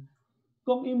listen.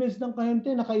 Kung image ng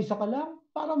ahente nakaisa ka lang,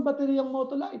 parang bateryang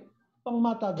Motolite, pang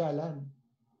matagalan.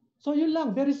 So yun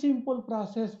lang, very simple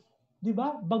process. Di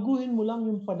ba? Baguhin mo lang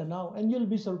yung pananaw and you'll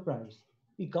be surprised.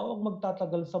 Ikaw ang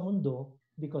magtatagal sa mundo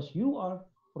because you are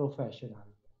professional.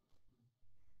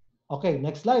 Okay,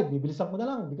 next slide. Bibilisan ko na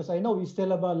lang because I know we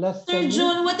still have less. Sir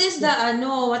June, what is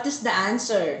the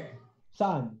answer?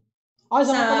 Saan?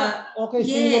 Okay,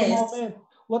 senior moment.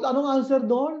 Anong answer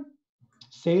doon?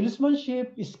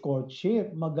 Salesmanship is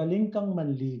courtship. Magaling kang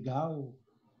manligaw.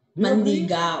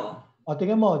 Manligaw. O,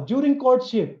 tingnan mo, during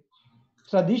courtship,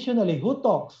 traditionally, who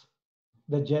talks?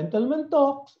 The gentleman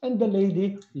talks and the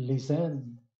lady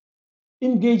listen.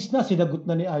 Engaged na, sinagot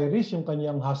na ni Iris yung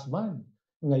kanyang husband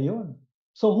ngayon.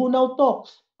 So who now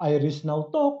talks? Iris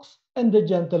now talks and the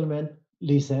gentleman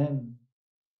listen.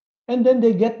 And then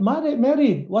they get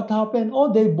married. What happened?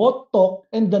 Oh, they both talk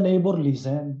and the neighbor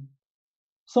listen.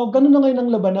 So, ganun na ngayon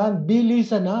ang labanan.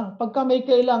 Bilisan na. Pagka may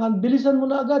kailangan, bilisan mo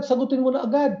na agad. Sagutin mo na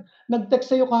agad. Nag-text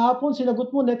sa'yo kahapon,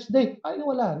 sinagot mo next day. Ay,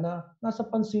 wala na. Nasa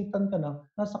pansitan ka na.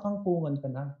 Nasa kangkungan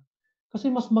ka na. Kasi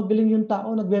mas magaling yung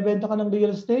tao. Nagbebenta ka ng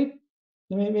real estate.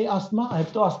 May asthma. I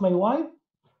have to ask my wife.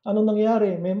 Anong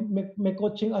nangyari? May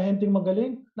coaching ahenteng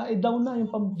magaling. Na-down na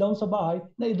yung down sa bahay.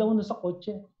 Na-down na sa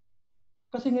kotse.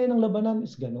 Kasi ngayon ang labanan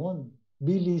is ganon.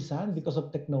 Bilisan because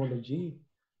of technology.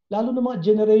 Lalo na mga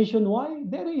Generation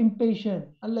Y, very impatient.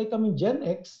 Unlike kaming Gen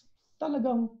X,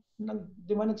 talagang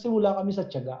nagsimula kami sa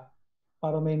tiyaga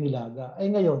para may nilaga.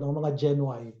 Ay ngayon, ang mga Gen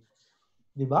Y,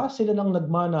 di ba? Sila nang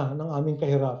nagmana ng aming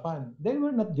kahirapan. They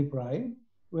were not deprived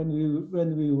when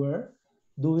we were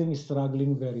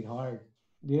struggling very hard.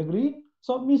 Do you agree?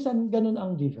 So, minsan ganun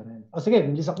ang difference. Sige,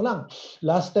 bilisan ko lang.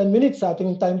 Last 10 minutes sa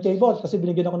ating timetable kasi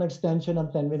binigyan ako ng extension ng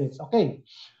 10 minutes. Okay.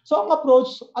 So, ang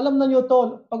approach, alam na nyo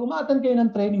to, pag umatan kayo ng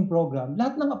training program,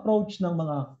 lahat ng approach ng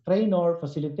mga trainer,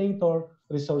 facilitator,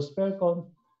 resource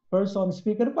person,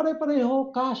 speaker,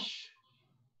 pare-pareho, cash.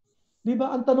 Di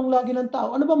ba? Ang tanong lagi ng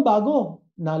tao, ano bang bago?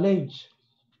 Knowledge.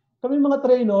 Kami mga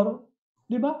trainer,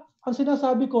 di ba? Ang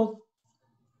sinasabi ko,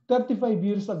 35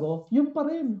 years ago, yun pa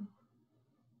rin.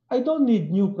 I don't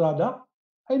need new product.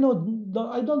 I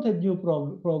don't have new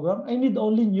program. I need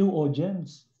only new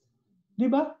audience. Di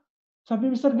ba?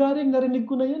 Sabi Mr. Garing, narinig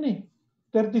ko na yan eh.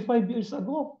 35 years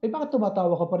ago. Eh bakit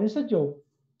tumatawa ka pa rin sa joke?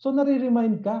 So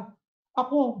nare-remind ka.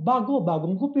 Ako,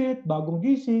 bagong gupit, bagong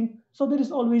gising. So there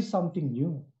is always something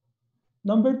new.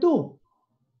 Number 2,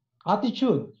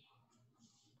 attitude.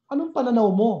 Anong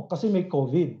pananaw mo kasi may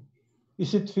COVID?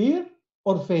 Is it fear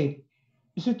or faith?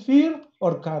 Is it fear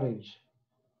or courage?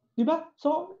 Di ba?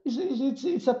 So,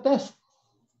 it's a test.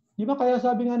 Di ba? Kaya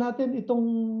sabi nga natin,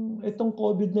 itong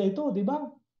COVID na ito, di ba?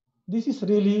 This is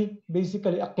really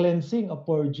basically a cleansing, a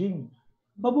purging.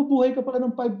 Mabubuhay ka pala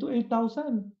ng 5,000 to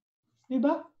 8,000. Di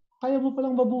ba? Kaya mo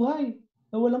palang mabuhay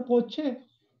na walang kotse,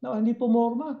 na hindi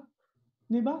pumorma.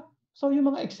 Di ba? So,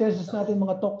 yung mga excesses natin,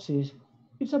 mga toxins,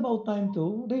 it's about time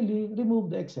to really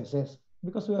remove the excesses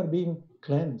because we are being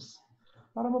cleansed.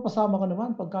 Para mapasama ka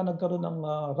naman pagka nagkaroon ng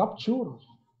rapture.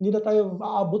 Hindi na tayo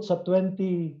maabot sa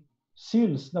 20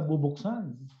 seals na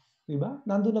bubuksan. Diba?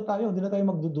 Nandun na tayo, hindi na tayo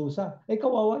magdudusa. Eh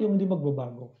kawawa yung hindi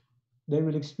magbabago. They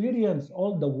will experience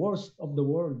all the worst of the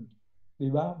world.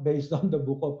 Diba? Based on the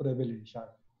book of Revelation.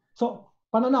 So,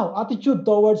 pananaw, attitude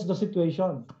towards the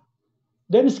situation.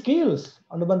 Then skills.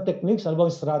 Ano bang techniques? Ano bang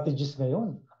strategies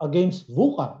ngayon? Against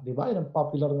VUCA. Diba? Yan ang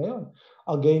popular ngayon.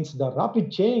 Against the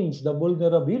rapid change, the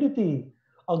vulnerability.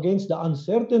 Against the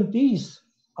uncertainties.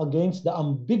 Against the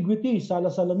ambiguity, sala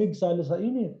sa lamig, sala sa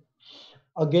init.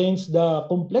 Against the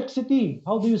complexity,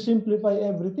 how do you simplify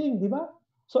everything, di ba?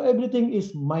 So everything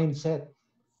is mindset.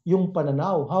 Yung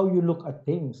pananaw, how you look at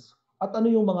things. At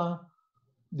ano yung mga,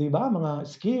 di ba, mga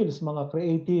skills, mga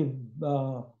creative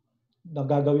na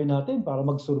gagawin natin para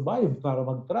mag-survive, para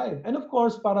mag-thrive. And of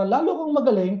course, para lalo kang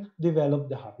magaling,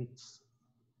 develop the habits.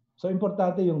 So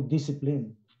importante yung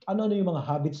discipline. Ano yung mga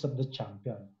habits of the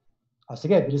champion?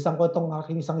 Sige, bilisan ko itong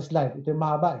aking isang slide. Ito yung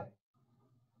mahaba eh.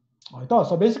 Ito.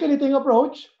 So basically, ito yung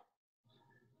approach.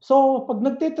 So pag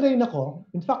nagtitrain ako,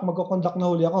 in fact, magko-conduct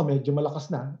na huli ako. Medyo malakas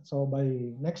na. So by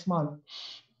next month,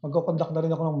 magko-conduct na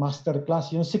rin ako ng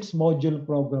masterclass. Yung 6-module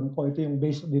program ko. Ito yung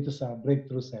based dito sa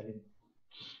breakthrough selling.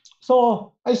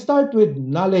 So I start with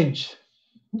knowledge.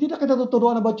 Hindi na kita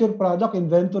tuturuan about your product,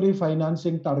 inventory,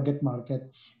 financing, target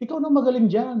market. Ikaw na magaling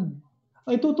dyan.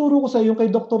 Ay tuturo ko sa iyo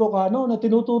kay Dr. Ocano na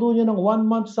tinuturo niya ng 1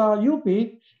 month sa UP,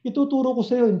 ituturo ko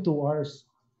sa iyo in 2 hours.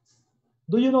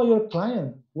 Do you know your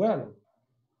client well?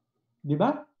 Di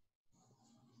ba?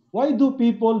 Why do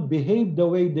people behave the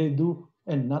way they do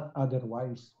and not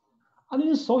otherwise? Ano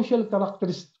yung social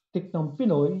characteristic ng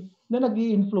Pinoy na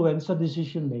nag-i-influence sa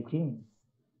decision making?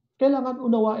 Kailangan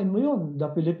unawain mo yun.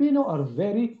 The Filipino are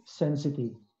very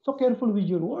sensitive. So careful with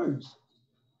your words.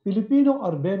 Filipino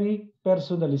are very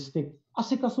personalistic.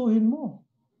 Asikasuhin mo.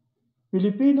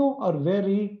 Filipino are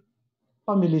very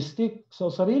familistic.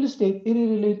 So sa real estate,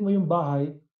 i-relate mo yung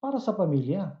bahay para sa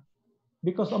pamilya.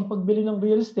 Because ang pagbili ng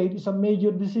real estate is a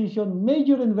major decision,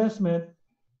 major investment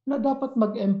na dapat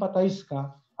mag-empathize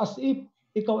ka as if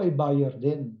ikaw ay buyer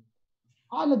din.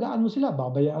 Aalagaan mo sila,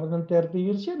 babayaran ng 30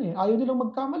 years yan eh. Ayaw nilang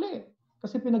magkamali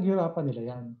kasi pinaghirapan nila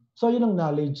yan. So yun ang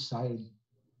knowledge side.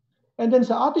 And then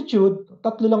sa attitude,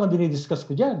 3 lang ang dinidiscuss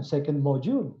ko dyan, 2nd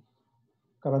module.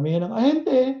 Karamihan ng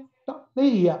ahente,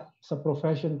 nahihiya sa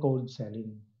profession called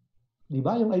selling. Di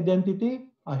ba? Yung identity,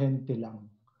 ahente lang.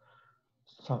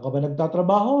 Saan ka ba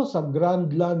nagtatrabaho? Sa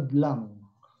Grand Land lang.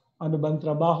 Ano bang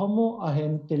trabaho mo?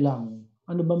 Ahente lang.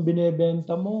 Ano bang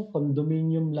binebenta mo?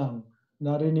 Condominium lang.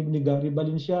 narinig ni Gary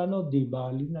Valenciano, di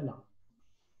bali na lang.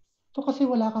 So kasi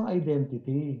wala kang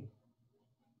identity.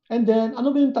 And then,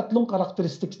 ano ba yung tatlong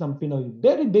characteristics ng Pinoy?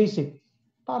 Very basic.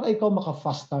 Para ikaw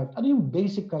maka-fast start. Ano yung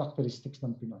basic characteristics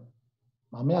ng Pinoy?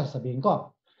 Mamaya sabihin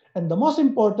ko. And the most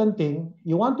important thing,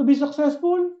 you want to be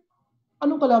successful?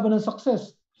 Anong kalaban ng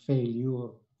success?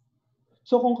 Failure.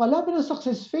 So kung kalaban ng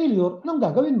success, failure, anong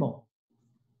gagawin mo?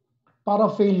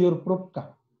 Para failure-proof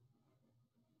ka.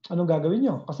 Anong gagawin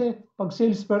nyo? Kasi pag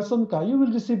salesperson ka, you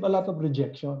will receive a lot of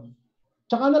rejection.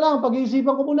 Tsaka na lang,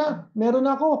 pag-iisipan ko muna. Meron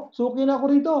ako. Suki na ako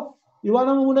rito.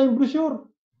 Iwanan mo muna yung brochure.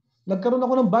 Nagkaroon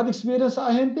ako ng bad experience sa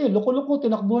ahente. Loko-loko,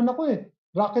 tinakbuhan ako eh.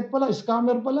 Racket pala,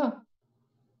 scammer pala.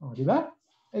 O, di ba?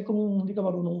 Eh kung hindi ka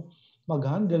marunong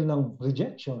mag-handle ng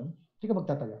rejection, hindi ka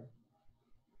magtatagal.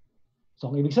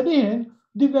 So, ang ibig sabihin,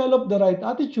 develop the right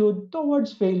attitude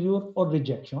towards failure or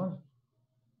rejection.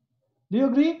 Do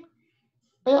you agree?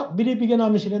 Kaya binibigyan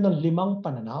namin sila ng 5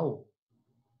 pananaw.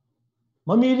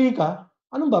 Mamili ka,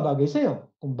 anong babagay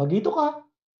sa'yo? Kung bagito ka,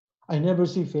 I never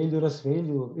see failure as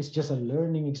failure. It's just a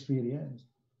learning experience.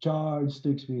 Charge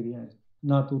to experience.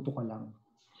 Natuto ka lang.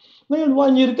 Ngayon,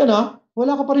 1 year ka na,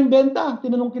 wala ka pa rin benta.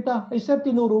 Tinanong kita. I said,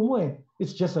 tinuro mo eh.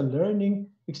 It's just a learning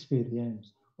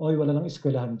experience. Oy, wala nang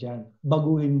eskwelahan dyan.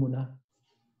 Baguhin mo na.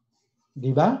 Di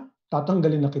ba?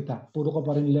 Tatanggalin na kita. Puro ka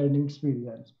pa rin learning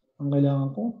experience. Ang kailangan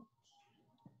ko,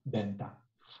 benta.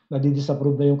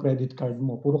 Nadi-disapprove na yung credit card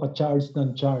mo. Puro ka charge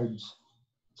ng charge.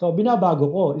 So, binabago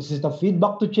ko. Is it a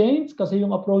feedback to change? Kasi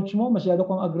yung approach mo, masyado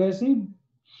kang aggressive.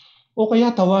 O kaya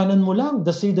tawanan mo lang.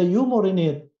 See the humor in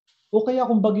it. O kaya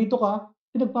kung bagito ka,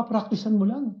 pinagpa-practicean mo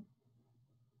lang.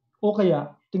 O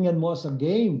kaya, tingnan mo as a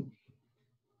game.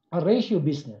 A ratio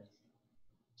business.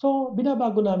 So,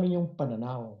 binabago namin yung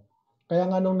pananaw. Kaya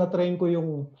nga nung na-train ko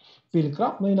yung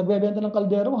Philcraft, may nagbebenta ng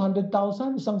kaldero,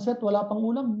 100,000, isang set, wala pang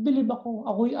ulam. Believe ako,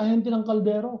 ako'y ahente ng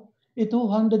kaldero. Ito,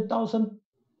 100,000,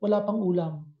 wala pang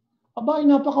ulam. Aba,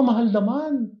 ay napakamahal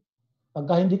naman.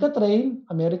 Pagka hindi ka train,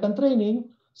 American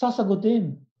training,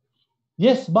 sasagutin.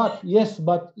 Yes, but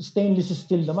stainless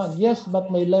steel naman. Yes, but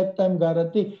may lifetime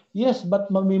guarantee. Yes, but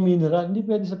mamimineral. Hindi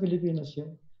pwede sa Pilipinas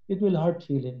yun. It will hurt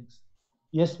feelings.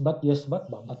 Yes, but,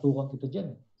 babatukan kita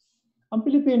dyan. Ang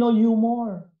Pilipino,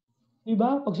 humor.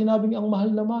 Diba? Pag sinabing ang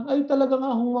mahal naman, ay talaga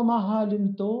nga akong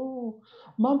mamahalin to.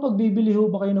 Ma'am, pag bibili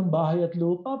ho ba kayo ng bahay at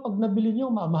lupa, pag nabili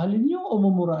nyo, mamahalin nyo o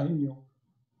mumurahin nyo?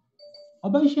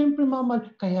 Abay, syempre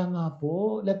mamahal. Kaya nga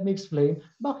po, let me explain,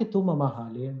 bakit to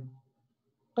mamahalin?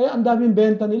 Kaya ang daming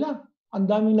benta nila.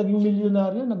 Ang daming naging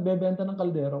milyonaryo, nagbebenta ng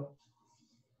kaldero.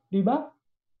 Diba?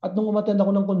 At nung umattend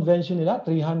ako ng convention nila,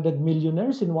 300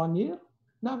 millionaires in 1 year,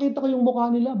 nakita ko yung mukha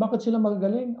nila. Bakit sila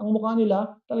magagaling? Ang mukha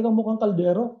nila, talagang mukhang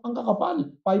kaldero. Ang kakapal.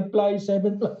 5-ply,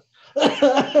 7-ply.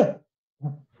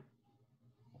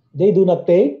 They do not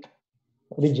take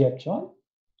rejection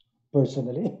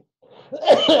personally.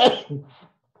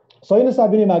 So yun ang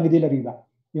sabi ni Maggie de la Riva,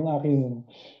 yung aking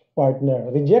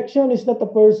partner. Rejection is not a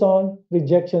person.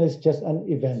 Rejection is just an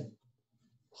event.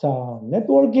 Sa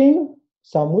networking,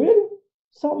 some will,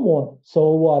 some won't.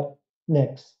 So what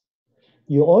next?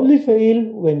 You only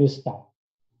fail when you stop.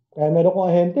 Kaya meron kong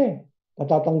ahente,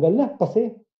 natatanggal na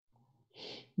kasi,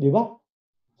 di ba?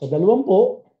 Sa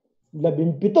 20,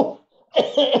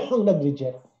 17 ang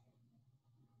nag-reject.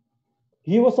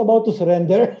 He was about to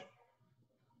surrender.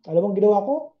 Alam mo ang ginawa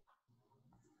ko?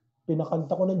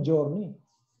 Pinakanta ko ng Journey.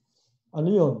 Ano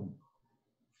yun?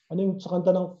 Ano yung sa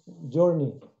kanta ng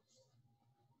Journey?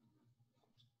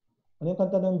 Ano yung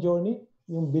kanta ng Journey?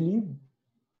 Yung Believe.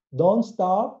 Don't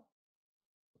stop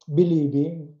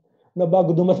believing na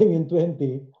bago dumating yung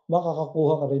 20,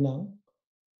 makakakuha ka rin ng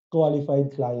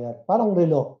qualified client. Parang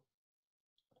relo.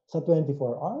 Sa 24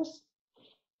 hours,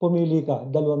 pumili ka,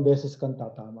 2 beses kang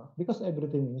tatama. Because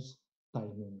everything is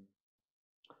timing.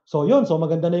 So yun, so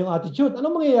maganda na yung attitude.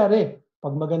 Anong mangyayari?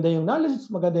 Pag maganda yung knowledge,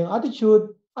 maganda yung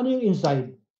attitude, ano yung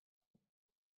inside?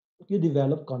 You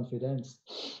develop confidence.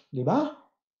 Di ba?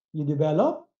 You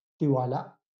develop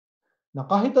tiwala. Na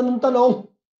kahit anong tanong,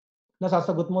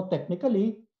 nasasagot mo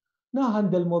technically,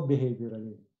 na-handle mo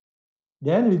behaviorally.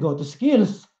 Then we go to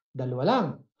skills. 2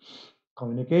 lang.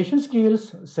 Communication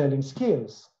skills, selling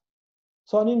skills.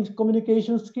 So ano yung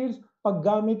communication skills?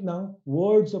 Paggamit ng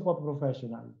words of a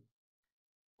professional.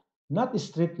 Not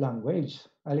street language.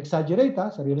 I'll exaggerate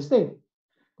sa real estate.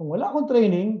 Kung wala akong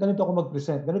training, ganito ako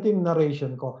mag-present. Ganito yung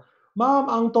narration ko. Ma'am,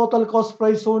 ang total cost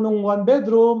price ho nung 1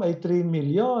 bedroom ay 3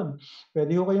 million.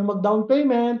 Pwede ho kayong mag-down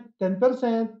payment,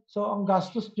 10%. So, ang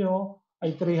gastos nyo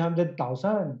ay 300,000.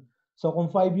 So, kung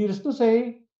 5 years to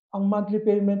say, ang monthly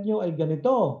payment nyo ay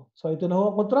ganito. So, ito na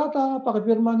ho ang kontrata.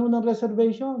 Pakipirma ho ng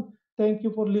reservation. Thank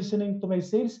you for listening to my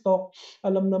sales talk.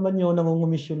 Alam naman nyo,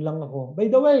 nangungumisyon lang ako.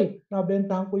 By the way,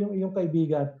 nabentahan ko yung iyong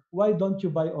kaibigan. Why don't you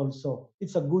buy also?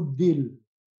 It's a good deal.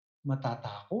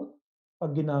 Matatakot?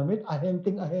 Pag ginamit,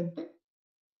 ahenteng-ahente.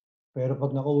 Pero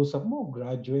pag nakausap mo,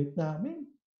 graduate namin.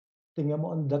 Tingnan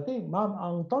mo ang dating. Ma'am,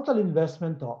 ang total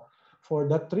investment to for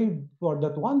that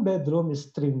one bedroom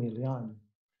is 3 million.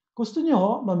 Gusto niyo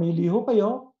ho, mamili ho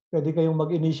kayo. Pwede kayong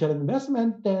mag-initial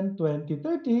investment, 10, 20,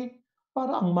 30,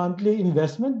 para ang monthly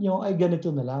investment nyo ay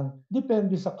ganito na lang.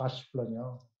 Depende sa cash flow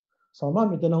nyo. So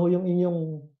ma'am, ito na ho yung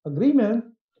inyong agreement.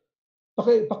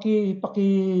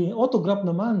 Paki-autograph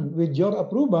naman with your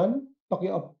approval,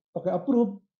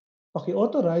 paki-approve,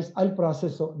 paki-authorize, I'll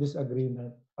process this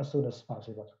agreement as soon as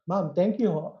possible. Ma'am, thank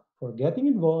you for getting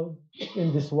involved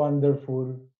in this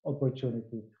wonderful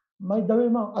opportunity. May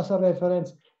dawi ma'am, as a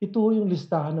reference, ito yung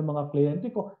listahan ng mga kliyente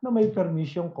ko na may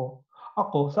permission ko,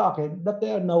 ako sa akin, that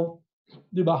they are now,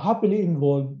 di ba, happily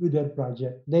involved with their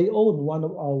project. They own one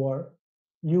of our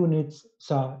units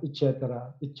sa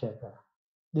etc. etc.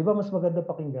 Di ba mas maganda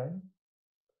pakinggan?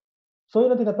 So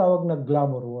yun ang tinatawag na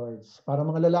glamour words. Para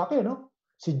mga lalaki, no?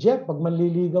 Si Jeff, pag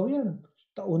manliligaw yan,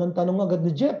 unang tanong agad ni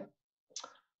Jeff,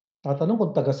 tatanong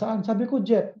kung taga saan. Sabi ko,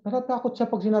 Jeff, natatakot siya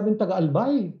pag sinabing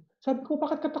taga-Albay. Sabi ko,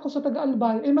 bakit ka takot sa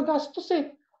taga-Albay? Eh, magastos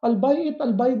eh. Albay it,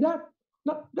 albay that.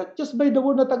 Not just by the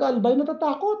word na taga-Albay,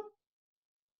 natatakot.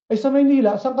 Ay sa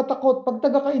Maynila, saan ka takot? Pag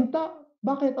taga-Kainta.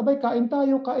 Bakit? Abay, kain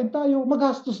tayo,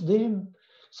 magastos din.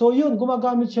 So yun,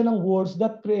 gumagamit siya ng words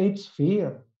that creates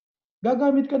fear.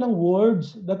 Gagamit ka ng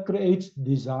words that creates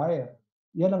desire.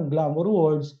 Yan ang glamour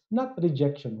words, not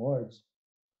rejection words.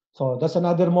 So that's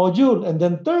another module. And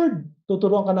then third,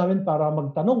 tuturuan ka namin para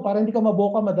magtanong, para hindi ka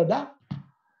maboka, madada.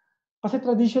 Kasi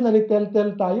traditionally, tell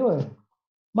tayo eh.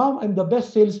 Ma'am, I'm the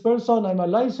best salesperson, I'm a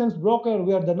licensed broker,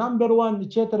 we are the number one,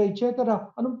 etc.,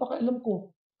 etc. Anong pakialam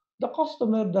ko? The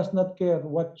customer does not care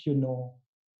what you know.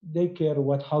 They care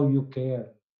how you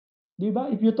care. Diba?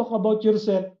 If you talk about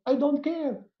yourself, I don't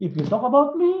care. If you talk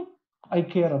about me, I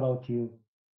care about you.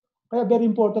 Kaya very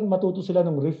important matuto sila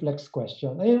ng reflex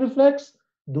question. Ay, reflex,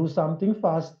 do something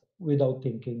fast without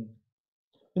thinking.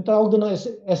 Yung tawag doon ng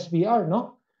SPR,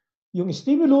 no? Yung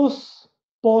stimulus,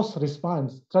 pause,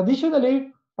 response.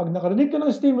 Traditionally, pag nakarinig ka ng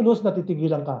stimulus,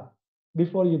 natitigilan ka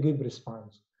before you give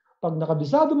response. Pag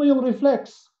nakabisado mo yung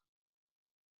reflex,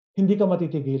 hindi ka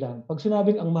matitigilan. Pag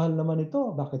sinabing, ang mahal naman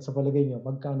ito, bakit sa palagay nyo?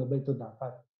 Magkano ba ito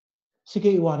dapat?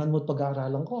 Sige, iwanan mo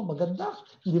pag-aaralan ko. Maganda.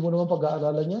 Hindi mo naman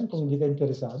pag-aaralan yan kung hindi ka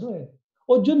interesado eh.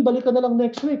 O June, balik ka na lang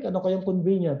next week. Ano kayang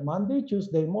convenient? Monday,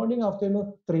 Tuesday, morning,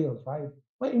 afternoon, 3 or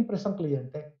 5. May impress ang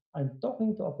kliyente. I'm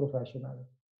talking to a professional.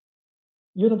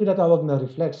 Yun ang tinatawag na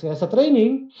reflex. Kaya sa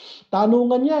training,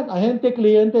 tanungan yan. Ahente,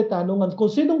 kliyente, tanungan. Kung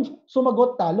sinong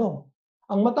sumagot, talo.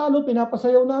 Ang matalo,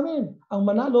 pinapasayaw namin. Ang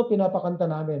manalo, pinapakanta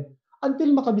namin.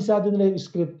 Until makabisado nila yung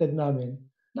scripted namin,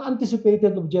 na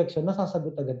anticipated objection,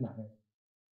 nasasagot agad namin.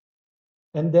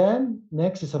 And then,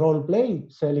 next is role play,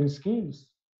 selling skills.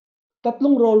 3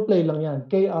 role play lang yan.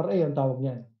 KRA ang tawag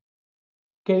niyan.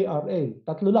 KRA.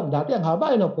 3 lang. Dati ang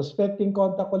haba, prospecting,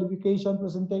 contact, qualification,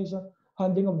 presentation,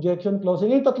 handling objection,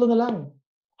 closing. 3 na lang.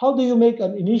 How do you make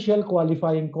an initial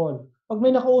qualifying call? Pag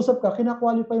may nakausap ka,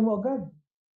 kina-qualify mo agad.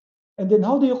 And then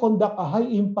how do you conduct a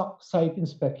high-impact site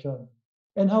inspection?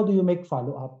 And how do you make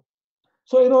follow-up?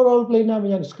 So, i-role play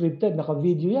namin yan, scripted,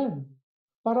 naka-video yan.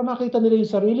 Para makita nila yung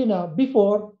sarili na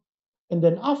before and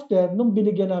then after, nung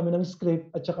binigyan namin ng script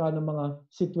at saka ng mga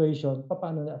situation,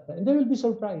 paano na apply. And they will be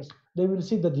surprised. They will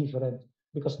see the difference.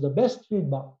 Because the best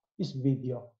feedback is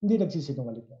video. Hindi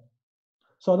nagsisinungaling yan.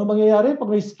 So, ano mangyayari? Pag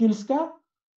may skills ka,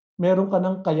 meron ka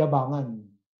ng kayabangan.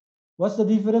 What's the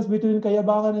difference between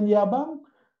kayabangan and yabang?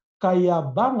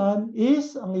 Kayabangan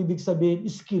is, ang ibig sabihin,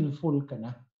 skillful ka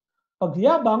na. Pag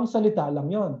yabang, salita lang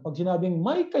yon. Pag sinabing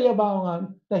may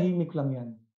kayabangan, tahimik lang yan.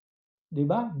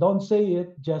 Diba? Don't say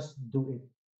it, just do it.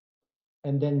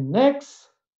 And then next,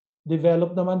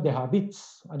 develop naman the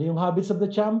habits. Ano yung habits of the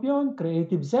champion?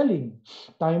 Creative selling,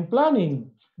 time planning,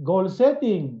 goal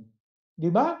setting.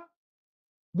 Diba?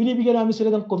 Binibigyan namin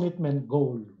sila ng commitment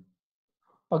goal.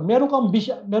 Pag meron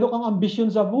kang ambisyon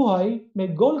sa buhay,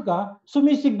 may goal ka,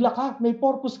 sumisigla ka, may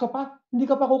purpose ka pa, hindi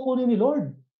ka pa kukunin ni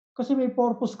Lord. Kasi may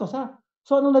purpose ka sa.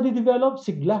 So anong nadidevelop?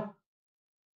 Sigla.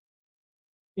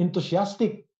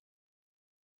 Enthusiastic.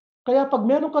 Kaya pag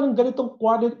meron ka ng ganitong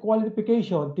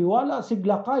qualification, tiwala,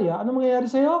 sigla, kaya, ano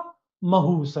mangyayari sa'yo?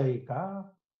 Mahusay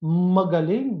ka.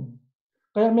 Magaling.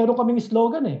 Kaya meron kaming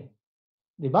slogan eh.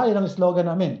 Diba? Yan ang slogan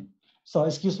namin. So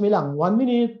excuse me lang, 1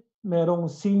 minute, merong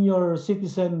senior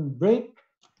citizen break.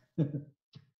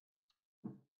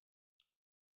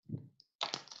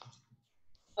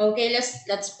 Okay,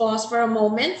 let's pause for a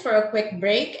moment for a quick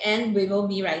break and we will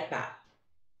be right back.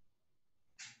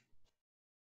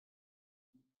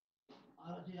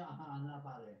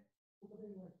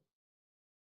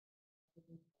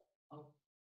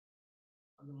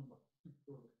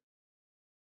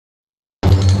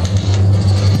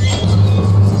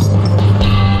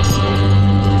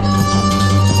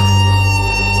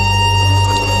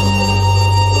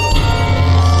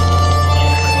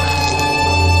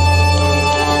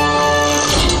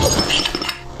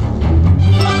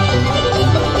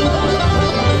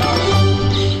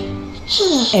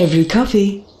 Every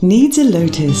coffee needs a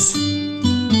lotus.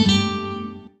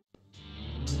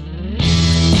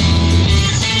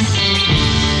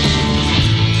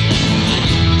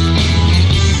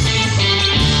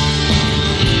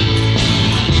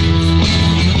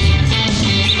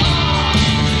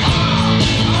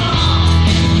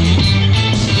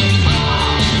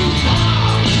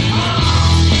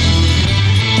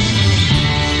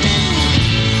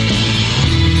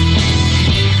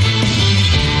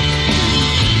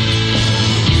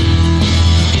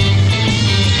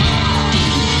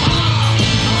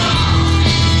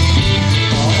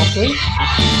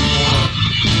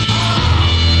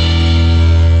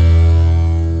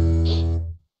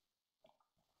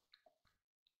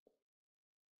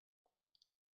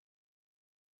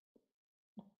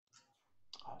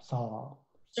 So,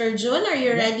 Sir Jun, are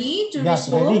you ready to yes,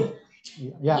 resume? ready.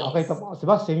 Yeah, okay. Tapos,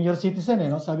 diba, senior citizen,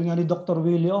 no? Sabi nga ni Dr.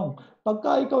 Willie Ong,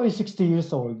 pagka ikaw ay 60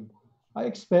 years old,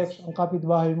 I expect ang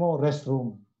kapitbahay mo,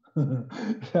 restroom.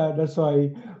 Yeah, that's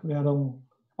why merong...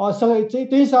 Oh, so ito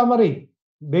yung summary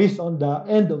based on the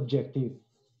end objective.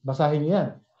 Basahin niyo yan.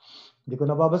 Hindi ko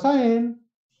na babasahin.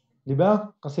 Di ba?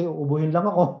 Kasi uubuhin lang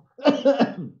ako.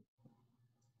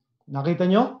 Nakita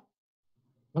nyo?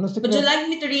 Would you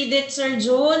like me to read it, Sir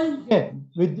Jun? Yeah,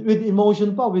 with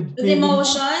emotion pa, with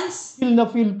emotions?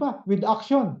 Feel pa, with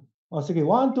action. O sige,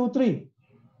 1, 2, 3.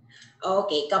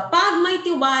 Okay, kapag may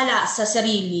tiwala sa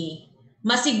sarili,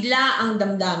 masigla ang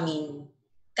damdamin.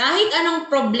 Kahit anong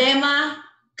problema,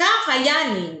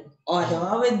 kakayanin. O,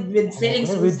 diba? With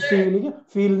feelings. Okay, with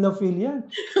feeling, feel yan.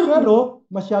 Pero,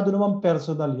 masyado naman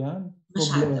personal yan.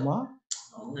 Problema.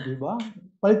 Diba?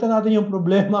 Palitan natin yung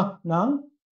problema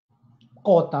ng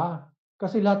quota.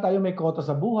 Kasi lahat tayo may quota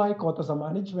sa buhay, quota sa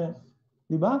management.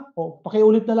 Diba? O,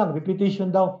 pakiulit na lang. Repetition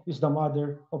daw is the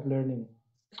mother of learning.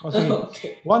 O sige,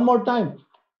 one more time.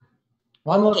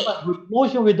 One more time. With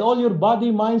motion with all your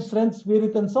body, mind, strength,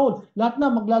 spirit, and soul. Lahat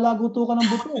na, maglalago to ka ng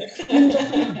buto.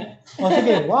 O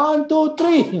sige, 1, 2,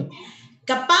 3.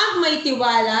 Kapag may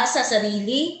tiwala sa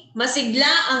sarili,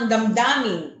 masigla ang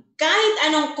damdamin. Kahit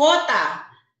anong kota,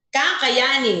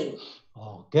 kakayanin.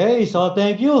 Okay, so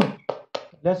thank you.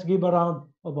 Let's give a round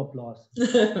of applause.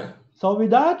 So with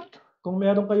that, kung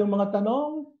meron kayong mga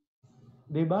tanong,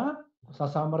 di ba?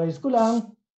 Sasummarize ko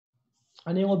lang.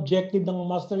 Ano yung objective ng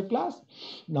masterclass?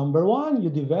 Number 1,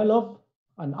 you develop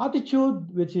an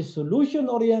attitude which is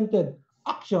solution-oriented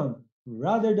action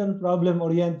rather than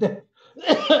problem-oriented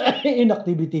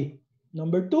inactivity.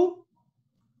 Number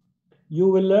 2, you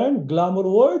will learn glamour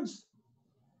words.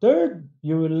 Third,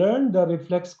 you will learn the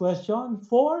reflex question.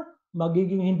 4,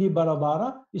 magiging hindi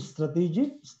bara-bara,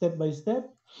 strategic, step by step.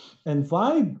 And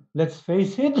 5, let's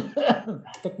face it,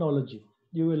 technology.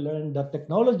 You will learn the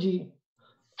technology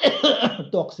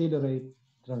to accelerate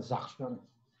transaction.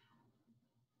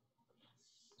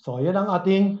 So, yan ang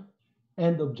ating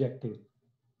end objective.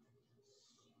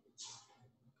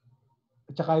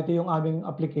 At saka ito yung aming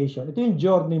application. Ito yung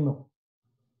journey mo.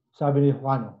 Sabi ni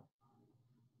Juano.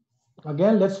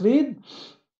 Again, let's read.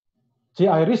 Si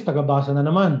Iris, tagabasa na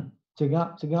naman.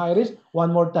 Sige Iris, one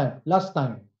more time. Last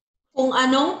time. Kung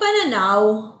anong pananaw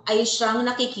ay siyang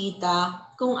nakikita,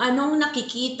 kung anong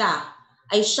nakikita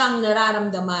ay siyang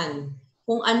nararamdaman,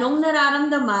 kung anong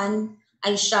nararamdaman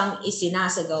ay siyang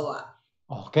isinasagawa.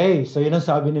 Okay, so yun ang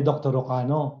sabi ni Dr.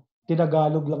 Rocano.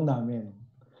 Tinagalog lang namin.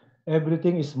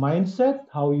 Everything is mindset.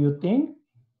 How you think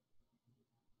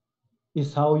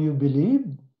is how you believe.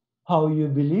 How you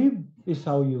believe is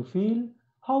how you feel.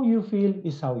 How you feel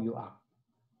is how you act.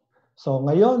 So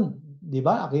ngayon, di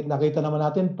ba, nakita naman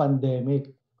natin pandemic.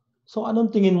 So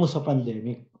anong tingin mo sa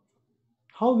pandemic?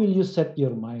 How will you set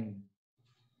your mind?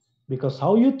 Because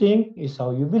how you think is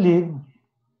how you believe.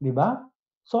 Di ba?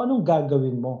 So anong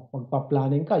gagawin mo?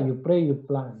 Magpa-planning ka, you pray, you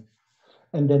plan.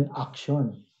 And then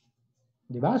action.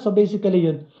 Di ba? So basically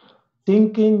yun,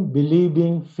 thinking,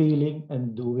 believing, feeling,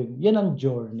 and doing. Yan ang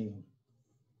journey.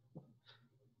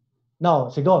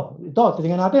 Now, siguro, ito,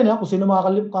 titingnan natin kung sino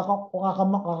makakuha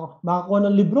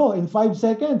ng libro in 5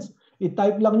 seconds.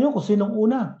 I-type lang nyo kung sinong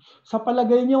una. Sa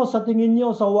palagay nyo, sa tingin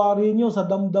nyo, sa wari nyo, sa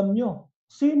damdam nyo,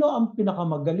 sino ang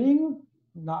pinakamagaling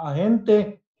na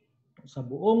ahente sa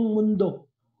buong mundo?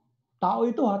 Tao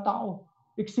ito ha, tao.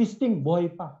 Existing, buhay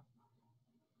pa.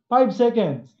 5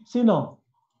 seconds. Sino?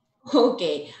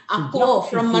 Okay. Si Ako,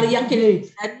 Jack, from si Mariang Gates,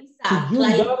 Clarissa, si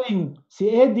June Garing, si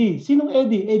Eddie. Sinong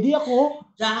Eddie? Eddie ako.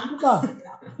 Jack. Sino pa?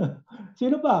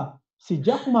 Sino pa? Si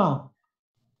Jackma.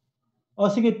 O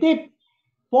sige, tip.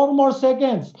 4 more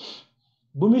seconds.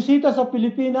 Bumisita sa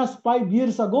Pilipinas 5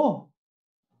 years ago.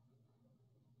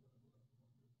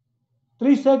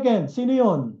 3 seconds. Sino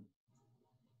yun?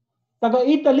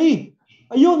 Taga-Italy.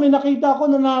 Ayun, may nakita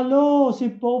ko nanalo. Si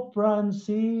Pope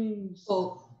Francis.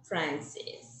 Pope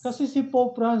Francis. Kasi si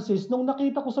Pope Francis, nung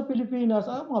nakita ko sa Pilipinas,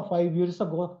 mga 5 years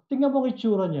ago, tingnan mo ang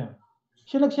itsura niya.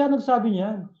 Siya nagsabi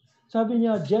niyan. Sabi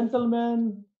niya,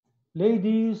 gentlemen,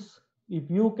 ladies, if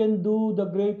you can do the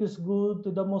greatest good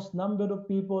to the most number of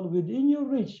people within your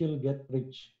reach, you'll get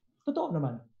rich. Totoo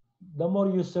naman. The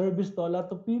more you service to a lot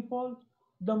of people,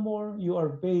 the more you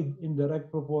are paid in direct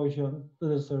proportion to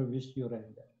the service you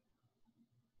render.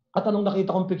 At anong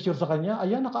nakita kong picture sa kanya?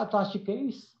 Ayan, naka-attache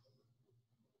case.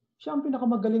 Siya ang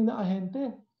pinakamagaling na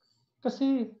ahente.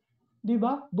 Kasi, di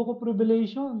ba, book of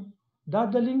Revelation,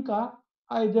 dadaling ka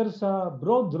either sa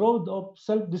broad road of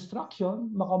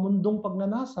self-destruction, makamundong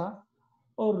pagnanasa,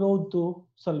 or road to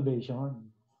salvation.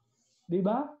 Di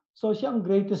ba? So, siya ang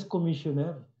greatest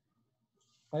commissioner.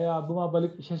 Kaya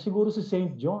bumabalik siya siguro si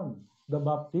Saint John the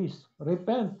Baptist.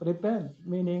 Repent, repent,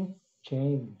 meaning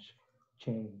change.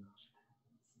 Change.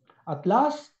 At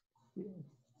last,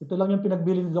 ito lang yung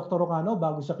pinagbili ni Dr. Rocano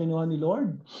bago siya kinuha ni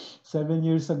Lord 7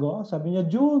 years ago. Sabi niya,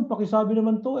 June, pakisabi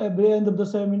naman to every end of the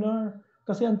seminar.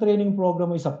 Kasi ang training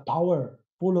program is a power,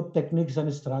 full of techniques and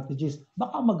strategies.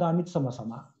 Baka magamit sa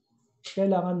masama.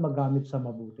 Kailangan magamit sa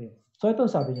mabuti. So ito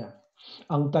sabi niya,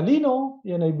 ang talino,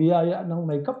 yan ay biyaya ng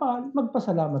may kapal,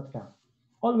 magpasalamat ka.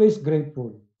 Always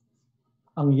grateful.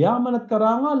 Ang yaman at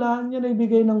karangalan, yan ay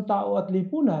bigay ng tao at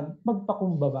lipunan,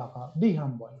 magpakumbaba ka. Be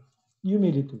humble.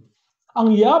 Humility.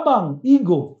 Ang yabang,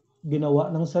 ego, ginawa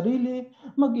ng sarili,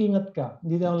 mag-ingat ka.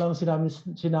 Hindi lang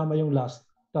sinama yung last,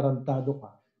 tarantado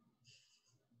ka.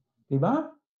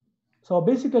 Diba? So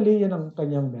basically, yan ang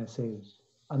kanyang message.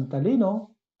 Ang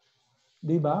talino,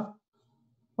 diba?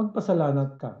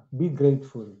 Magpasalamat ka. Be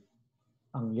grateful.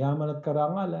 Ang yaman at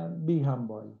karangalan, be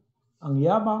humble. Ang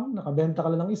yabang, nakabenta ka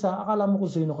lang ng isa, akala mo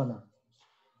kung sino ka na.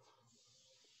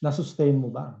 Na-sustain mo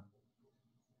ba?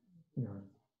 Yan.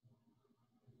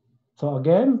 So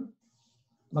again,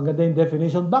 maganda yung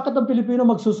definition. Bakit ang Pilipino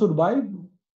magsusurvive?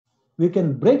 We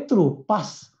can break through,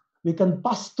 we can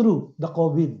pass through the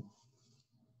COVID.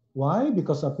 Why?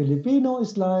 Because a Filipino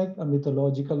is like a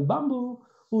mythological bamboo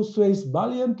who sways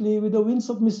valiantly with the winds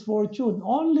of misfortune,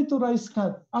 only to rise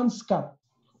unscathed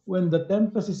when the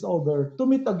tempest is over, to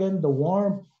meet again the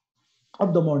warmth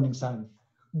of the morning sun.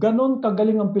 Ganon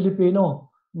kagaling ang Pilipino.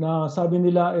 Na sabi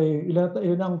nila,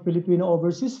 ilan ang Filipino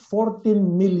overseas? 14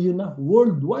 million na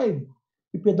worldwide.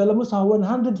 Ipadala mo sa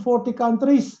 140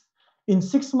 countries. In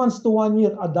 6 months to 1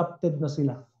 year, adapted na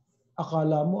sila.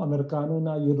 Akala mo, Amerikano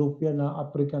na, European na,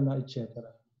 African na, etc.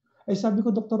 Ay sabi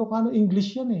ko, Dr. Rocano,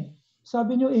 English yan eh.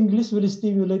 Sabi nyo, English will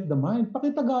stimulate the mind.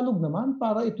 Pakitagalog naman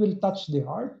para it will touch the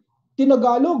heart.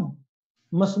 Tinagalog,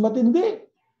 mas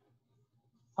matindi.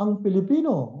 Ang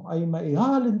Pilipino ay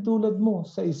maihalin tulad mo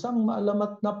sa isang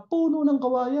maalamat na puno ng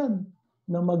kawayan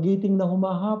na magiting na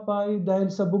humahapay dahil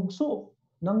sa bugso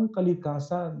ng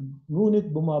kalikasan.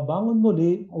 Ngunit bumabangon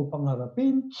muli upang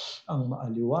harapin ang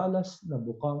maaliwalas na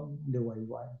bukang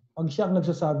liwayway. Pag siya ang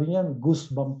nagsasabi niyan,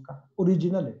 goosebump ka.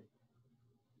 Original eh.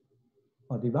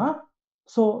 O, diba?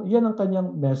 So, yan ang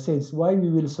kanyang message. Why we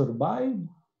will survive?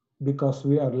 Because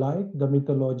we are like the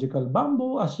mythological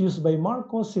bamboo as used by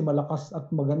Marcos, si malakas at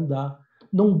maganda.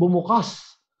 Nung bumukas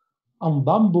ang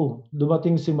bamboo,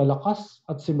 dumating si malakas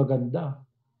at si maganda.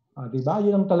 Diba?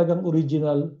 Yun ang talagang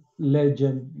original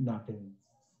legend natin.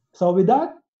 So with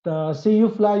that, see you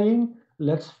flying.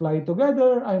 Let's fly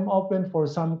together. I'm open for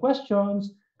some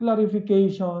questions,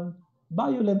 clarification,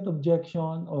 violent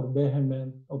objection, or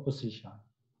vehement opposition.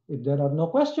 If there are no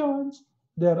questions,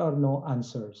 there are no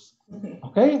answers.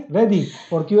 Okay, ready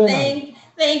for Q&A.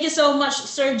 Thank you so much,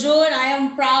 Sir June. I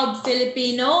am proud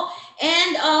Filipino.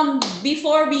 And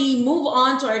before we move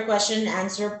on to our question and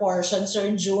answer portion,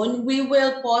 Sir June, we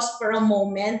will pause for a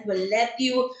moment. We'll let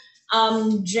you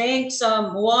drink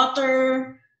some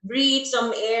water, breathe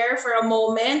some air for a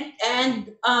moment,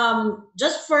 and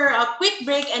just for a quick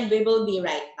break, and we will be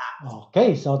right back.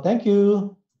 Okay, so thank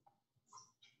you.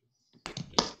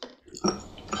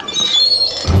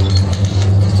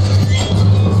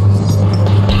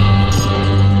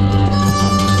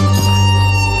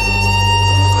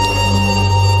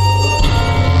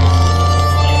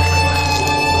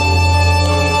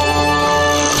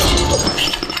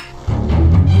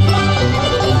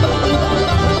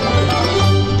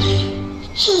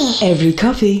 Every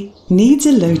coffee needs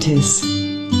a lotus.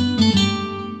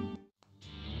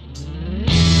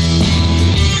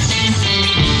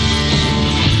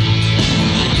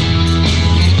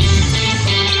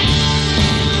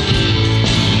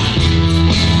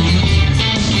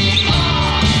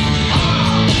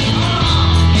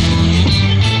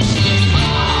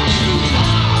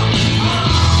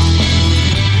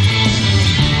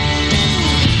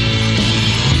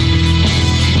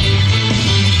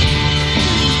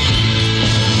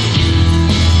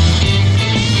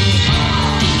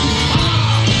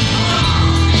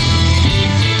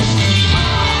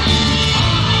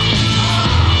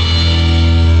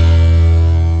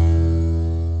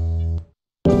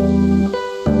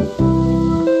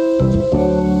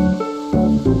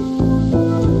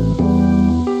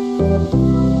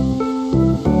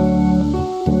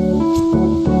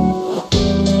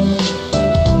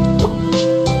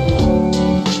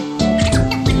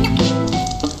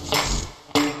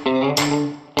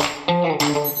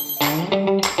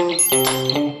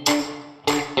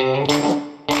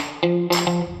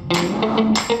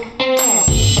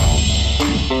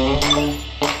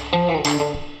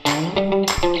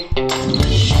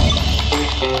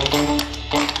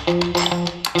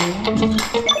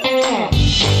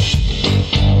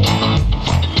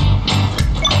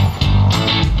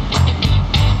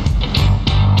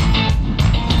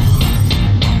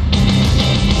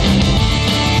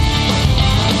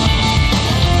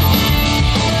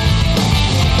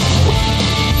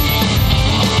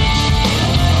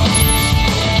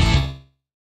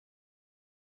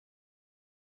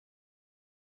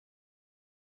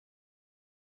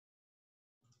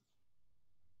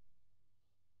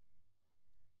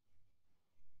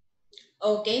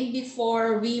 Okay,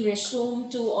 before we resume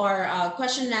to our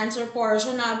question and answer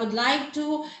portion, I would like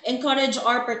to encourage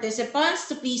our participants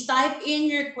to please type in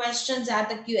your questions at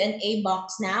the Q&A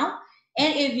box now.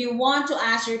 And if you want to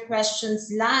ask your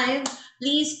questions live,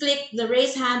 please click the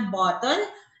raise hand button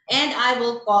and I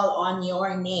will call on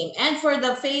your name. And for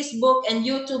the Facebook and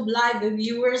YouTube live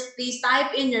viewers, please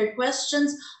type in your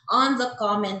questions on the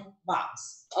comment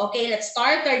box. Okay, let's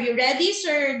start. Are you ready,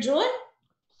 Sir June?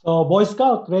 So, Boy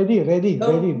Scout, ready.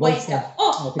 Boy Scout.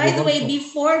 Oh, by the way,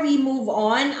 before we move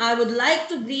on, I would like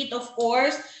to greet, of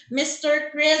course, Mr.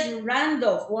 Chris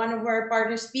Randolph, one of our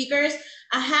partner speakers.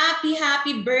 A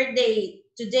happy birthday.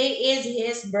 Today is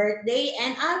his birthday,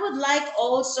 and I would like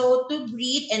also to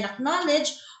greet and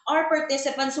acknowledge our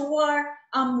participants who are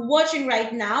watching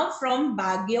right now from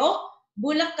Baguio,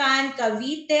 Bulacan,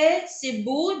 Cavite,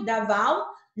 Cebu, Davao,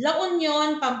 La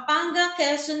Union, Pampanga,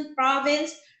 Quezon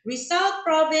Province, Rizal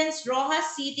Province,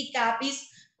 Rojas City, Capiz,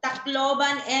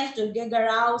 Tacloban, and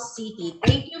Tuguegarao City.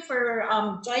 Thank you for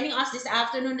joining us this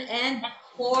afternoon and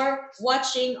for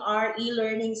watching our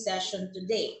e-learning session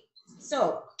today.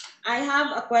 So, I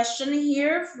have a question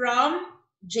here from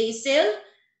Jaysil.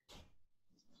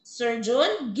 Sir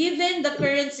Jun, given the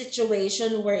current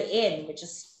situation we're in, which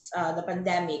is the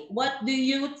pandemic, what do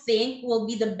you think will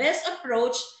be the best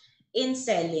approach in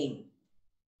selling?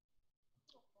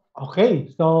 Okay,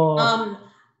 so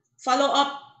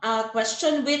follow-up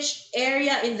question, which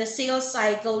area in the sales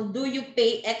cycle do you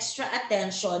pay extra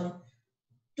attention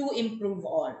to improve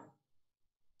on?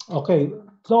 okay,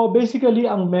 so basically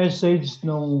ang message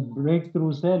ng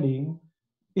breakthrough selling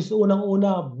is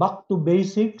unang-una back to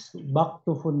basics, back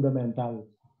to fundamental.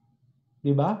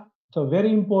 Di ba? So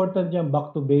very important yan,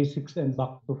 back to basics and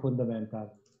back to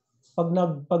fundamental.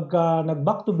 Pagka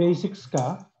nag-back to basics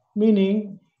ka,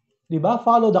 meaning, di ba,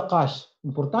 follow the cash.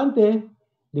 Importante,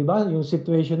 di ba, yung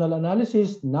situational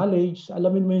analysis, knowledge,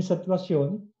 alamin mo yung sitwasyon,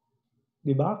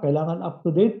 di ba? Kailangan up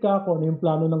to date ka kung ano yung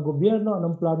plano ng gobyerno,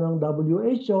 anong plano ng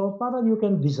WHO para you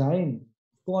can design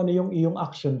kung ano yung iyong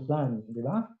action plan, di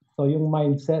ba? So yung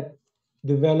mindset,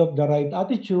 develop the right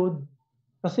attitude,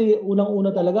 kasi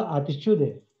unang-una talaga attitude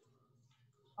eh.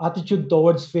 Attitude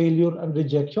towards failure and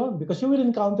rejection because you will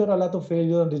encounter a lot of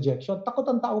failure and rejection. Takot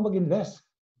ang taong mag-invest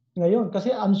ngayon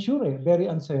kasi unsure eh, very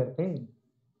uncertain.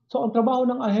 So ang trabaho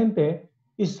ng ahente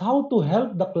is how to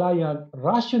help the client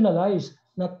rationalize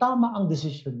na tama ang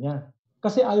decision niya.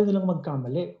 Kasi ayaw nilang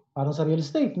magkamali. Parang sa real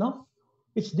estate, no?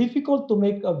 It's difficult to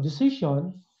make a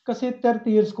decision kasi 30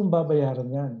 years kung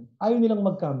babayaran yan. Ayaw nilang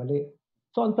magkamali.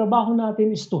 So ang trabaho natin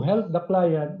is to help the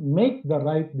client make the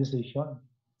right decision.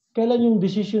 Kailan yung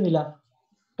decision nila,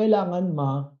 kailangan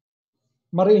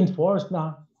ma-reinforce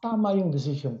na tama yung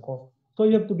decision ko. So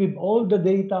you have to give all the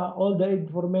data, all the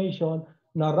information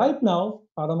na right now,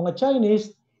 para mga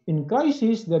Chinese, in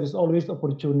crisis, there is always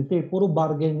opportunity. Puro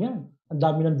bargain yan. Ang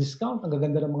dami ng discount, ang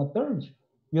gaganda ng mga terms.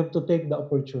 You have to take the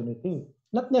opportunity.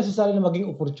 Not necessarily na maging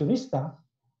opportunista,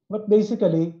 But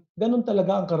basically, ganun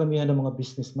talaga ang karamihan ng mga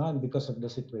businessman because of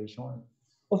the situation.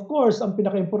 Of course, ang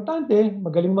pinaka-importante,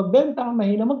 magaling magbenta,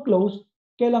 mahina mag-close,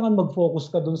 kailangan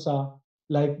mag-focus ka dun sa,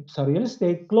 like sa real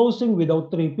estate, closing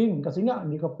without tripping. Kasi nga,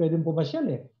 hindi ka pwedeng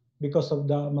pumasyal because of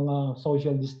the mga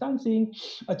social distancing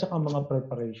at saka mga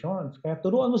preparations. Kaya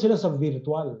turuan mo sila sa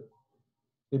virtual.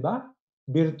 Diba?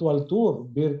 Virtual tour,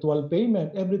 virtual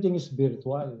payment, everything is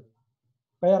virtual.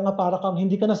 Kaya nga para kang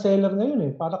hindi ka na seller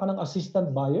ngayon para ka ng assistant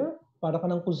buyer, para ka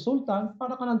ng consultant,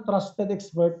 para ka ng trusted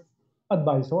expert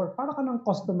advisor, para ka ng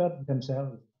customer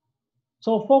themselves.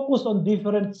 So focus on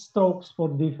different strokes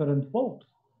for different folks.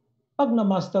 Pag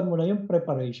na-master mo na yung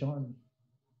preparation.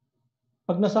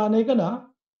 Pag nasanay ka na,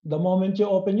 the moment you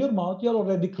open your mouth, you're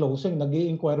already closing.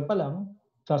 Nag-i-inquire pa lang.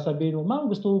 Sasabihin mo, ma'am,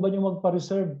 gusto mo ba niyo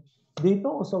magpa-reserve dito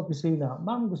o sa opisina?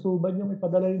 Ma'am, gusto mo ba niyo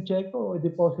ipadala yung check o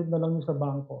i-deposit na lang yung sa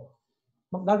bangko?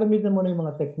 Gagamitin mo na yung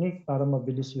mga technique para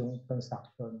mabilis yung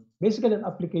transaction. Basically, an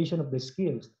application of the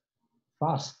skills.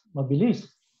 Fast, mabilis.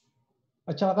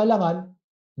 At saka kailangan,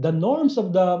 the norms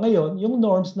of the, ngayon, yung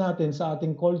norms natin sa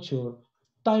ating culture,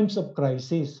 times of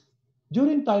crisis.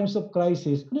 During times of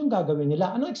crisis, ano yung gagawin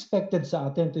nila? Ano expected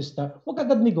sa atin to start? Huwag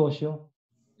agad negosyo.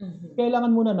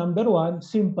 Kailangan muna, number 1,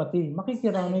 sympathy.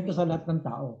 Makikiramay ka sa lahat ng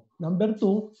tao. Number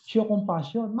 2, show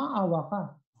compassion. Maawa ka.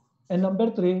 And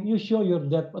number 3, you show your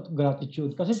debt of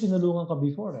gratitude. Kasi tinulungan ka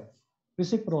before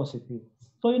Reciprocity.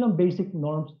 So yun ang basic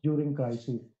norms during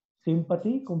crisis.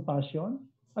 Sympathy, compassion,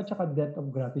 at saka debt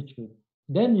of gratitude.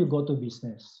 Then you go to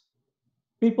business.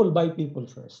 People buy people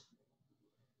first.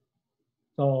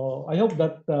 So I hope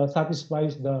that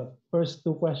satisfies the first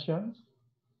 2 questions.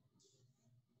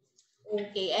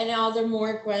 Okay, any other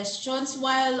more questions?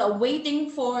 While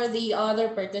waiting for the other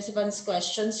participants'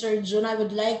 questions, Sir Jun, I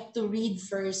would like to read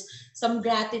first some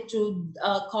gratitude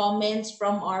comments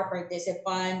from our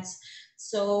participants.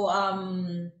 So,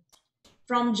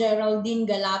 from Geraldine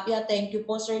Galapia, thank you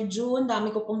po, Sir Jun.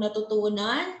 Dami ko pong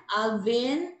natutunan.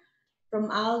 From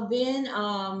Alvin,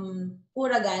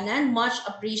 Puraganan, much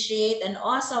appreciate and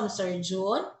awesome, Sir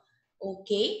Jun.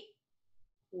 Okay,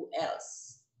 who else?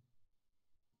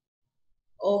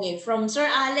 Okay, from Sir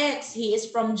Alex, he is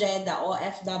from Jeddah,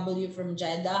 OFW from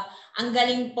Jeddah. Ang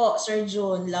galing po, Sir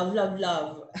Jun. Love, love,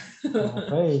 love.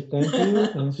 Okay, thank you.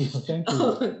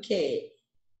 Okay.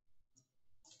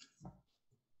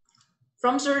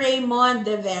 From Sir Raymond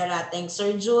De Vera, thanks,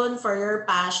 Sir Jun, for your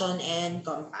passion and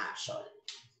compassion.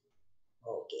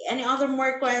 Okay, any other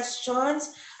more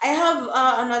questions? I have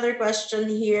another question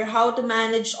here. How to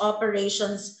manage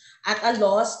operations at a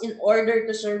loss in order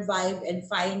to survive and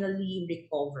finally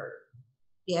recover?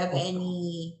 Do you have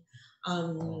any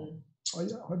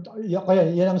Kaya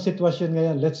yan ang sitwasyon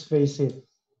ngayon, let's face it.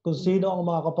 Kung sino ang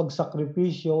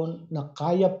makakapagsakripisyo na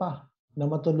kaya pa na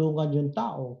matulungan yung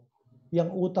tao, yung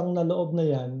utang na loob na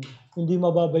yan, hindi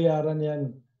mababayaran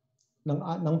yan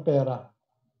ng pera.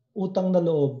 Utang na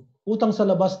loob, utang sa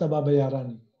labas na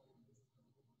babayaran.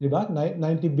 Diba? 90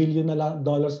 billion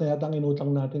dollars na yata ang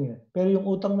inutang natin Pero yung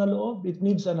utang na loob, it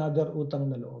needs another utang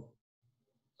na loob.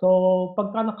 So,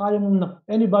 pagka nakaya mong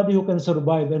anybody who can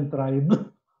survive and thrive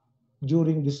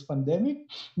during this pandemic,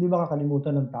 hindi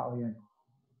makakalimutan ng tao yan.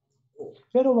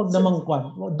 Pero wag namang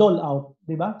dole out,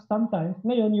 di ba? Sometimes,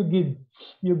 ngayon you give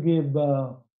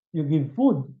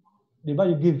food, di ba?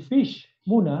 You give fish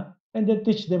muna and then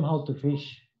teach them how to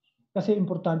fish. Kasi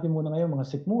importante muna ngayon mga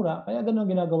sikmura, kaya ganun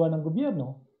ang ginagawa ng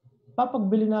gobyerno.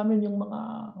 Papagbili namin yung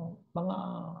mga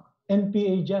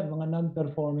NPA dyan, mga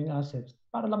non-performing assets,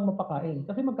 para lang mapakain.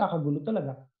 Kasi magkakagulo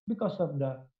talaga because of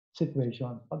the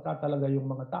situation. Pagka talaga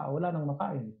yung mga tao, wala nang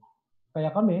makain.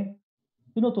 Kaya kami,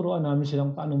 tinuturuan namin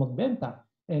silang paano magbenta.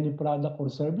 Any product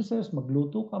or services,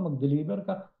 magluto ka, mag-deliver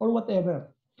ka, or whatever.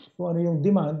 Kung ano yung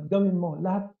demand, gawin mo.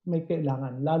 Lahat may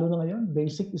kailangan. Lalo na ngayon,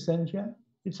 basic, essential,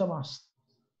 it's a must.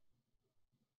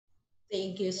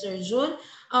 Thank you, Sir Jun.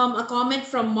 A comment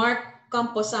from Mark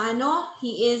Camposano.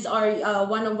 He is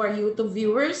one of our YouTube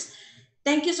viewers.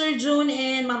 Thank you, Sir Jun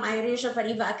and Ma'am Irish of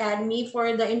Ariva Academy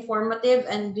for the informative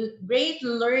and great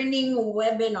learning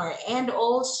webinar. And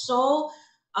also,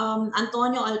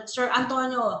 Sir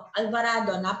Antonio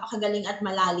Alvarado, napakagaling at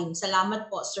malalim. Salamat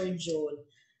po, Sir Jun.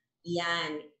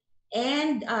 Yan.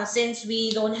 And since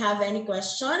we don't have any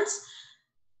questions,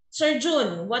 Sir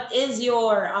Jun, what is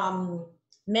your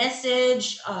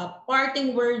message,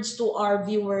 parting words to our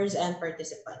viewers and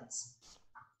participants?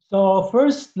 So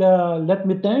first, let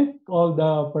me thank all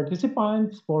the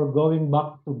participants for going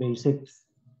back to basics.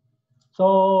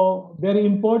 So very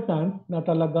important na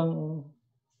talagang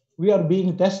we are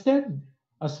being tested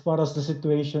as far as the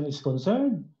situation is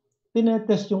concerned.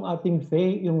 Tinetest yung ating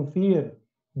faith, yung fear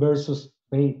versus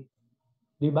faith.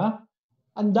 Di ba?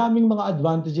 Ang daming mga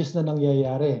advantages na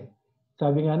nangyayari.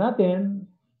 Sabi nga natin,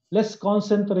 let's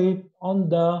concentrate on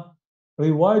the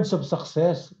rewards of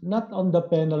success, not on the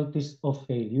penalties of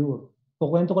failure.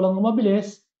 Kukwento ko lang ng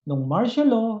mabilis, nung martial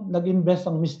law, nag-invest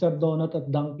ang Mr. Donut at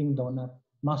Dunkin' Donut,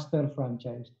 master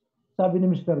franchise. Sabi ni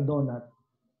Mr. Donut,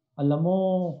 alam mo,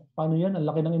 paano yan? Ang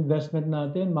laki ng investment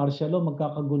natin, martial law,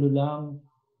 magkakagulo lang.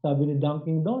 Sabi ni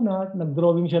Dunkin' Donut,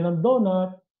 nag-drawing siya ng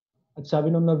donut, at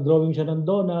sabi nung nag-drawing siya ng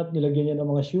donut, nilagyan niya ng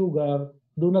mga sugar,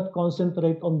 do not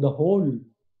concentrate on the whole.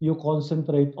 You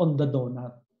concentrate on the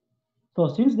donut.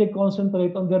 So since they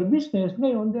concentrate on their business,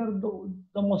 ngayon they're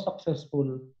the most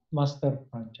successful master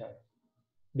franchise.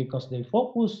 Because they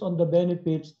focus on the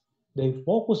benefits, they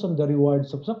focus on the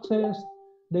rewards of success,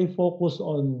 they focus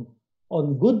on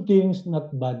good things,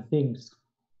 not bad things.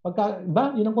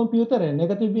 Yun ang computer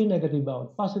negative in, negative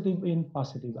out. Positive in,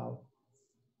 positive out.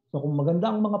 So kung maganda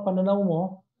ang mga pananaw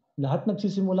mo, lahat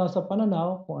nagsisimula sa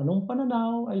pananaw, kung anong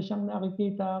pananaw ay siyang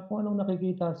nakikita, kung anong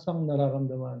nakikita siyang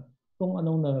nararamdaman, kung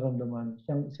anong nararamdaman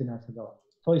siyang sinasagawa.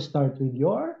 So start with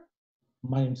your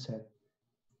mindset.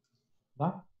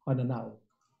 Diba? Pananaw.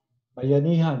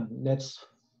 Bayanihan. Let's,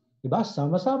 diba?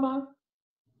 Sama-sama,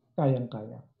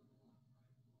 kayang-kaya.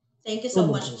 Thank you so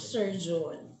much, Sir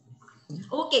John.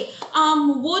 Okay.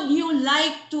 Would you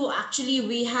like to, actually,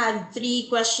 we had 3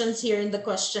 questions here in the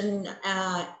question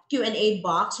Q&A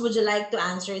box. Would you like to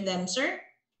answer them, sir?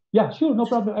 Yeah, sure. No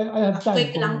problem. I have time.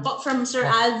 Quick lang po from Sir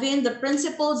Alvin. The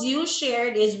principles you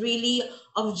shared is really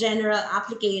of general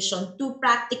application to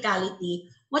practicality,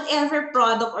 whatever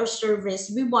product or service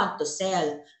we want to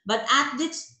sell. But at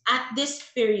this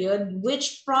period,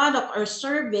 which product or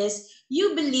service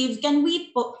you believe can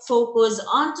we focus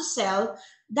on to sell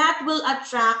that will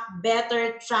attract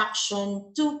better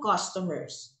traction to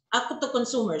customers, to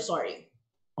consumers, sorry.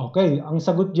 Okay, ang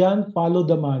sagot diyan, follow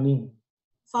the money.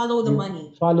 Follow the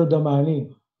money. Follow the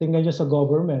money. Tingnan nyo sa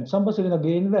government. Saan ba sila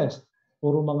nag-i-invest?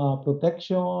 Puro mga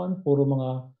protection, puro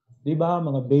mga, di ba,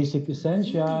 mga basic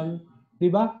essential.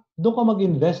 Di ba? Doon ka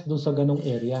mag-invest doon sa ganong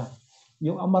area.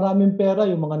 Yung maraming pera,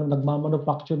 yung mga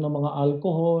nagmamanufacture ng mga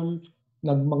alcohol,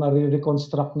 mga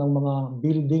re-reconstruct ng mga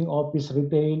building, office,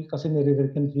 retail, kasi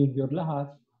nire-reconfigure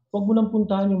lahat. Huwag mo nang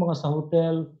puntahan yung mga sa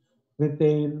hotel,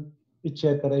 retail,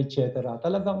 etc. etc.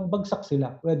 Talagang bagsak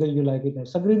sila, whether you like it.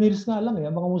 Sa Green Hills nga lang,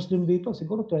 mga Muslim dito,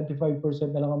 siguro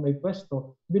 25% na lang ang may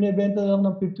pwesto. Binebenta lang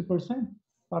ng 50%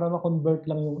 para ma-convert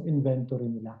lang yung inventory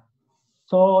nila.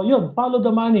 So, yun, follow the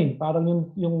money.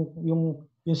 Parang yung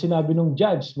sinabi ng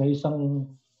judge, may isang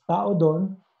tao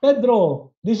doon,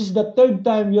 Pedro, this is the 3rd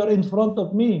time you're in front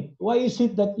of me. Why is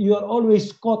it that you are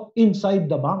always caught inside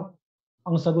the bank?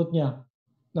 Ang sagot niya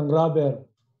ng robber,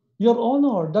 Your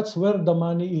Honor, that's where the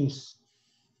money is.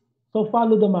 So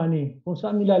follow the money. Kung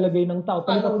saan nilalagay ng tao.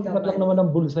 Palipat lang naman ng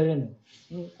bulsa yan.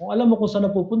 Kung alam mo kung saan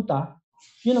napupunta,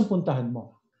 yun ang puntahan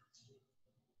mo.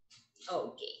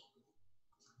 Okay.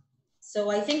 So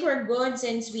I think we're good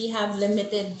since we have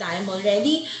limited time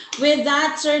already. With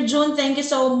that, Sir June, thank you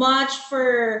so much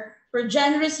for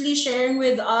generously sharing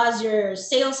with us your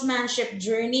salesmanship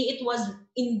journey. It was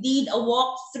indeed a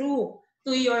walkthrough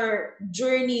to your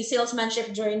journey,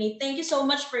 salesmanship journey. Thank you so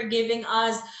much for giving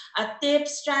us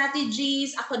tips,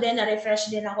 strategies. Ako din, na-refresh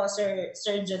din ako,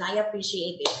 Sir June. I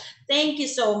appreciate it. Thank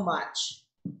you so much.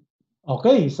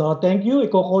 Okay, so thank you.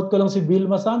 Iko-quote ko lang si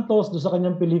Vilma Santos doon sa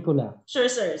kanyang pelikula. Sure,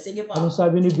 sir. Sige po. Anong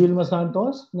sabi ni Vilma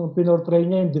Santos? Nung pinortray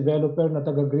niya yung developer na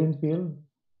taga Greenfield,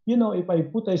 you know, if I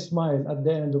put a smile at the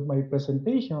end of my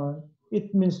presentation, it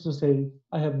means to say,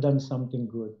 I have done something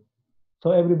good.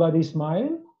 So everybody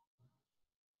smile.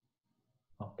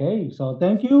 Okay, so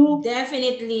thank you.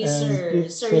 Definitely, Sir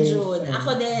June.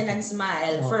 Ako din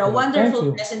nag-smile for a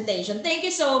wonderful presentation. Thank you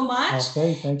so much.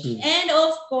 Okay, thank you. And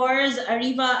of course,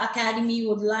 Ariva Academy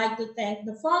would like to thank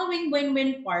the following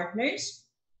win-win partners.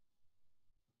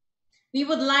 We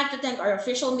would like to thank our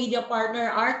official media partner,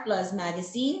 Art Plus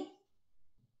Magazine.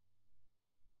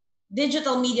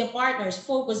 Digital media partners,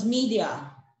 Focus Media.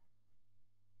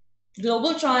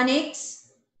 Globaltronics.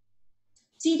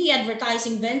 CD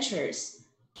Advertising Ventures.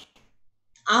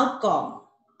 Outcome,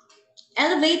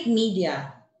 Elevate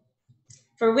Media.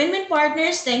 For win-win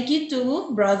partners, thank you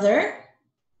to Brother,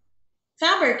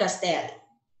 Faber-Castell,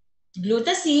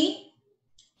 Gluta-C,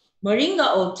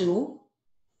 Moringa O2,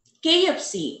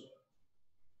 KFC,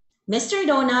 Mr.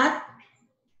 Donut,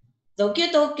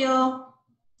 Tokyo,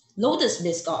 Lotus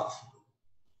Biscoff,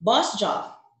 Boss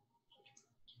Job,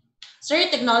 Sir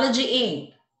Technology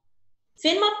Inc.,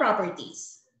 Finma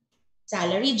Properties,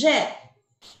 Salary Jet,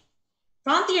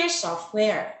 Frontier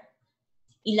Software,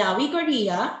 Ilawi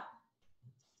Korea,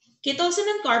 Kittleson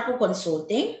and Carpo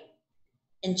Consulting,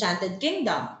 Enchanted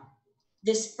Kingdom,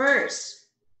 Disperse,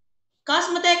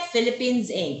 Cosmotech Philippines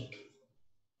Inc.,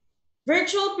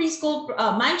 Virtual Preschool,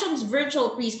 Mindchom's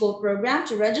virtual preschool program.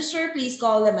 To register, please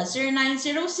call them at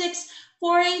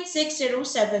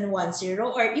 0906-486-0710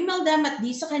 or email them at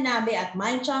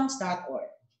disakanabe@mindchoms.org.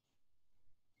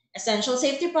 Essential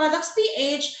Safety Products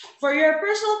PH, for your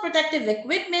personal protective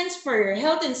equipments for your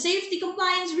health and safety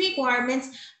compliance requirements,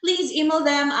 please email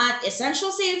them at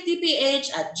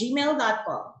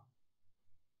essentialsafetyph@gmail.com.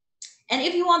 And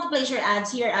if you want to place your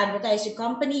ads here, advertise your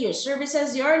company, your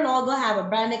services, your logo, have a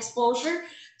brand exposure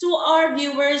to our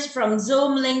viewers from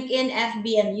Zoom, LinkedIn,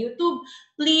 FB, and YouTube,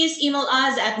 please email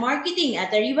us at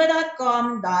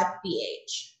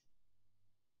marketing@ariva.com.ph.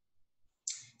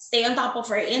 Stay on top of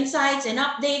our insights and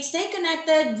updates. Stay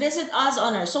connected. Visit us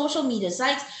on our social media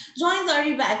sites. Join the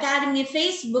Ariva Academy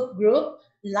Facebook group.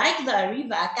 Like the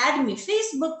Ariva Academy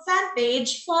Facebook fan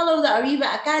page. Follow the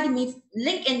Ariva Academy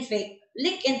LinkedIn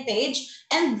page.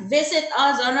 And visit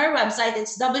us on our website.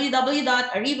 It's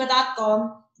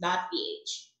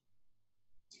www.ariva.com.ph.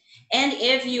 And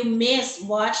if you missed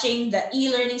watching the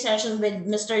e-learning session with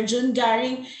Mr. Jun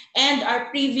Garing and our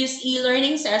previous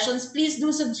e-learning sessions, please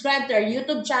do subscribe to our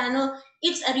YouTube channel.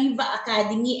 It's Ariva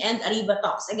Academy and Ariva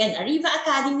Talks. Again, Ariva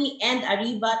Academy and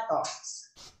Ariva Talks.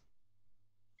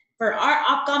 For our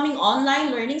upcoming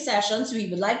online learning sessions, we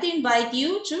would like to invite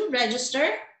you to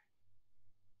register.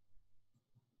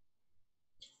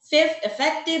 Fifth,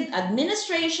 Effective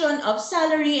Administration of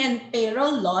Salary and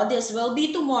Payroll Law. This will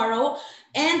be tomorrow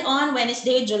and on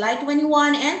Wednesday, July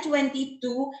 21 and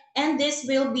 22, and this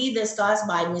will be discussed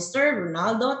by Mr.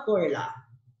 Ronaldo Turla.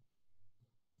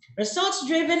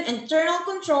 Results-driven internal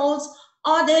controls,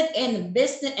 audit and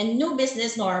business and new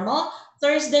business normal,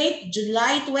 Thursday,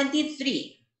 July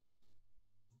 23.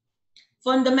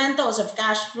 Fundamentals of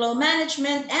cash flow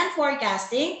management and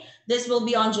forecasting. This will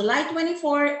be on July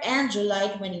 24 and July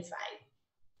 25.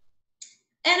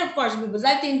 And of course, we would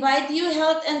like to invite you,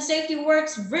 Health and Safety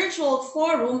Works Virtual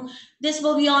Forum. This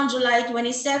will be on July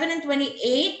 27 and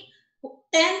 28,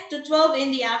 10 to 12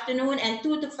 in the afternoon and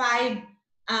 2 to 5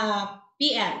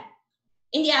 p.m.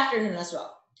 in the afternoon as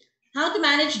well. How to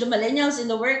manage the millennials in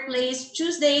the workplace,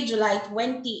 Tuesday, July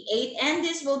 28, and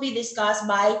this will be discussed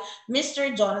by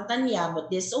Mr. Jonathan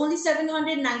Yabot. This is only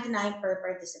 $799 per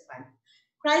participant.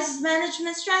 Crisis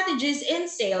management strategies in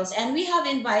sales, and we have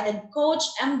invited Coach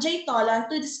MJ Tolan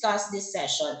to discuss this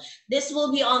session. This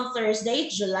will be on Thursday,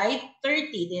 July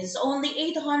 30. This is only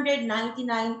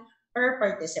 $899 per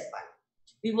participant.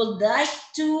 We would like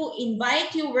to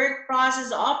invite you work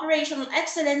process operational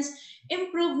excellence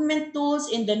improvement tools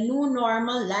in the new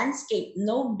normal landscape.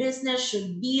 No business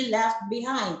should be left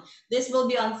behind. This will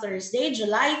be on Thursday,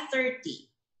 July 30.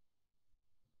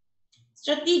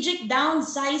 Strategic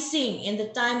downsizing in the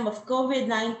time of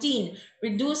COVID-19,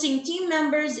 reducing team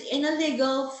members in a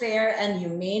legal, fair, and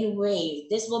humane way.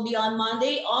 This will be on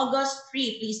Monday, August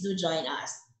 3. Please do join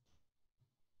us.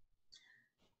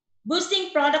 Boosting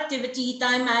productivity,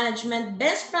 time management,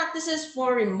 best practices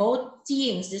for remote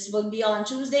teams. This will be on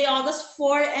Tuesday, August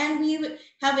 4, and we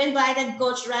have invited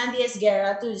Coach Randy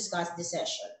Esguerra to discuss this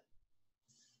session.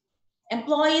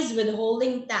 Employees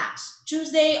withholding tax,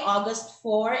 Tuesday, August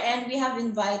 4, and we have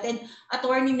invited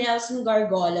Attorney Nelson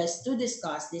Gargoles to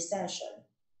discuss this session.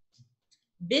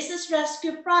 Business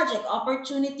Rescue Project,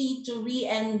 opportunity to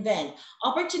reinvent.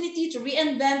 Opportunity to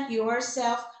reinvent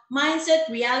yourself, mindset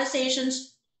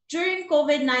realizations during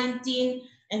COVID-19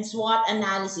 and SWOT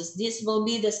analysis. This will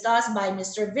be discussed by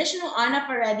Mr. Vishnu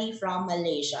Anaparedi from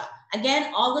Malaysia.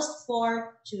 Again, August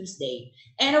 4, Tuesday.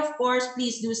 And of course,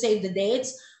 please do save the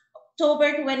dates.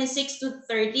 October 26 to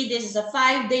 30, this is a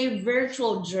 5-day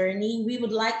virtual journey. We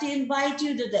would like to invite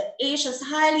you to the Asia's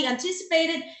highly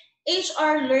anticipated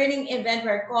HR learning event.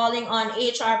 We're calling on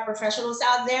HR professionals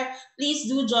out there. Please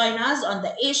do join us on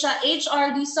the Asia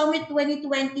HRD Summit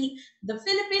 2020, the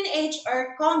Philippine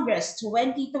HR Congress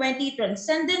 2020,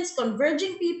 Transcendence,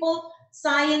 Converging People,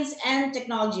 Science, and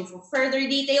Technology. For further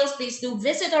details, please do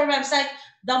visit our website,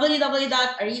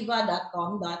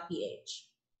 www.ariva.com.ph.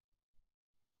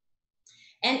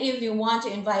 And if you want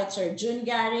to invite Sir Jun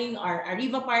Garing, our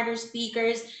Ariva partner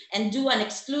speakers, and do an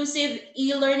exclusive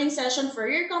e-learning session for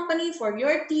your company, for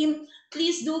your team,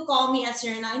 please do call me at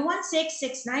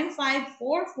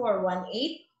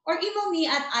 0916-695-4418 or email me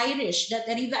at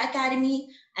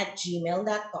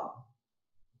irish.arivaacademy@gmail.com.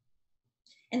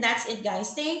 And that's it,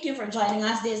 guys. Thank you for joining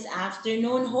us this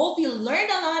afternoon. Hope you learned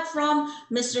a lot from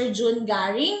Mr. Jun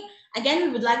Garing. Again, we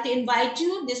would like to invite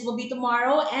you. This will be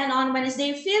tomorrow and on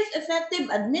Wednesday, 5th,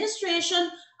 Effective Administration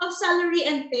of Salary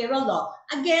and Payroll Law.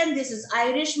 Again, this is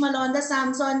Irish Malonda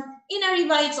Samson. in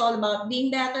Ariva, it's all about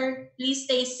being better. Please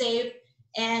stay safe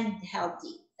and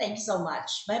healthy. Thank you so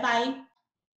much. Bye-bye.